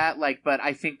get that, like, but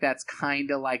I think that's kind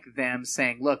of like them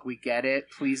saying, "Look, we get it.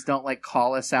 Please don't like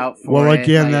call us out for Well, it.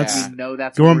 again, Like, that's- we know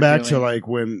that's what Going we're back to doing." like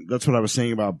when that's what I was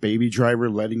saying about Baby Driver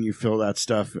letting you feel that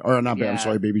stuff, or not. Yeah. I'm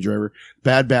sorry, Baby Driver,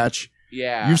 Bad Batch.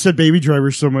 yeah. You said Baby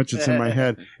Driver so much it's in my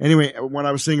head. Anyway, when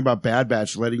I was saying about Bad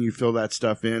Batch letting you feel that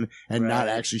stuff in and not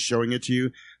Right. actually showing it to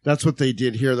you, that's what they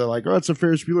did here. They're like, "Oh, it's a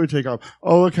Ferris Bueller takeoff.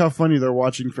 Oh, look how funny they're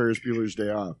watching Ferris Bueller's Day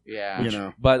Off." yeah. You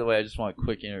know, By the way, I just want to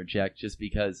quick interject just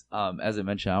because, as I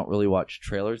mentioned, I don't really watch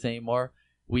trailers anymore.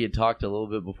 We had talked a little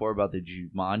bit before about the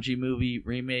Jumanji movie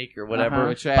remake or whatever. Uh-huh.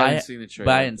 Which I But haven't seen the trailer.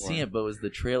 But I hadn't for. seen it, but it was the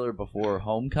trailer before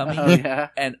Homecoming. Oh yeah.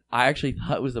 And I actually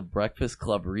thought it was a Breakfast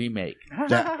Club remake.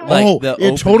 that, Like oh, the it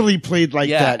opening. totally played like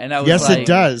Yeah, that. and I was Yes, like- it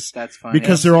does. That's funny.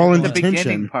 Because they're all in the detention.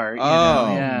 beginning part. You Oh.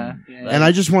 know? Yeah. And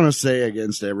I just want to say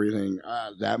against everything,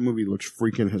 that movie looks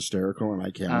freaking hysterical, and I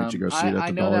can't wait to go see it at I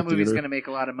the know Dollar that movie's Theater. going to make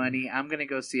a lot of money. I'm going to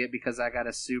go see it because I got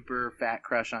a super fat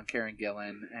crush on Karen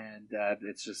Gillan, and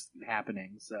it's just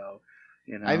happening. So,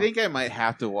 I think I might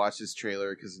have to watch this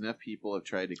trailer because enough people have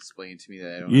tried to explain to me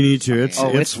that I don't. You need to.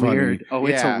 understand. it's funny. weird. Oh,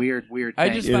 it's Yeah. a weird. I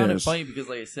thing. just It found is. it funny because,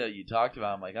 like I said, you talked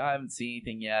about it. I'm like, I haven't seen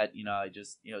anything yet. I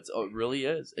just, it really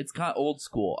is. It's kind of old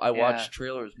school. I Yeah. watch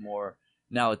trailers more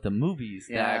now at the movies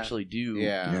than I Yeah. actually do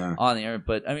Yeah. Yeah. on the internet.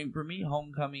 But I mean, for me,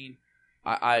 Homecoming,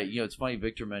 I it's funny.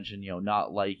 Victor mentioned,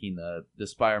 not liking the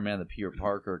Spider-Man, the Peter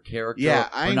Parker character. Yeah, or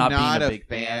I'm not, not being a a big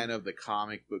fan of the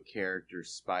comic book character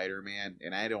Spider-Man,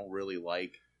 and I don't really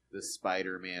like the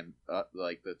Spider-Man,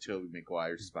 like the Tobey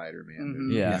Maguire Spider-Man. Mhm.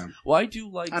 movie. Yeah. Yeah. Well, I do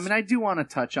like. I mean, I do want to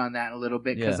touch on that a little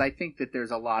bit because Yeah. I think that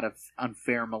there's a lot of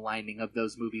unfair maligning of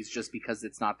those movies just because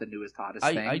it's not the newest, hottest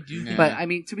thing. I do. Yeah. But I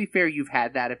mean, to be fair, you've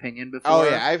had that opinion before. Oh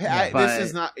yeah, this but-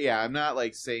 is not. Yeah, I'm not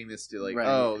like saying this to like, Right.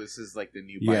 oh, this is like the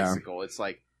new Yeah. bicycle. It's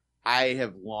like I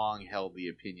have long held the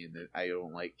opinion that I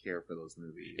don't care for those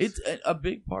movies. It's a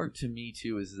big part to me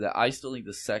too. Is that I still think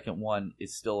the second one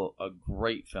is still a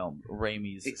great film.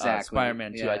 Raimi's Exactly.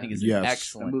 Spider-Man 2, I Yeah. think is Yes. an The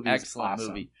excellent, movie is excellent awesome.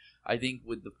 movie. I think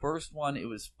with the first one, it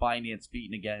was finding its feet,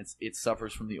 and again, it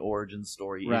suffers from the origin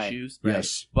story Right. issues.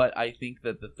 Yes. But I think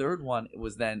that the third one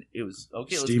was okay. Let's go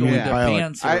Steaming with the pile of-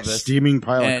 fan service. Steaming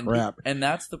pile and, of crap. and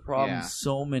that's the problem Yeah.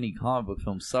 so many comic book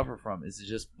films suffer from, is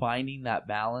just finding that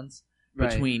balance Right.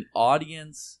 between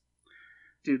audience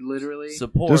Dude, literally.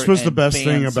 support. This was the and best fan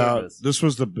thing about service.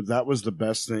 that was the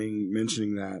best thing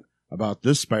mentioning that about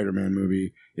this Spider-Man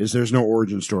movie is there's no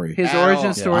origin story. His At origin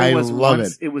all. story I was love one,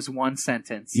 it. it was one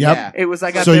sentence. Yep. Yeah. It was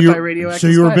I got So bit you by a radioactive so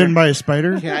you were spider. bitten by a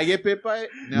spider? Can I get bit by it?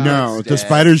 No, it's the dead.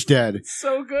 spider's dead.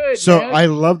 So good. So man. I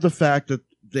love the fact that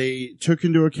they took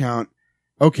into account,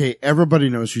 okay, everybody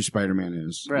knows who Spider-Man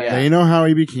is. Right. Yeah. They know how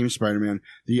he became Spider-Man.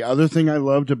 The other thing I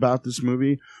loved about this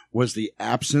movie was the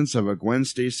absence of a Gwen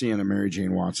Stacy and a Mary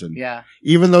Jane Watson. Yeah.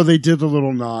 Even though they did the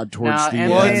little nod towards Now, the MJ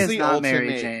Well, end. it's is the not Mary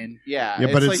ultimate- Jane. Yeah, Yeah,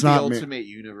 but like it's not the ma- Ultimate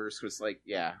Universe was like,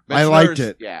 yeah. I As far liked as-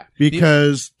 it. Yeah.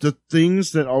 Because the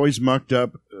things that always mucked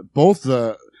up both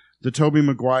the Tobey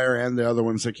Maguire and the other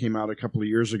ones that came out a couple of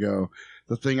years ago,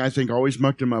 the thing I think always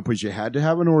mucked him up was you had to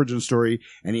have an origin story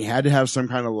and he had to have some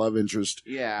kind of love interest.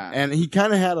 Yeah. And he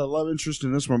kind of had a love interest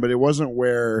in this one, but it wasn't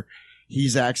where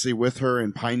he's actually with her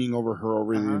and pining over her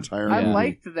over the Uh-huh. entire I movie.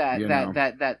 liked that you that,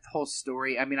 know. that whole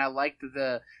story. I mean, I liked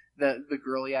the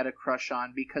girl he had a crush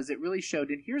on because it really showed.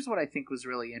 And here's what I think was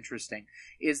really interesting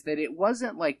is that it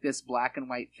wasn't like this black and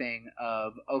white thing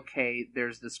of, okay,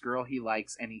 there's this girl he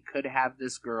likes and he could have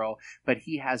this girl, but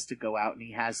he has to go out and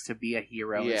he has to be a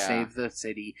hero and Yeah. save the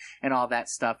city and all that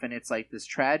stuff. And it's like this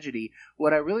tragedy.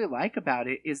 What I really like about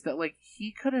it is that like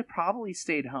he could have probably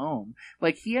stayed home.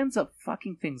 Like he ends up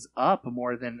fucking things up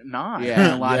more than not Yeah.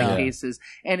 in a lot Yeah. of cases.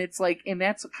 And it's like, and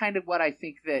that's kind of what I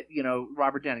think that,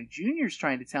 Robert Downey Jr. is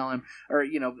trying to tell him, or, I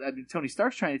mean, Tony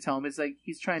Stark's trying to tell him, is like,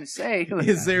 he's trying to say,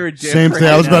 Is there a Same difference? thing.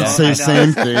 I was about to I say know.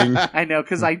 same thing. I know,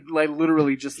 because I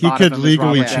literally just He thought could of him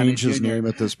legally as Robert Downey change his Jr. name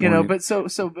at this point. But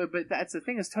but that's the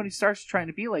thing is Tony Stark's trying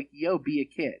to be like, yo, be a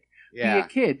kid. Be Yeah. a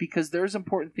kid, because there's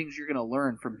important things you're going to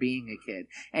learn from being a kid.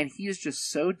 And he is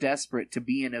just so desperate to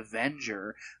be an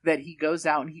Avenger that he goes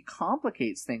out and he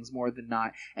complicates things more than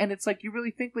not. And it's like, you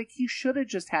really think like he should have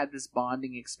just had this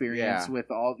bonding experience Yeah. with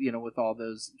all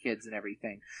those kids and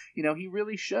everything. He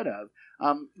really should have.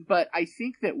 But I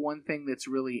think that one thing that's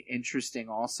really interesting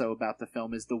also about the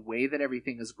film is the way that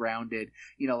everything is grounded.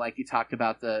 Like you talked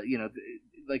about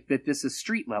like that this is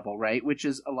street level, right? Which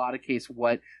is a lot of case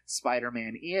what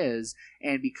Spider-Man is.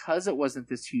 And because it wasn't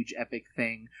this huge epic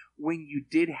thing, when you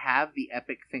did have the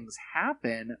epic things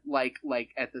happen, like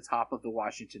at the top of the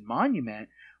Washington Monument,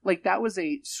 like that was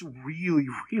a really,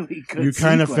 really good You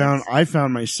kind of sequence. I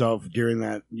found myself during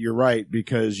that, you're right,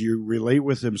 because you relate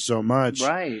with him so much.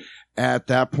 Right. At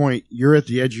that point, you're at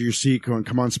the edge of your seat going,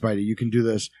 come on, Spidey, you can do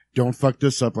this. Don't fuck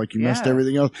this up like you messed Yeah.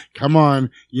 everything else. Come on.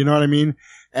 You know what I mean?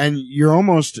 And you're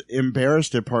almost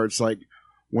embarrassed at parts like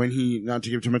when he, not to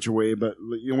give too much away, but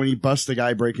when he busts the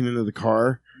guy breaking into the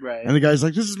car Right. and the guy's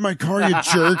like, this is my car, you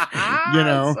jerk. You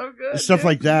know, So good, stuff dude.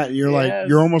 like that. And you're like, Yes.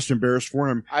 you're almost embarrassed for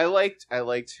him. I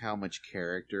liked how much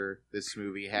character this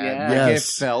movie had. Yeah. Like, Yes.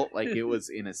 it felt like it was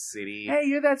in a city. Hey,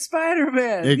 you're that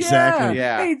Spider-Man. Exactly.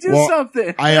 Yeah. Hey, do Well,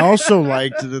 something. I also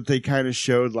liked that they kind of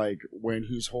showed like when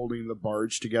he's holding the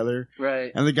barge together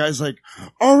Right. and the guy's like,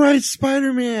 all right,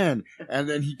 Spider-Man. And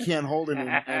then he can't hold him and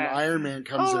Iron Man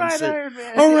comes All in right, and says, Iron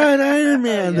Man. all right, Iron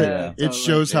Man. Yeah, That it totally.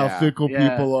 shows how Yeah. fickle Yeah.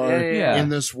 people are Yeah. in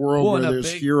this world Well, where and a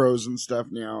there's big- heroes and stuff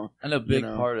now. And a big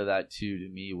know. part of that too to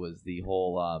me was the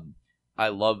whole I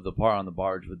love the part on the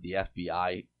barge with the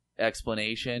FBI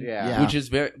explanation. Yeah. Which is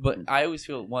but I always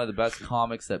feel one of the best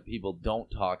comics that people don't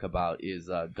talk about is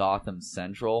Gotham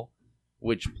Central,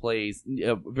 which plays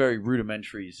very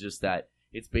rudimentary. It's just that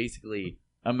it's basically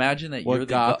imagine that you're What the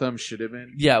Gotham should have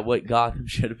been. yeah, what Gotham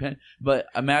should have been. But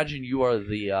imagine you are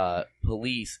the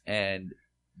police and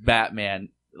Batman.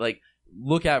 Like,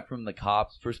 look at it from the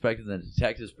cop's perspective and the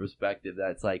detective's perspective.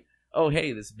 That's like, oh,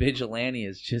 hey, this vigilante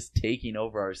is just taking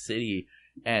over our city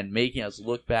and making us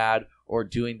look bad or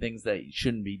doing things that he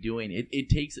shouldn't be doing. It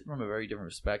takes it from a very different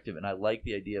perspective. And I like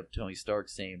the idea of Tony Stark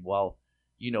saying, well,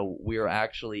 we're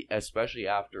actually, especially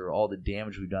after all the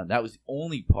damage we've done, that was the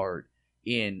only part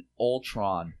in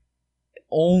Ultron,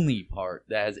 only part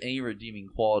that has any redeeming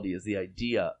quality is the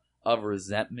idea of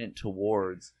resentment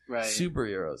towards Right.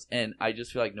 superheroes. And I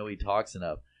just feel like nobody talks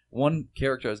enough. One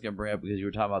character I was going to bring up because you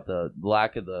were talking about the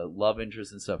lack of the love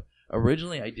interest and stuff.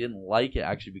 Originally, I didn't like it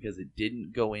actually because it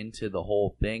didn't go into the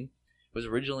whole thing. It was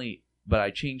originally, but I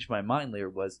changed my mind later,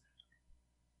 was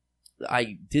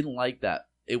I didn't like that.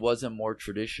 It was a more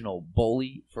traditional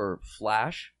bully for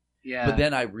Flash. Yeah. But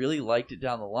then I really liked it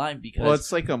down the line because Well,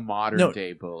 it's like a modern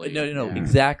day bully. No, Yeah.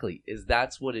 exactly.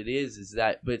 That's what it is.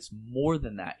 But it's more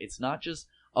than that. It's not just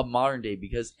a modern day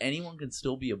because anyone can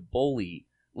still be a bully,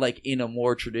 like in a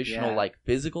more traditional, like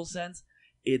physical sense.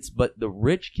 But the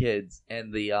rich kids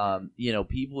and the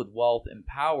people with wealth and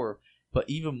power. But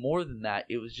even more than that,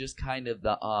 it was just kind of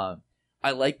the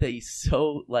I like that he's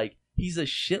so like. He's a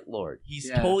shitlord. He's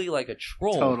totally like a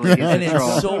troll. Totally. And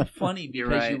it's so funny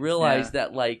because you realize yeah.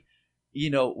 that, like,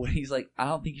 when he's like, I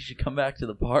don't think you should come back to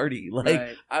the party.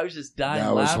 Like, I was just dying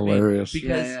That was laughing. hilarious.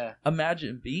 Because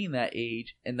imagine being that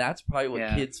age, and that's probably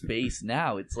what kids face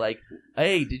now. It's like,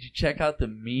 hey, did you check out the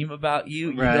meme about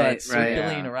you? You got it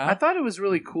circulating around. I thought it was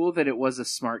really cool that it was a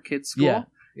smart kid school. Yeah.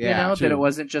 That it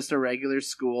wasn't just a regular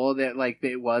school, that like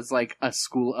it was like a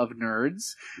school of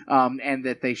nerds, and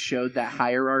that they showed that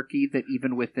hierarchy that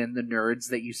even within the nerds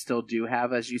that you still do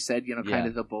have, as you said, kind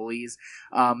of the bullies,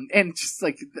 and just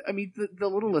like I mean the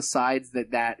little asides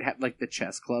that had, like the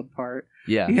chess club part,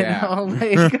 like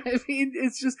I mean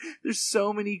it's just there's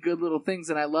so many good little things,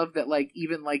 and I love that like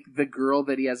even like the girl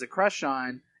that he has a crush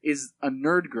on is a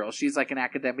nerd girl. She's like an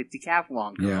academic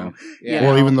decathlon girl. Yeah.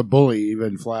 Well, even the bully,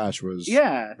 even Flash was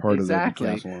part of the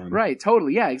decathlon. Right,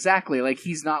 totally. Yeah, exactly. Like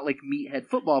he's not like meathead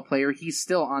football player. He's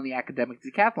still on the academic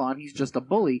decathlon. He's just a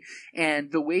bully.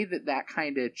 And the way that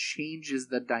kind of changes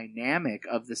the dynamic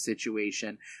of the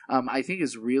situation, I think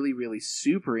is really, really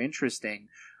super interesting.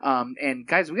 And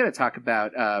guys, we got to talk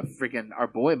about freaking our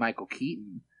boy Michael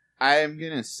Keaton. I'm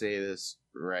going to say this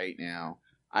right now.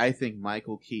 I think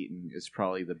Michael Keaton is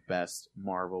probably the best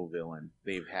Marvel villain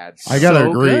they've had. I gotta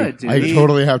so agree. Good, dude. I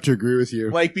totally have to agree with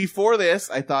you. Like before this,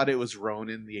 I thought it was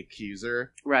Ronan the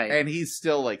Accuser, right? And he's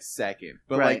still like second,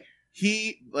 but like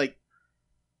he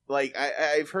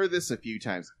I've heard this a few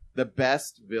times. The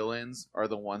best villains are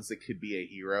the ones that could be a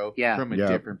hero from a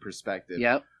different perspective.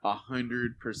 Yep,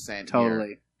 100%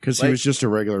 totally. Because he was just a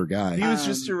regular guy. He was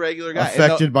just a regular guy.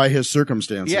 Affected by his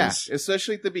circumstances. Yeah,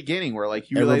 especially at the beginning where like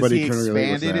you realize he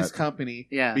expanded his company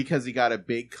because he got a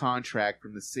big contract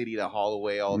from the city to haul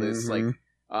away all this like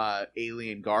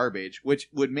alien garbage, which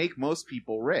would make most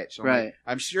people rich.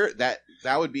 I'm sure that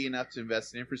would be enough to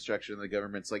invest in infrastructure, and the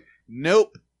government's like,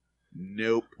 nope.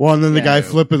 Well, and then the guy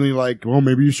flippantly like, well,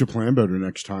 maybe you should plan better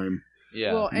next time.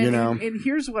 Yeah. Well, and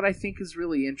here's what I think is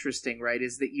really interesting, right?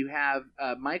 Is that you have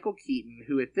Michael Keaton,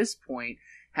 who at this point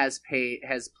has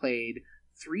played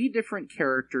 3 different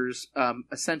characters,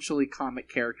 essentially comic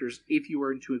characters, if you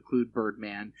were to include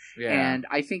Birdman. Yeah. And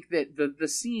I think that the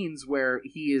scenes where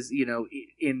he is,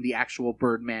 in the actual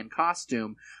Birdman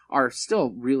costume are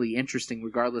still really interesting,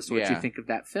 regardless of what you think of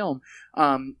that film.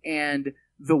 And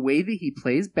the way that he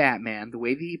plays Batman, the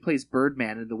way that he plays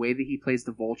Birdman, and the way that he plays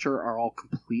the Vulture are all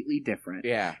completely different.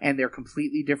 Yeah. And they're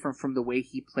completely different from the way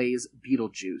he plays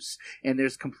Beetlejuice. And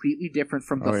there's completely different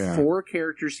from the 4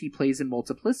 characters he plays in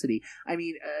Multiplicity. I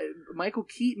mean, Michael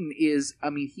Keaton he is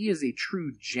a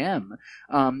true gem.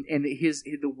 And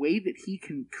the way that he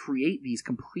can create these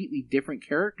completely different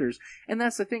characters. And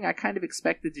that's the thing, I kind of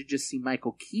expected to just see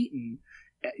Michael Keaton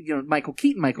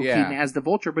as the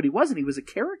Vulture, but he wasn't. He was a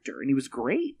character, and he was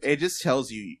great. It just tells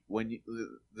you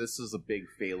this is a big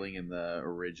failing in the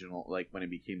original, like when it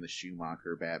became the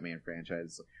Schumacher Batman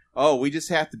franchise. Oh, we just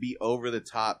have to be over the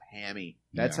top hammy.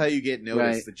 That's how you get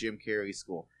noticed. The Jim Carrey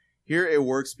school. Here it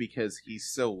works because he's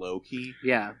so low key.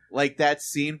 Yeah, like that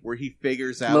scene where he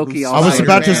figures out. I was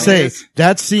about to say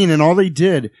that scene, and all they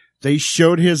did. They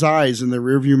showed his eyes in the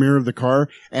rearview mirror of the car,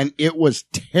 and it was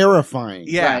terrifying.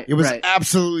 Yeah, it was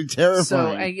absolutely terrifying.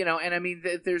 So, and I mean,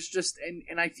 there's just,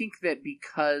 and I think that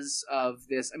because of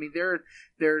this, I mean,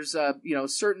 there's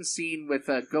certain scene with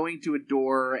going to a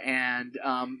door and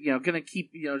gonna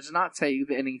keep just not tell you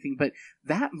anything, but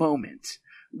that moment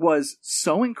was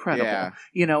so incredible,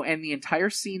 and the entire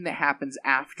scene that happens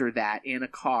after that in a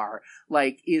car,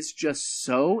 like, is just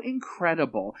so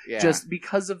incredible, just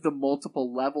because of the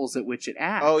multiple levels at which it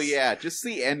acts. Oh yeah, just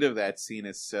the end of that scene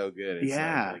is so good. It's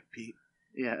like Pete,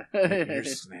 you're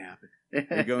snapping.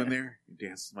 You go in there, you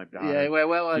dance with my daughter. Yeah,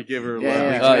 well, you give her a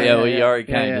love. Well, you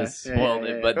already kind of spoiled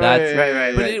it, but that's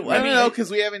right. But I mean, no, because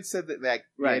we haven't said that.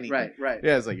 Right.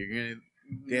 Yeah, it's like you're gonna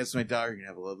dance with my daughter. You're gonna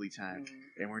have a lovely time.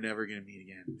 And we're never going to meet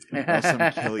again. Or else I'm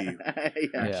going to kill you.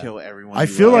 Kill everyone. I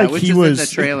feel like which he is was in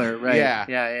the trailer, right? Yeah,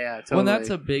 totally. Well, that's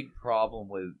a big problem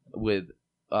with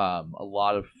a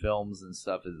lot of films and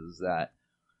stuff is that,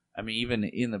 I mean, even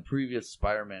in the previous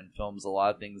Spider-Man films, a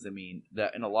lot of things,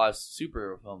 that in a lot of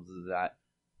superhero films is that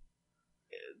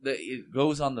it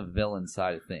goes on the villain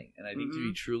side of thing. And I think to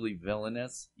be truly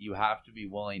villainous, you have to be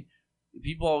willing.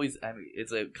 People always,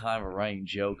 it's a kind of a running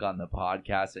joke on the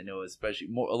podcast. I know, especially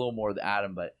a little more with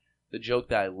Adam, but the joke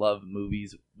that I love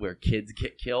movies where kids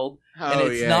get killed. Oh,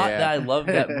 And it's yeah, not yeah. that I love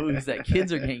that movies that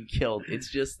kids are getting killed. It's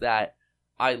just that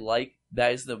I like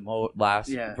that is the last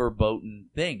Yeah. verboten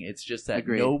thing. It's just that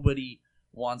Agreed. nobody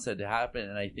wants that to happen.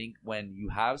 And I think when you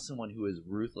have someone who is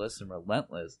ruthless and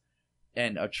relentless,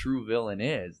 and a true villain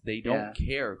is, they don't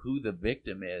care who the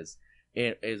victim is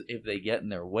if they get in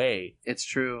their way. It's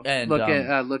true. And, look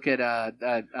at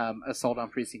Assault on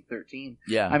Precinct 13.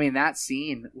 Yeah. I mean, that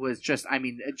scene was just, I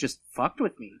mean, it just fucked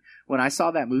with me. When I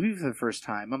saw that movie for the first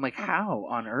time, I'm like, how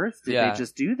on earth did Yeah. they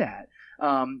just do that?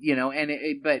 You know,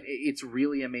 and but it's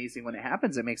really amazing when it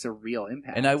happens. It makes a real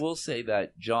impact. And I will say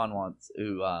that John Wantz,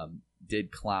 who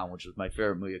did Clown, which was my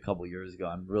favorite movie a couple years ago,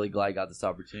 I'm really glad I got this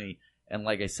opportunity. And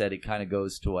like I said, it kind of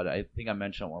goes to what I think I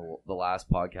mentioned on the last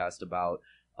podcast about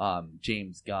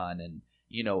James Gunn. And,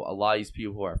 you know, a lot of these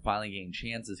people who are finally getting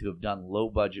chances who have done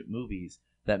low-budget movies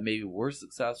that maybe were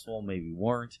successful, maybe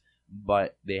weren't,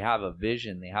 but they have a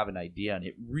vision, they have an idea, and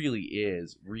it really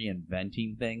is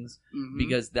reinventing things. Mhm.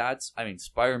 Because that's, I mean,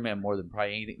 Spider-Man more than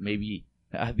probably anything, maybe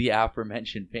the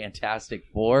aforementioned Fantastic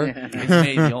Four is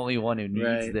maybe the only one who needs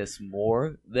Right. this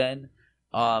more than,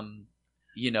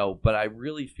 you know, but I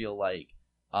really feel like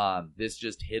this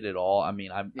just hit it all. I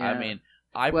mean,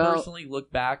 I Well- personally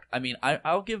look back, I mean,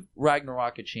 I'll give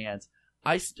Ragnarok a chance.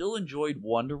 I still enjoyed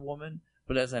Wonder Woman,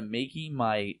 but as I'm making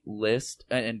my list,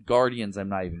 and Guardians I'm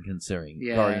not even considering,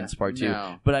 Yeah, Guardians Part 2,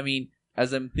 no. but I mean,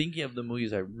 as I'm thinking of the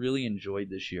movies I really enjoyed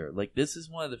this year, like this is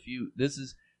one of the few, this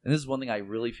is one thing I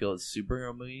really feel is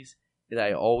superhero movies that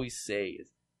I always say is,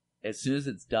 as soon as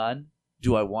it's done,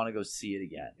 do I want to go see it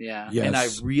again? Yeah. Yes. And I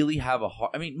really have a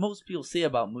hard, I mean, most people say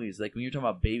about movies, like when you're talking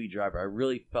about Baby Driver, I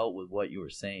really felt with what you were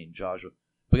saying, Joshua,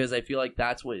 because I feel like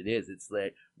that's what it is. It's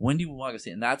like, when do you want to go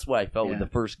see it? And that's what I felt with Yeah. the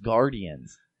first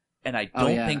Guardians. And I Oh,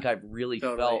 don't yeah. think I've really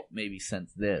Totally. felt maybe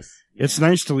since this. It's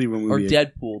nice to leave a Or movie.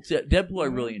 Deadpool. Deadpool I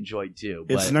really enjoyed too.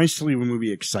 But It's nice to leave a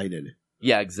movie excited.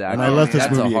 Yeah, exactly. And I left this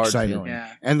That's a movie hard excited. feeling.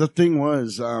 Yeah. And the thing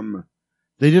was,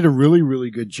 they did a really,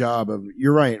 really good job of.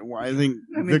 You're right. I think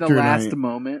I mean, Victor the last and I.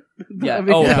 moment. Yeah. I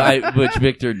mean, Oh, Yeah. which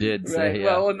Victor did Right. say.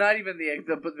 Yeah. Well, not even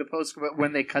the post, but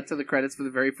when they cut to the credits for the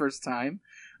very first time,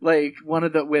 like one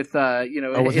of the with you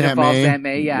know, Oh, with it Aunt involves May? Aunt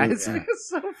May. Yeah, Yeah. it's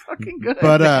so fucking good.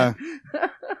 But,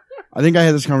 I think I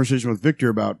had this conversation with Victor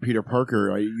about Peter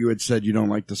Parker. You had said you don't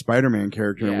like the Spider-Man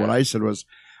character, and Yeah. what I said was,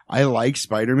 I like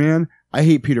Spider-Man. I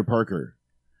hate Peter Parker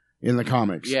in the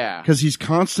comics. Yeah. Because he's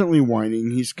constantly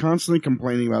whining. He's constantly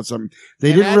complaining about something.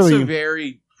 They And didn't that's really. a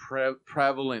very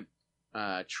prevalent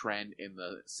trend in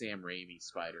the Sam Raimi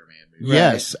Spider-Man movie.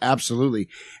 Yes, absolutely.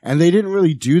 And they didn't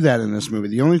really do that in this movie.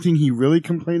 The only thing he really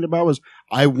complained about was,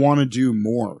 I want to do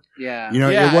more. yeah, You know,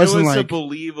 Yeah, it wasn't was a like.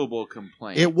 believable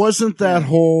complaint. It wasn't that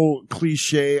whole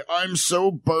cliche, I'm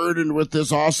so burdened with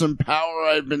this awesome power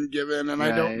I've been given and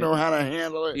I don't Right. know how to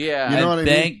handle it. Yeah. You know and what I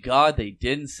thank mean? God they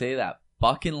didn't say that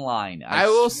fucking line. I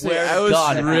will say, swear I to was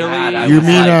God, if they really- had, I You would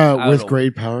mean, like- I with would-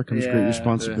 great power comes Yeah, great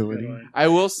responsibility? I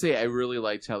will say I really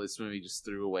liked how this movie just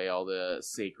threw away all the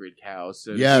sacred cows.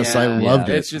 So Yes, Yeah. I loved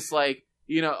Yeah. it. it's just like,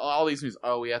 you know, all these movies,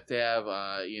 we have to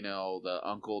have, you know, the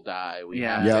uncle die. We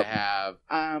Yeah. have Yep. to have...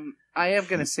 I am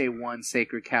going to say one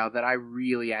sacred cow that I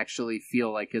really actually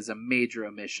feel like is a major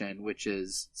omission, which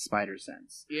is Spider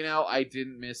Sense. You know, I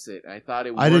didn't miss it. I thought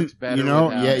it worked I didn't- better you know,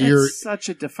 without yeah, it. That's you're- such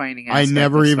a defining I aspect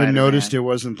never of even Spider-Man. noticed it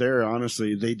wasn't there,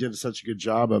 honestly. They did such a good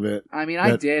job of it. I mean,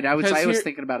 I That- did. I was Because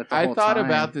thinking about it the I whole thought time.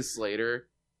 about this later.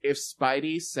 If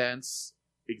Spidey Sense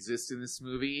exists in this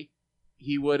movie,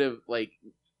 he would have, like,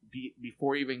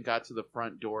 before he even got to the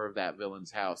front door of that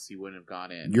villain's house, he wouldn't have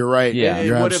gone in. You're right. Yeah. It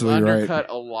You're would have absolutely right. undercut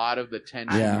a lot of the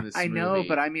tension Yeah. in this I movie. know,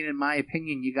 but I mean, in my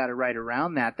opinion, you got to write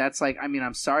around that. That's like, I mean,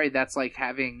 I'm sorry, that's like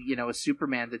having, you know, a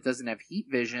Superman that doesn't have heat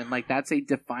vision. Like, that's a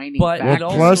defining But factor it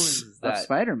also plus- is of that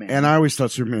Spider-Man. And I always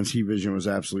thought Superman's heat vision was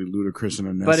absolutely ludicrous and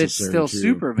unnecessary. but it's still too.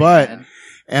 Superman. But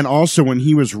and also when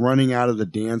he was running out of the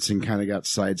dance and kind of got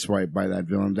sideswiped by that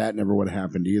villain, that never would have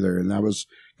happened either. And that was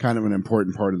kind of an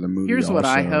important part of the movie. Here's what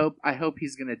I also. hope. I hope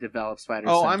he's going to develop Spider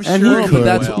Oh, Sense. I'm And sure he he could.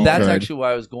 that's will. that's could. actually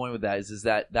why I was going with that. Is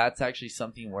that that's actually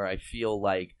something where I feel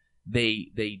like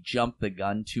they jump the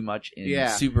gun too much in Yeah.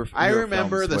 super. I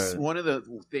remember films where- one of the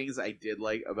things I did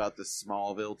like about the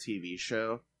Smallville TV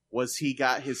show was he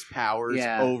got his powers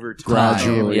Yeah. over time.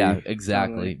 Gradually. Yeah,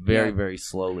 exactly. Totally. Very, Yeah. very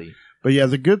slowly. But yeah,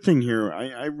 the good thing here,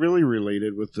 I really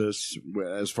related with this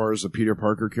as far as the Peter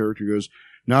Parker character goes.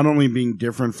 Not only being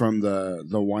different from the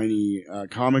whiny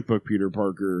comic book Peter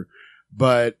Parker,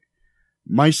 but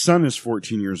my son is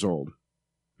 14 years old.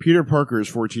 Peter Parker is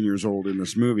 14 years old in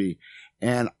this movie.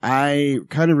 And I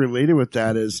kind of related with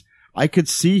that as I could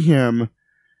see him,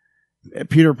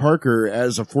 Peter Parker,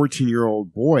 as a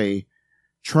 14-year-old boy,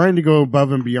 trying to go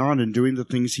above and beyond and doing the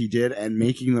things he did and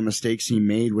making the mistakes he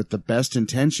made with the best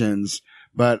intentions.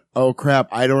 But, oh crap,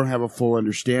 I don't have a full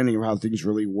understanding of how things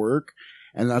really work.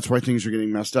 And that's why things are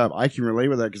getting messed up. I can relate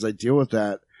with that because I deal with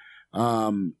that,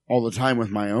 all the time with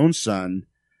my own son.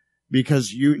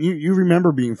 Because you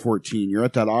remember being 14. You're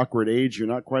at that awkward age. You're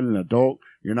not quite an adult.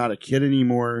 You're not a kid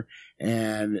anymore.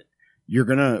 And you're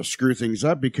going to screw things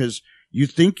up because you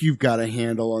think you've got a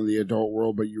handle on the adult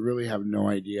world, but you really have no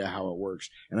idea how it works.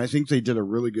 And I think they did a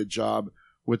really good job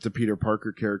with the Peter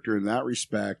Parker character in that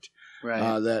respect.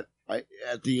 Right. That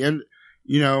at the end,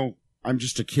 I'm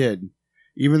just a kid.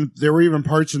 There were even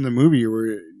parts in the movie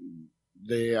where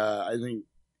they, I think,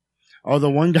 the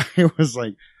one guy was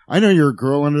like, I know you're a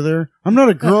girl under there. I'm not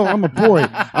a girl. I'm a boy.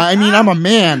 I mean, I'm a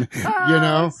man,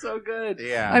 So good.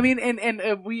 Yeah. I mean,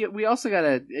 and we also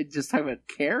gotta just talk about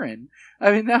Karen.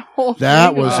 I mean, that whole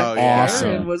That thing was about awesome.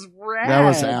 Karen was rad. That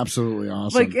was absolutely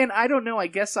awesome. Like, and I don't know. I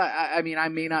guess I mean, I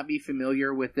may not be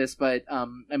familiar with this, but I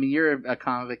mean, you're a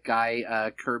comic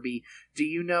guy, Kirby. Do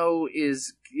you know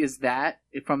is that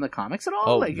from the comics at all?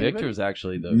 Oh, like, Victor's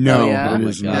actually the No, yeah? it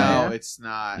is No, not. it's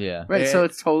not. Yeah. right. So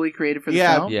it's totally created for the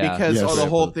film. Yeah. because Yes. the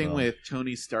whole For the thing film. with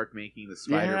Tony Stark making the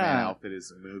Spider-Man Yeah. outfit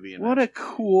is a movie. And What a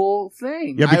cool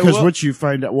thing. Yeah, I because will- what you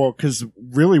find out, because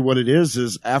really what it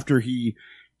is after he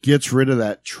gets rid of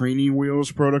that training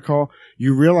wheels protocol,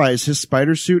 you realize his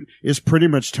spider suit is pretty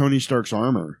much Tony Stark's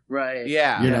armor. Right.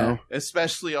 Yeah, You know?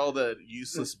 especially all the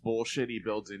useless bullshit he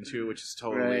builds into, which is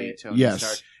totally Right. Tony Yes.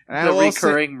 Stark. And I The will say-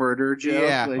 recurring murder joke.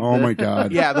 Yeah. like Oh the- my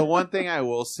God. yeah, the one thing I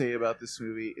will say about this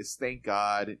movie is thank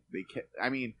God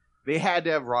they had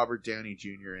to have Robert Downey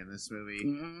Jr. in this movie,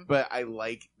 Mhm. but I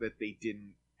like that they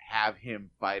didn't have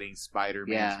him fighting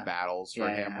Spider-Man's Yeah. battles for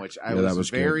Yeah. him, which I Yeah, that was,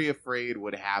 was good. very afraid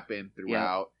would happen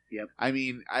throughout. Yep. I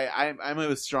mean, I'm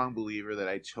a strong believer that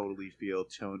I totally feel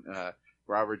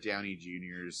Robert Downey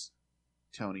Jr.'s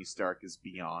Tony Stark is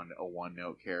beyond a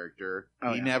one-note character.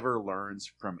 Oh, He yeah. never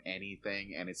learns from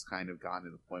anything, and it's kind of gotten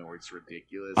to the point where it's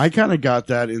ridiculous. I kind of got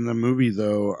that in the movie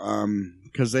though,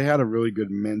 because they had a really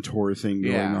good mentor thing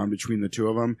going Yeah. on between the two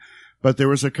of them. But there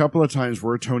was a couple of times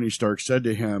where Tony Stark said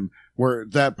to him, where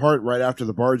that part right after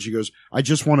the barge, he goes, "I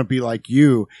just want to be like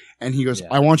you," and he goes, Yeah.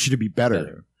 "I want you to be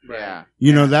better." Better.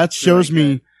 Yeah. That shows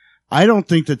really me. I don't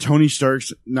think that Tony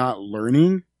Stark's not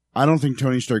learning. I don't think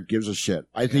Tony Stark gives a shit.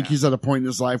 I think Yeah. he's at a point in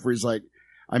his life where he's like,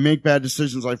 I make bad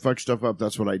decisions, I fuck stuff up,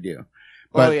 that's what I do.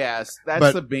 But Oh yes, that's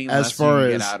but the main as lesson far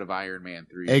you as- get out of Iron Man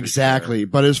 3. for exactly. sure.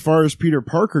 But as far as Peter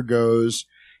Parker goes,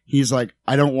 he's like,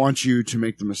 I don't want you to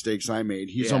make the mistakes I made.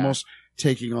 He's Yeah. almost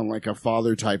taking on like a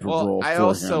father type of role Well, I for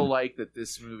also him. like that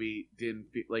this movie didn't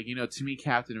feel like, to me,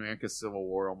 Captain America: Civil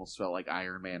War almost felt like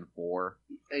Iron Man 4,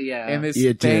 Yeah. and this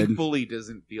It did. thankfully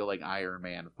doesn't feel like Iron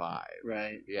Man 5.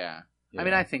 right. Yeah, I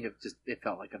mean, I think it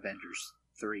felt like Avengers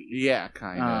 3. yeah,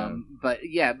 kind of. But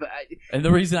yeah, but And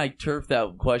the reason I turfed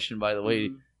that question, by the way,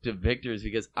 Mhm. to Victor is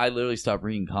because I literally stopped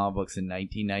reading comic books in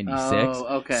 1996.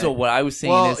 Oh, okay. So what I was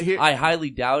saying Well, is, here- I highly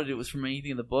doubted it was from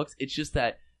anything in the books. It's just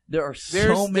that there are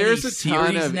There's so many a ton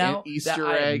series of now Easter that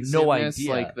I have eggs no in this,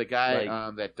 idea. like the guy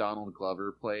Like- that Donald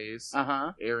Glover plays,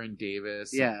 Uh-huh. Aaron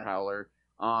Davis, Yeah. Prowler.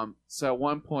 So at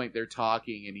one point they're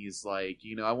talking, and he's like,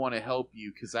 I want to help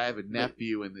you because I have a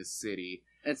nephew in this city.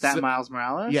 It's that So- Miles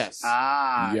Morales? Yes.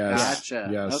 Ah, Yes. gotcha.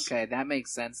 Yes. Okay, that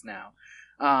makes sense now.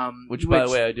 Which, by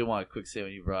the way, I did want to quick say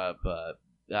when you brought up,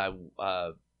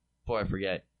 before I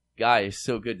forget, Guy, it's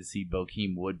so good to see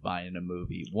Bokeem Woodbine in a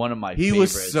movie. One of my He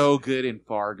favorites. was so good in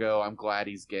Fargo. I'm glad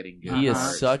he's getting good. He is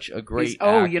Uh-huh. such a great He's-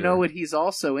 actor. you know what he's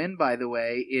also in, by the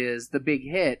way, is The Big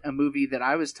Hit, a movie that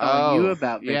I was telling you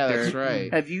about, Victor. Yeah, that's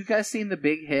right. Have you guys seen The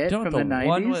Big Hit Don't from the the 90s?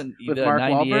 one when, with the Mark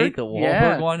 98, Wahlberg? the Wahlberg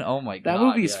Yeah. one? Oh my god. That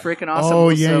movie's yeah. freaking awesome.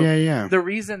 Oh, So yeah. The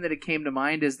reason that it came to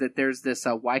mind is that there's this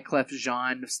Wyclef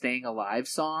Jean Staying Alive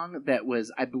song that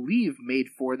was, I believe, made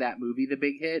for that movie, The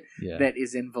Big Hit, Yeah. that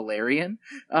is in Valerian.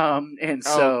 And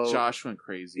so... Josh went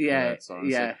crazy. Yeah, for that song.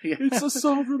 It's yeah, like, yeah. it's a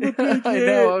song from the Big Hit. I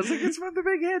know. I was like, it's from The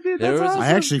Big Hit, dude. There That's was- awesome. I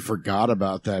actually forgot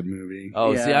about that movie.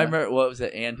 Oh, Yeah. see, I remember, what was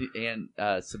it?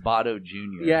 Sabato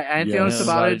Jr. Yeah, Antonio Yes.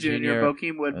 Sabato Sabato Jr., Jr.,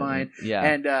 Bokeem Woodbine, Yeah.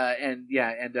 and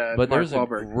but Mark there's a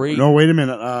Wahlberg. great. No, wait a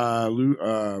minute.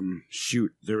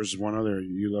 Shoot, there was one other.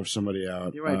 You left somebody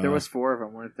out. You're right. There was 4 of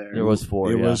them, weren't there? There was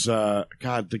 4. It yeah. was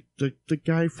God, the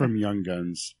guy from Young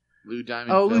Guns. Lou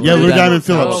Diamond. Oh, Phillips. Yeah, Lou Diamond Oh,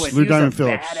 Phillips. and Lou he was Diamond a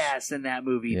Phillips. badass in that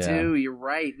movie Yeah. too. You're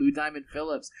right, Lou Diamond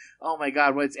Phillips. Oh my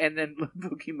God, and then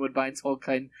Bokeem Woodbine's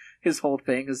his whole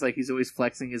thing is like he's always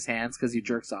flexing his hands because he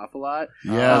jerks off a lot.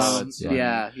 Yes.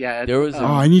 Yeah. There was Oh,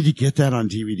 I need to get that on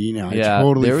DVD now. Yeah, I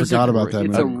totally there was forgot a about great- that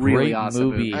it's a movie. really great awesome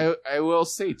movie. I will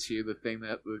say too, the thing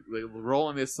that the role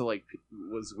in this, like,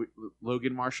 was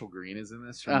Logan Marshall Green is in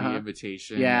this from Uh-huh. The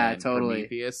Invitation. Yeah, and totally.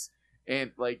 Prometheus.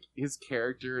 And like his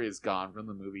character is gone from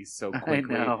the movie so I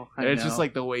quickly. know. And it's just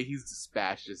like the way he's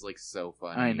dispatched is like so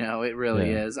funny. I know, it really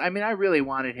Yeah. is. I mean, I really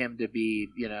wanted him to be,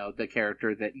 the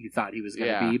character that you thought he was going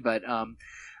to Yeah. be, but one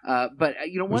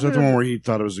Was that of the one where he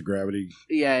thought it was a gravity?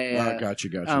 yeah. Oh, gotcha.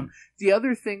 The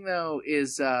other thing, though,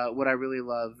 is what I really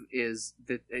love is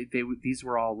that these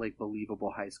were all like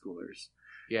believable high schoolers.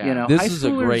 Yeah. You know, This high is a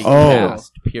schoolers- great Oh.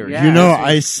 cast. Period. Yeah. You know, it's-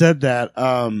 I said that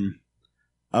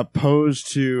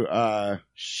opposed to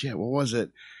what was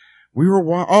it? We were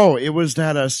it was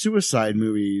that suicide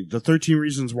movie, The 13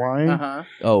 Reasons Why, Uh-huh.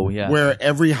 Oh yeah. where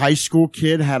every high school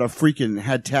kid had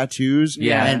tattoos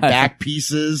Yeah. and back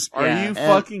pieces. Are Yeah. you And-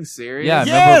 fucking serious? Yeah, I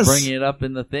Yes! remember bringing it up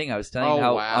in the thing. I was telling Oh, you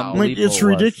how wow. Like, unbelievable it's it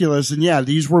was. ridiculous, and yeah,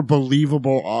 these were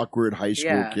believable, awkward high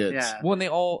school Yeah, kids. yeah. Well,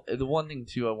 the one thing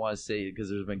too I want to say, because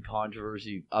there's been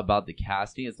controversy about the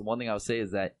casting, is the one thing I would say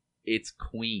is that it's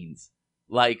Queens.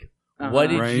 Like,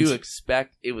 what did Right. you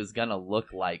expect it was gonna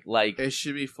look like? Like, It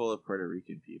should be full of Puerto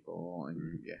Rican people.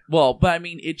 And, yeah. well, but I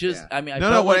mean, it just, Yeah. I mean, I No,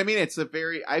 felt what like, I mean, it's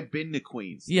I've been to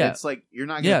Queens. Yeah. It's like, you're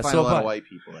not Yeah, going to find so a lot have of I. white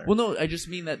people there. Well, no, I just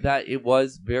mean that it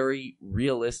was very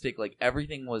realistic. Like,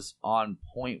 everything was on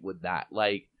point with that.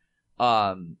 Like,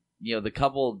 the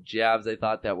couple jabs I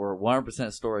thought that were 100%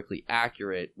 historically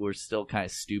accurate were still kind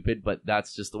of stupid, but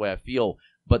that's just the way I feel.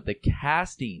 But the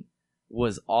casting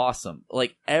was awesome.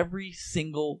 Like, every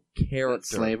single That character.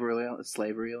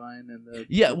 slavery line in the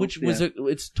Yeah, which was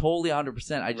it's totally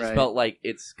 100%. I just Right. felt like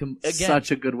it's again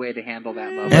such a good way to handle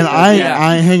that moment. And Yeah.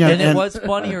 I hang on, and it was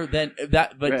funnier than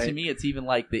that, but to Right. me, it's even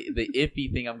like the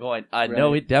iffy thing. I'm going, I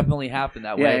know Right. it definitely happened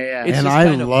that Yeah, way. yeah. It's and just I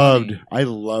kind of funny.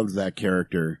 loved that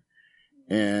character,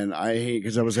 and I hate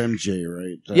because that was MJ,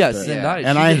 right? Yes, That- Zendaya,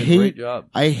 and she I did a great hate job.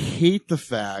 I hate the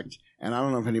fact, and I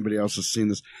don't know if anybody else has seen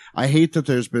this. I hate that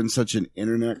there's been such an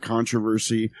internet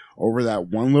controversy over that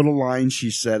one little line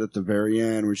she said at the very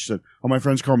end, where she said, "Oh, my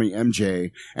friends call me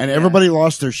MJ," and everybody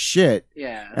lost their shit.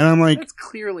 Yeah, And I'm like, that's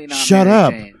clearly not. shut Mary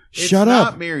up. Jane. It's shut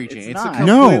not up. Mary Jane. It's It's, not. a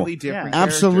No. completely different character.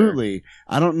 Absolutely.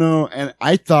 I don't know. And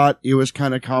I thought it was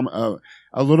kind of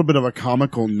a little bit of a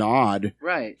comical nod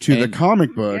Right. to the And-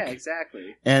 comic book. Yeah,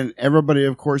 exactly. And everybody,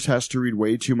 of course, has to read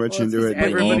way too much Well, it's into just it. and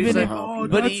everybody's all even the if- how-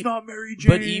 but that's e- not Mary Jane.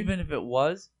 But even if it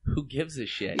was, who gives a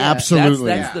shit? Yeah. Absolutely.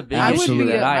 That's the big I would issue Absolutely.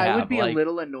 be, that I have. I would be like, a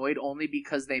little annoyed only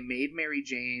because they made Mary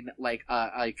Jane like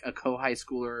a co-high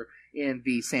schooler in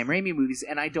the Sam Raimi movies,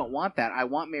 and I don't want that. I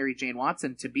want Mary Jane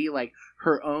Watson to be like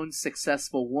her own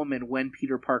successful woman when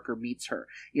Peter Parker meets her.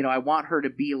 I want her to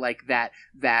be like that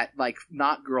like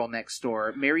not girl next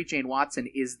door. Mary Jane Watson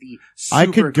is the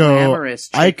super glamorous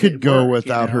chick I could at go work,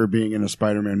 without you know? her being in a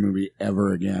Spider-Man movie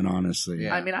ever again, honestly.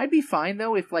 Yeah. I mean, I'd be fine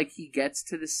though if like he gets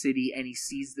to the city and he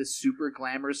sees this super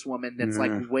glamorous woman that's Yeah.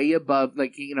 like way above,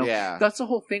 like Yeah. that's the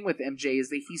whole thing with MJ is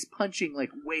that he's punching like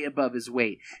way above his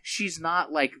weight. She's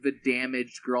not like the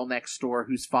damaged girl next door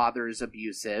whose father is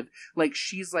abusive. Like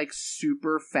she's like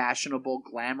super fashionable,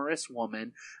 glamorous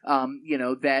woman.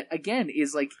 That again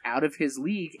is like out of his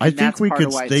league. And I think that's we part could.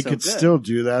 of why it's They so could good. still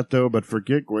do that though, but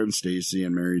forget Gwen Stacy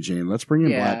and Mary Jane. Let's bring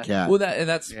in Yeah. Black Cat. well,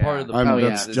 that's Yeah. part of the I'm- problem.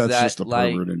 that's is that's that, just a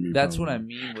like, pervert in me, that's probably. what I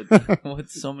mean with with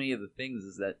so many of the things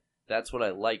is that that's what I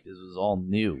liked is it was all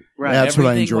new. Right. That's what I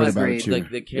Everything enjoyed was about it great. too. Like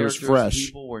the It was characters, fresh.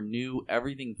 people were new.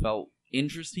 Everything felt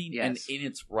interesting and Yes. in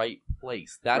its right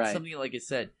place. That's Right. something, like I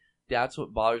said, that's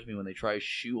what bothers me when they try to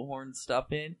shoehorn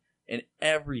stuff in and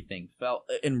everything felt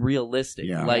and realistic.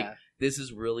 Yeah. Like Yeah. this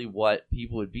is really what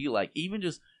people would be like. Even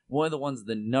just one of the ones,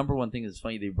 the number one thing that's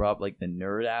funny they brought up, like the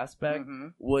nerd aspect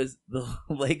Mhm. was the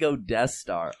Lego Death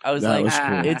Star. I was That like, was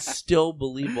cool. it's still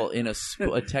believable in a The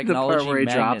part technology where he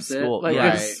magnet drops it. school. Like,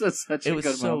 yeah, it's such it a was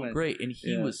good so moment. great, and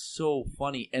he Yeah. was so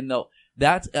funny. And though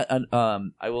that's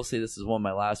I will say this is one of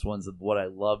my last ones of what I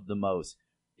love the most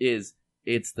is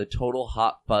it's the total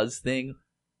hot fuzz thing.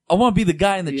 I want to be the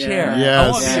guy in the Yeah. chair. I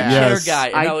Yes, want to be the yes. chair guy.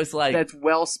 And I was like, That's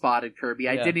well spotted, Kirby.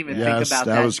 I Yeah. didn't even Yes, think about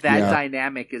that that. was- That yeah.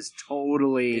 dynamic is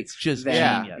totally. it's just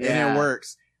Yeah. genius. Yeah. And it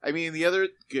works. I mean, the other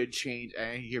good change,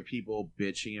 I hear people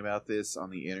bitching about this on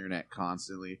the internet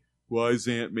constantly. Why is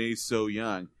Aunt May so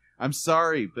young? I'm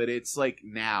sorry, but it's like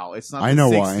now. It's not I the know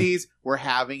why. 60s where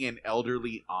having an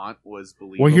elderly aunt was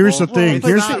believable. Well, here's the thing. It's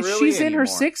But not she- really she's in her anymore.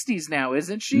 60s now,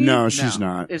 isn't she? No, she's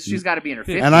not. She's got to be in her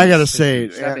 50s. And I gotta say,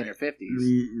 She's gotta be in her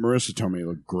 50s. Marissa Tomei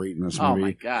looked great in this Oh movie.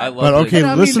 my god! I love But okay, But, I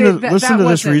mean, listen to that listen to this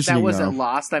wasn't- reasoning. That wasn't though.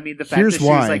 lost. I mean, the fact Here's that she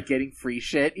why. was like getting free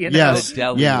shit. You know? Yes. The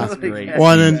deli Yeah. was great. Like,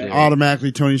 Well, and then Yeah.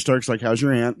 automatically Tony Stark's like, "How's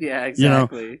your aunt?" Yeah, You know,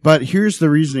 exactly. But here's the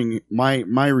reasoning.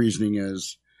 My reasoning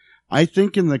is, I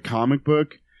think in the comic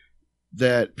book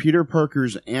that Peter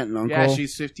Parker's aunt and uncle, Yeah,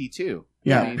 she's 52.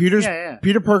 yeah, I mean,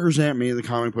 Peter Parker's Aunt May in the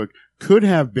comic book could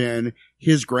have been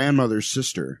his grandmother's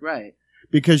sister, Right.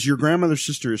 because your grandmother's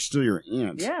sister is still your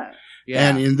aunt. Yeah. yeah.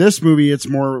 And in this movie, it's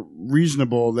more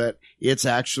reasonable that it's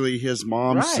actually his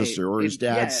mom's Right. sister or his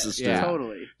dad's Yeah, sister. Yeah.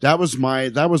 Totally. That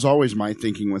was always my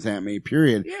thinking with Aunt May.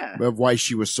 Period. Yeah. Of why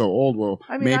she was so old. Well,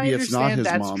 I mean, maybe I it's not understand his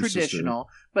that's mom's traditional,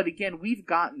 but again, we've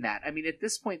gotten that. I mean, at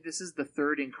this point, this is the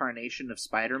third incarnation of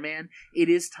Spider-Man. It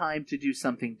is time to do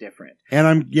something different. sister. And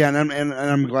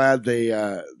I'm glad they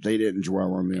didn't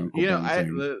dwell on the Uncle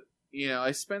Ben thing.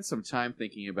 I spent some time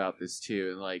thinking about this too,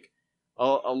 and like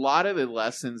a lot of the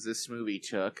lessons this movie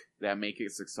took that make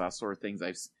it successful are things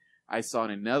I saw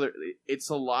in another. It's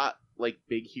a lot like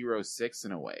Big Hero 6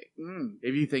 in a way.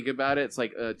 If you think about it, it's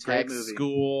like a tech movie.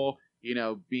 school,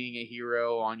 being a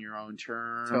hero on your own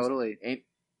terms. Totally. And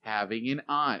having an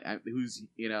aunt who's,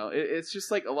 it's just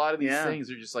like a lot of these Yeah.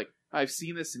 things are just like, I've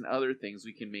seen this in other things.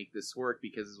 We can make this work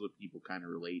because it's what people kind of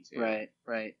relate to.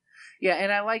 Right. Yeah,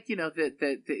 and I like,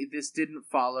 that this didn't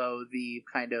follow the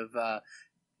kind of,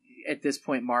 at this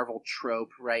point, Marvel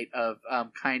trope, right, of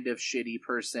kind of shitty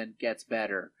person gets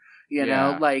better. You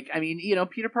know, Yeah. like, I mean,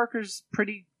 Peter Parker's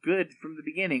pretty good from the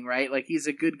beginning, right? Like, he's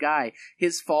a good guy.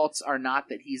 His faults are not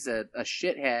that he's a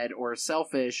shithead or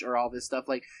selfish or all this stuff.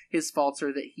 Like, his faults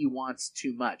are that he wants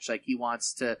too much. Like, he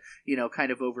wants to,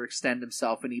 kind of overextend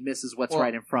himself, and he misses what's Well,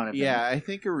 right in front of him. Yeah, I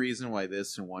think a reason why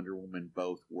this and Wonder Woman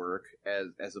both work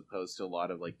as opposed to a lot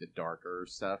of like the darker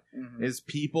stuff Mhm. is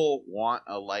people want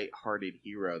a light-hearted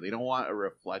hero. They don't want a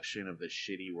reflection of the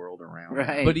shitty world around them.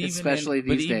 Right. But even especially in,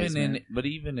 these days, man. But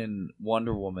even in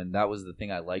Wonder Woman, that was the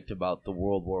thing I liked about the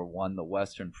World War One, the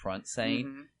Western Front saying,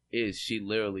 Mhm. is she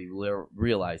literally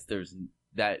realized there's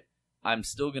that I'm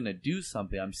still gonna do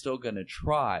something, I'm still gonna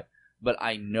try, but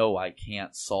I know I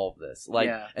can't solve this. Like,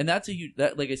 Yeah. and that's a huge.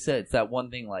 That, like I said, it's that one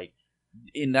thing. Like,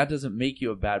 and that doesn't make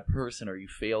you a bad person or you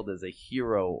failed as a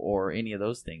hero or any of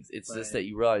those things. It's just Right. that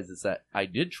you realize is that I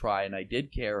did try and I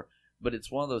did care, but it's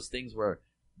one of those things where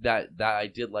that I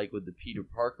did like with the Peter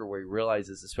Parker, where he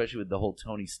realizes, especially with the whole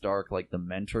Tony Stark, like the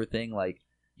mentor thing, like,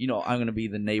 I'm going to be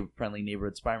the friendly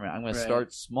neighborhood Spider-Man. I'm going to Right.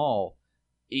 start small,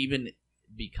 even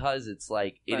because it's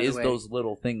like it By the is way, those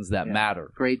little things that yeah.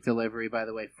 matter. Great delivery, by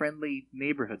the way. Friendly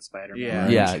neighborhood Spider-Man. Yeah.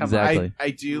 Right? Yeah, Come on. exactly. I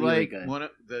do Really like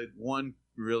good. one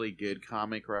really good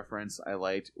comic reference I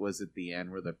liked was at the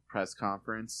end where the press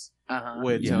conference Uh-huh.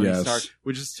 with Yeah. Tony Yes. Stark,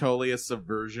 which is totally a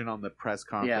subversion on the press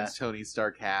conference Tony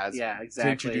Stark has Yeah, to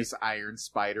exactly. introduce Iron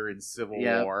Spider in Civil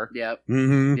Yep, War. Yep.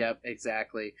 Mm-hmm. Yep,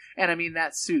 exactly. And I mean,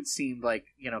 that suit seemed like,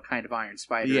 kind of Iron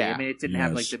Spider. Yeah. I mean, it didn't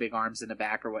have like Yes. the big arms in the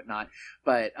back or whatnot.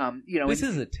 But, This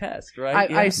and is a test, right?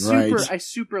 I super Right. I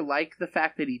super like the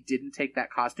fact that he didn't take that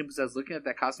costume, because I was looking at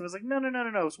that costume. I was like, no,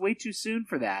 it's way too soon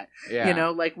for that. Yeah.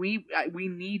 Like we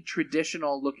need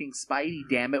traditional looking Spidey.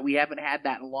 Damn it, we haven't had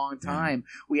that in a long time.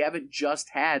 We haven't just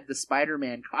had the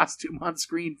Spider-Man costume on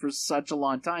screen for such a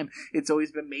long time. It's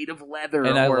always been made of leather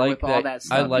and I or like with all that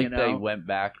stuff. I like you know? that he went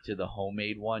back to the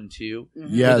homemade one too. Mhm. For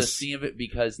the Yes. scene of it,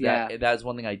 because Yeah. that's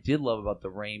one thing I did love about the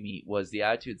Raimi was the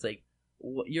attitude. It's like,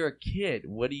 you're a kid.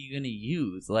 What are you gonna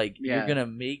use? Like, Yeah. you're gonna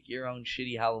make your own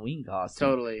shitty Halloween costume.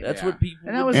 Totally. That's Yeah. what people.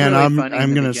 And that would was do. And really I'm funny in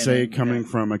the gonna say, beginning, coming yeah.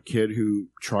 from a kid who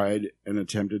tried and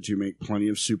attempted to make plenty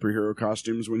of superhero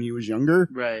costumes when he was younger,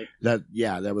 Right. that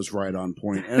was right on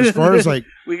point. And as far as like,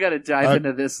 We got to dive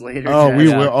into this later. oh, we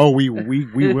Jack. will. Oh, we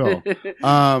will.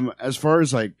 As far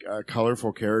as like a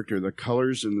colorful character, the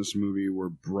colors in this movie were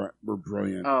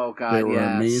brilliant. Oh God, They were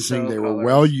yeah, amazing. so They were colors.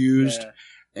 well used. Yeah.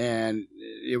 And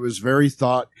it was very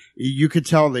you could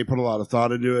tell they put a lot of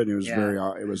thought into it, and it was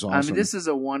Yeah. it was awesome. I mean, this is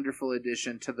a wonderful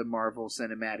addition to the Marvel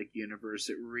Cinematic Universe.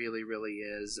 It really, really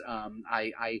is.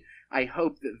 I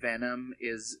hope that Venom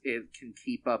can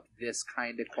keep up this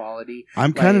kind of quality.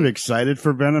 I'm kind of like- excited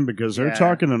for Venom because they're Yeah.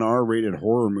 talking an R-rated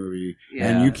horror movie, Yeah.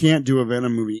 and you can't do a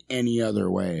Venom movie any other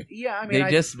way. Yeah, I mean,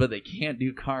 But they can't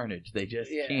do Carnage. They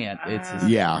just Yeah. can't. It's Uh,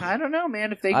 Yeah. I don't know,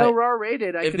 man. If they go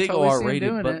R-rated, I if could they go totally see them R-rated,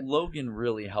 doing but it. Logan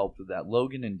really really helped with that.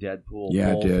 Logan and Deadpool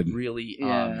Yeah, it both did. really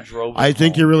Yeah. drove. I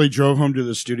think home. it really drove home to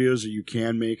the studios that you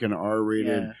can make an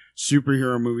R-rated Yeah.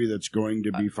 superhero movie that's going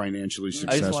to be financially I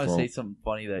successful. just want to say something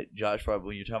funny that Josh brought up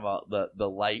when you're talking about the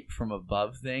light from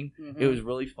above thing. Mhm. It was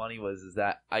really funny is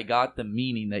that I got the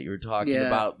meaning that you were talking Yeah.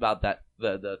 about that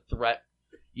the threat,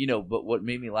 but what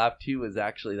made me laugh too is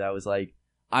actually that I was like,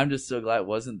 I'm just so glad it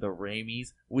wasn't the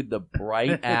Raimis with the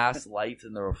bright ass lights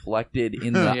and the reflected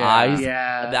in the Yeah. eyes.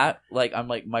 Yeah. That I'm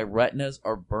like my retinas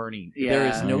are burning. There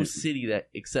is Yeah. no Right. city that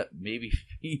except maybe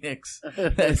Phoenix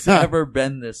that's ever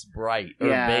been this bright, or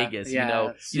Yeah, Vegas. yeah, you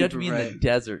have to super be in the bright.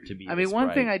 desert to be. I mean, this one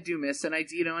bright. thing I do miss, and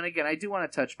and again, I do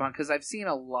want to touch upon because I've seen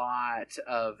a lot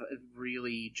of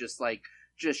really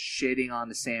just shitting on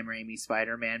the Sam Raimi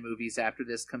Spider-Man movies after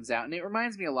this comes out, and it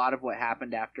reminds me a lot of what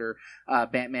happened after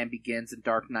Batman Begins and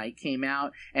Dark Knight came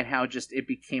out, and how just it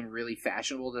became really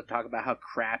fashionable to talk about how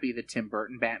crappy the Tim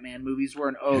Burton Batman movies were,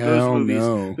 and Hell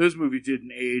no. those movies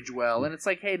didn't age well, and it's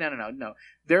like, hey, no.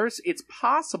 It's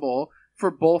possible for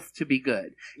both to be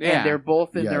good, and they're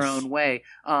both in their Yes. own way.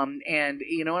 And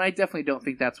I definitely don't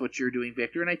think that's what you're doing,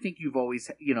 Victor. And I think you've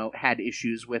always, had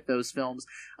issues with those films.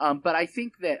 But I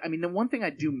think that, the one thing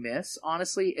I do miss,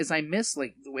 honestly, is I miss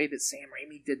the way that Sam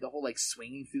Raimi did the whole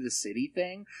swinging through the city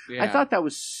thing. Yeah. I thought that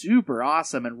was super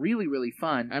awesome and really, really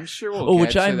fun. I'm sure we'll Oh, get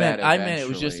which to I that meant it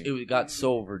was just eventually. it got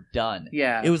so overdone.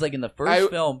 Yeah, It was like in the first I-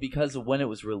 film, because of when it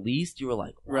was released, you were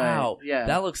like, Right, "Wow, yeah.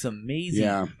 that looks amazing."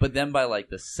 Yeah. But then by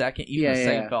the second, even Yeah, the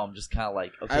second yeah. film, just kind of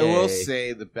like, okay. I will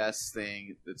say the best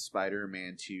thing that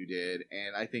Spider-Man 2 did,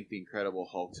 and I think the Incredible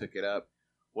Hulk took it up,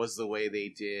 was the way they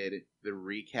did the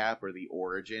recap or the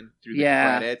origin through the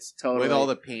Yeah, credits totally. with all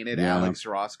the painted Yeah. Alex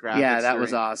Ross graphics. yeah, that was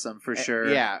during- awesome for sure.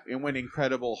 Yeah, and when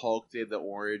Incredible Hulk did the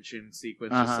origin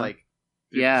sequence, Uh-huh. just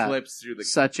through Yeah. clips through the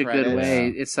Such a good credits. way.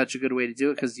 It's such a good way to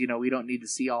do it because we don't need to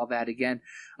see all that again.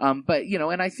 But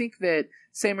and I think that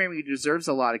Sam Raimi deserves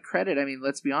a lot of credit. I mean,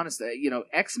 let's be honest.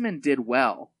 X-Men did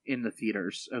well in the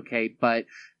theaters, okay, but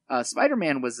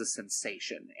Spider-Man was a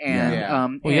sensation, and Yeah.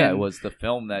 Well, yeah, it was the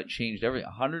film that changed everything.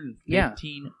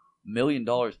 $115 million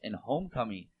in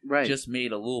Homecoming right. just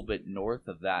made a little bit north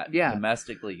of that Yeah.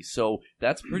 domestically. So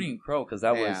that's pretty incredible because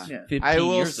that was Yeah. 15 I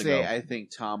will years say, ago. I think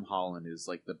Tom Holland is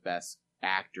the best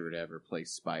actor to ever play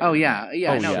Spider-Man. Oh yeah,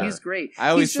 Oh, no, yeah. he's great. I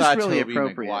always he's just thought really Tobey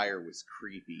appropriate. Maguire was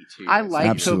creepy too. I like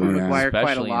Absolutely, Tobey yeah. Maguire quite a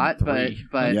Especially in lot, but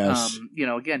 3. Yes.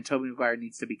 again, Tobey Maguire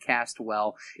needs to be cast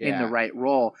well in Yeah. the right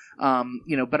role.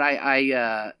 But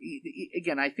I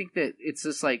again, I think that it's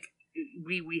just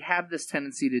we have this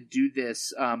tendency to do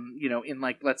this, in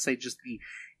let's say just the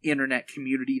internet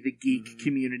community, the geek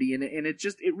community, and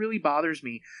it really bothers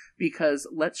me because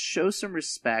let's show some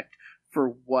respect for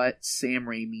what Sam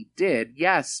Raimi did.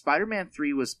 Yes, Spider-Man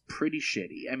 3 was pretty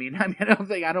shitty.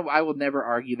 I will never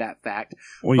argue that fact.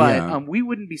 Well, But yeah. we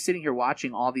wouldn't be sitting here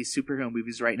watching all these superhero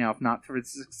movies right now if not for the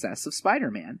success of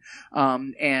Spider-Man.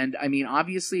 And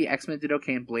obviously X-Men did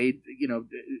okay, and Blade,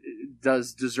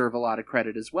 does deserve a lot of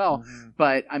credit as well. Mm-hmm.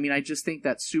 But I just think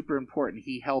that's super important.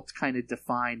 He helped kind of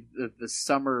define the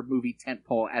summer movie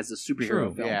tentpole as a superhero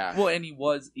True. film. Yeah. Well, and he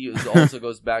also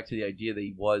goes back to the idea that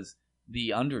he was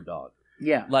the underdog.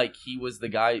 Yeah. He was the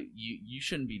guy. You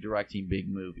shouldn't be directing big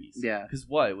movies. Yeah. Because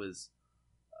what? It was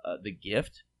The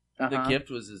Gift. The Uh-huh. Gift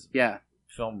was his Yeah.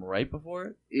 film right before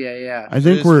it. Yeah. I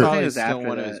think It's we're probably it was still after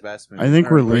one of that. his best I movies.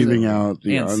 think Or we're was it- leaving out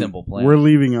the And Simple Plan. we're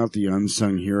leaving out the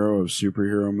unsung hero of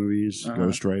superhero movies, Uh-huh.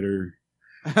 Ghost Rider.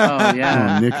 Oh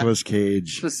yeah. Nicolas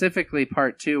Cage. Specifically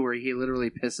part 2 where he literally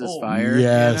pisses Oh, fire.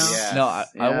 yes. Yes. No, I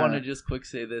Yeah. want to just quick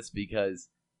say this because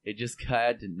it just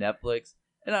got to Netflix,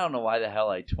 and I don't know why the hell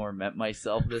I torment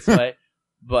myself this way,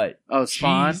 but Oh,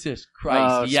 Spawn. Jesus Christ,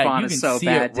 Oh, yeah, Spawn you is can so see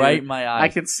bad, it right dude. in my eyes. I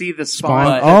can see the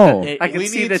Spawn. Spawn. Oh. I can We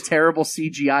see need the to- terrible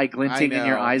CGI glinting I in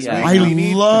your know. eyes Yeah. right I now. We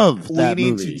need- love We that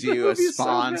need movie. to do a Movie is so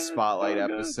Spawn good. spotlight So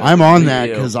good. episode. I'm on We that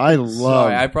do. because I love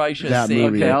Sorry, I probably should have that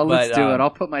saved movie. it. Okay, let's but, do it. I'll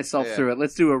put myself yeah. through it.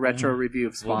 Let's do a retro review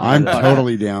of Spawn. I'm Fuck.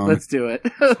 totally down. Let's do it.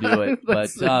 do it.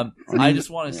 Let's But do I just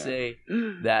want to Yeah. say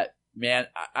that, man,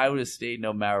 I would have stayed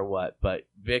no matter what, but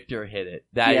Victor hit it.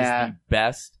 That is Yeah. the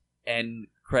best end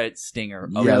credit stinger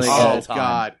of Yes. all Oh time.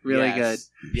 God, Really yes.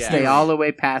 Yes. Stay all the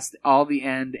way past all the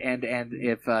end and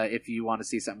if you want to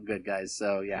see something good, guys.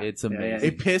 So yeah, It's Yeah, amazing.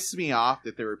 It pissed me off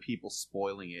that there were people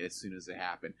spoiling it as soon as it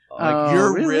happened. Oh,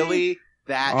 You're really? really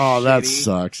that? Oh, that shitty?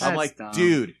 sucks. I'm That's like, dumb.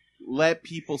 dude, let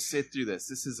people sit through this.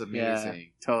 This is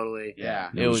amazing. totally.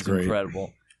 Yeah. It was great.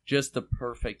 incredible. Just the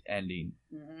perfect ending.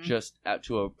 Mhm. Just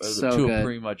to a So to good. a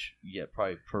pretty much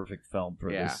probably perfect film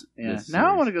for Yeah. this. Yeah. this Now I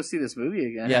series. want to go see this movie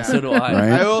again. Yeah, so do I.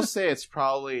 Right? I will say it's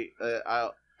probably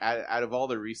out of all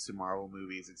the recent Marvel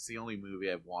movies, it's the only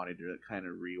movie I've wanted to kind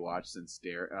of rewatch since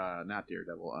not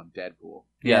Daredevil, Deadpool.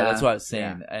 Yeah, that's what I was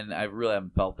saying, and I really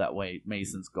haven't felt that way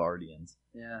since Guardians.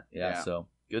 Yeah. So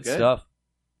good stuff.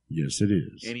 Yes, it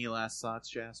is. Any last thoughts,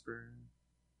 Jasper,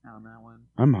 on that one?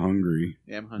 I'm hungry.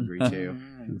 Yeah, I'm hungry too.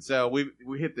 So we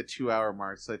hit the 2-hour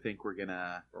mark, so I think we're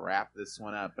gonna wrap this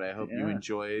one up. But I hope you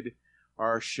enjoyed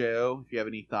our show. If you have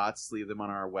any thoughts, leave them on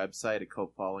our website at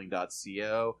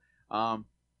cultfollowing.co.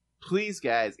 Please,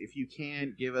 guys, if you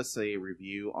can, give us a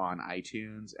review on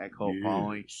iTunes at Cult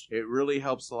Following. It really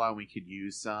helps a lot, and we could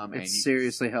use some. It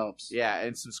seriously helps. Yeah,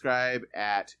 and subscribe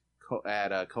at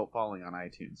Cult Following on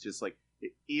iTunes. Just like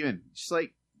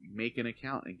make an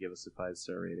account and give us a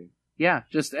 5-star rating. Yeah,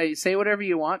 just say whatever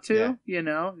you want to,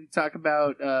 talk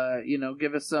about,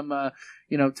 give us some,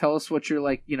 tell us what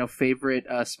your, favorite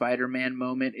Spider-Man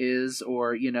moment is,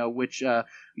 or, which,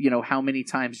 how many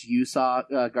times you saw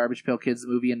Garbage Pail Kids, the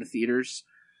movie, in the theaters,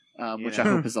 which I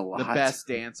hope is a lot. The best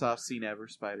dance-off scene ever,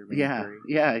 Spider-Man 3.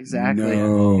 Yeah, exactly.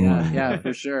 No. Yeah,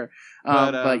 for sure.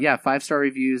 But 5-star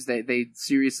reviews, they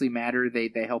seriously matter.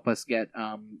 They help us get,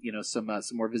 some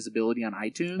more visibility on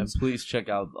iTunes. And please check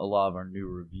out a lot of our new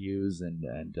reviews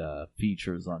and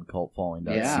features on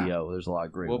cultfollowing.co. Yeah. There's a lot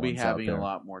of great We'll ones be having out there. a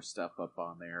lot more stuff up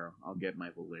on there. I'll get my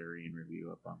Valerian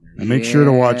review up on there. And make sure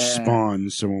to watch Spawn,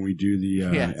 so when we do the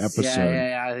episode.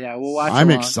 Yeah. We'll watch I'm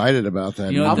along. excited about that.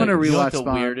 I'm going to rewatch the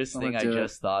Spawn. weirdest thing I do it.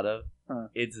 just thought of? Huh.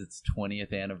 It's its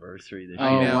 20th anniversary this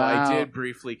I year. know. wow. I did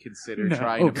briefly consider No.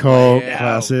 trying to Cult play it.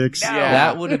 classics. No.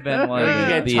 That would have been one We of could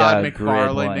get the Todd grid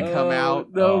McFarlane to ones. come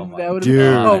out. No, Oh my that would Dude.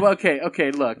 have. Oh,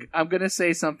 okay. Look, I'm gonna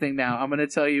say something now. I'm gonna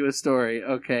tell you a story.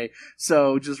 Okay,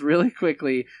 so just really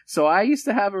quickly. So I used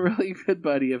to have a really good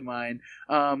buddy of mine,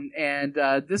 and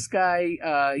this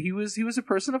guy, he was a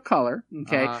person of color.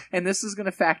 Okay, and this is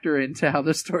gonna factor into how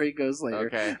the story goes later.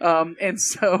 Okay. And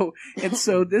so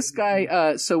this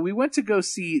guy, so we went to go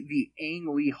see the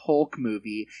Ang Lee Hulk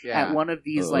movie at one of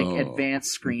these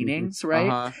advanced screenings, right?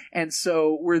 Uh-huh. And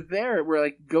so we're there, we're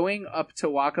going up to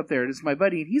walk up there, and it's my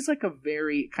buddy, and he's a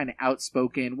very kind of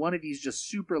outspoken, one of these just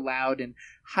super loud and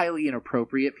highly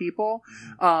inappropriate people.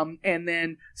 And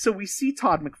then, so we see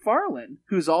Todd McFarlane,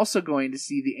 who's also going to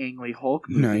see the Ang Lee Hulk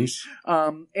movie. Nice.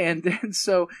 And then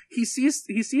so he sees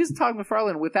Todd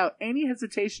McFarlane without any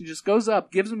hesitation, just goes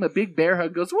up, gives him a big bear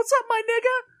hug, goes, "What's up, my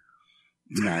nigga?"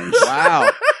 Nice. Wow.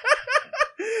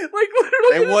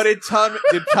 Literally. And what did Todd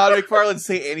McFarlane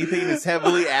say anything in his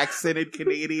heavily accented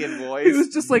Canadian voice? He was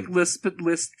just lisp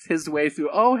his way through.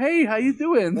 "Oh, hey, how you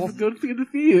doing? Good to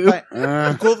see you."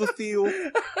 Good to see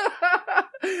you.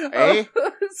 Eh?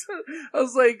 I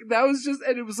was like, that was just,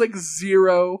 and it was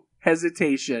zero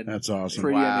hesitation. That's awesome.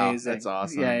 Pretty Wow, amazing. that's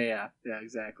awesome. Yeah,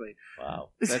 exactly. Wow.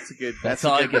 That's a good. That's a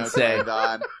all good I can note say. to end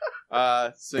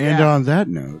on. So And yeah. on that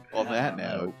note, On that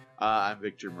note, I'm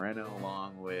Victor Moreno,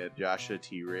 along with Joshua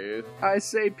T. Ruth. I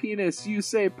say penis, you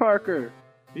say Parker.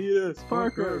 Yes,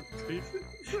 Parker.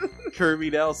 Kirby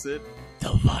Nelson.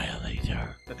 The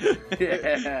Violator.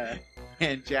 Yeah.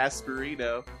 And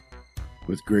Jasperino.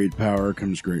 with great power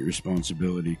comes great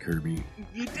responsibility, Kirby.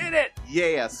 You did it!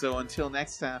 Yeah, so until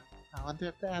next time. I wonder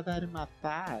if I have that in my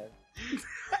 5.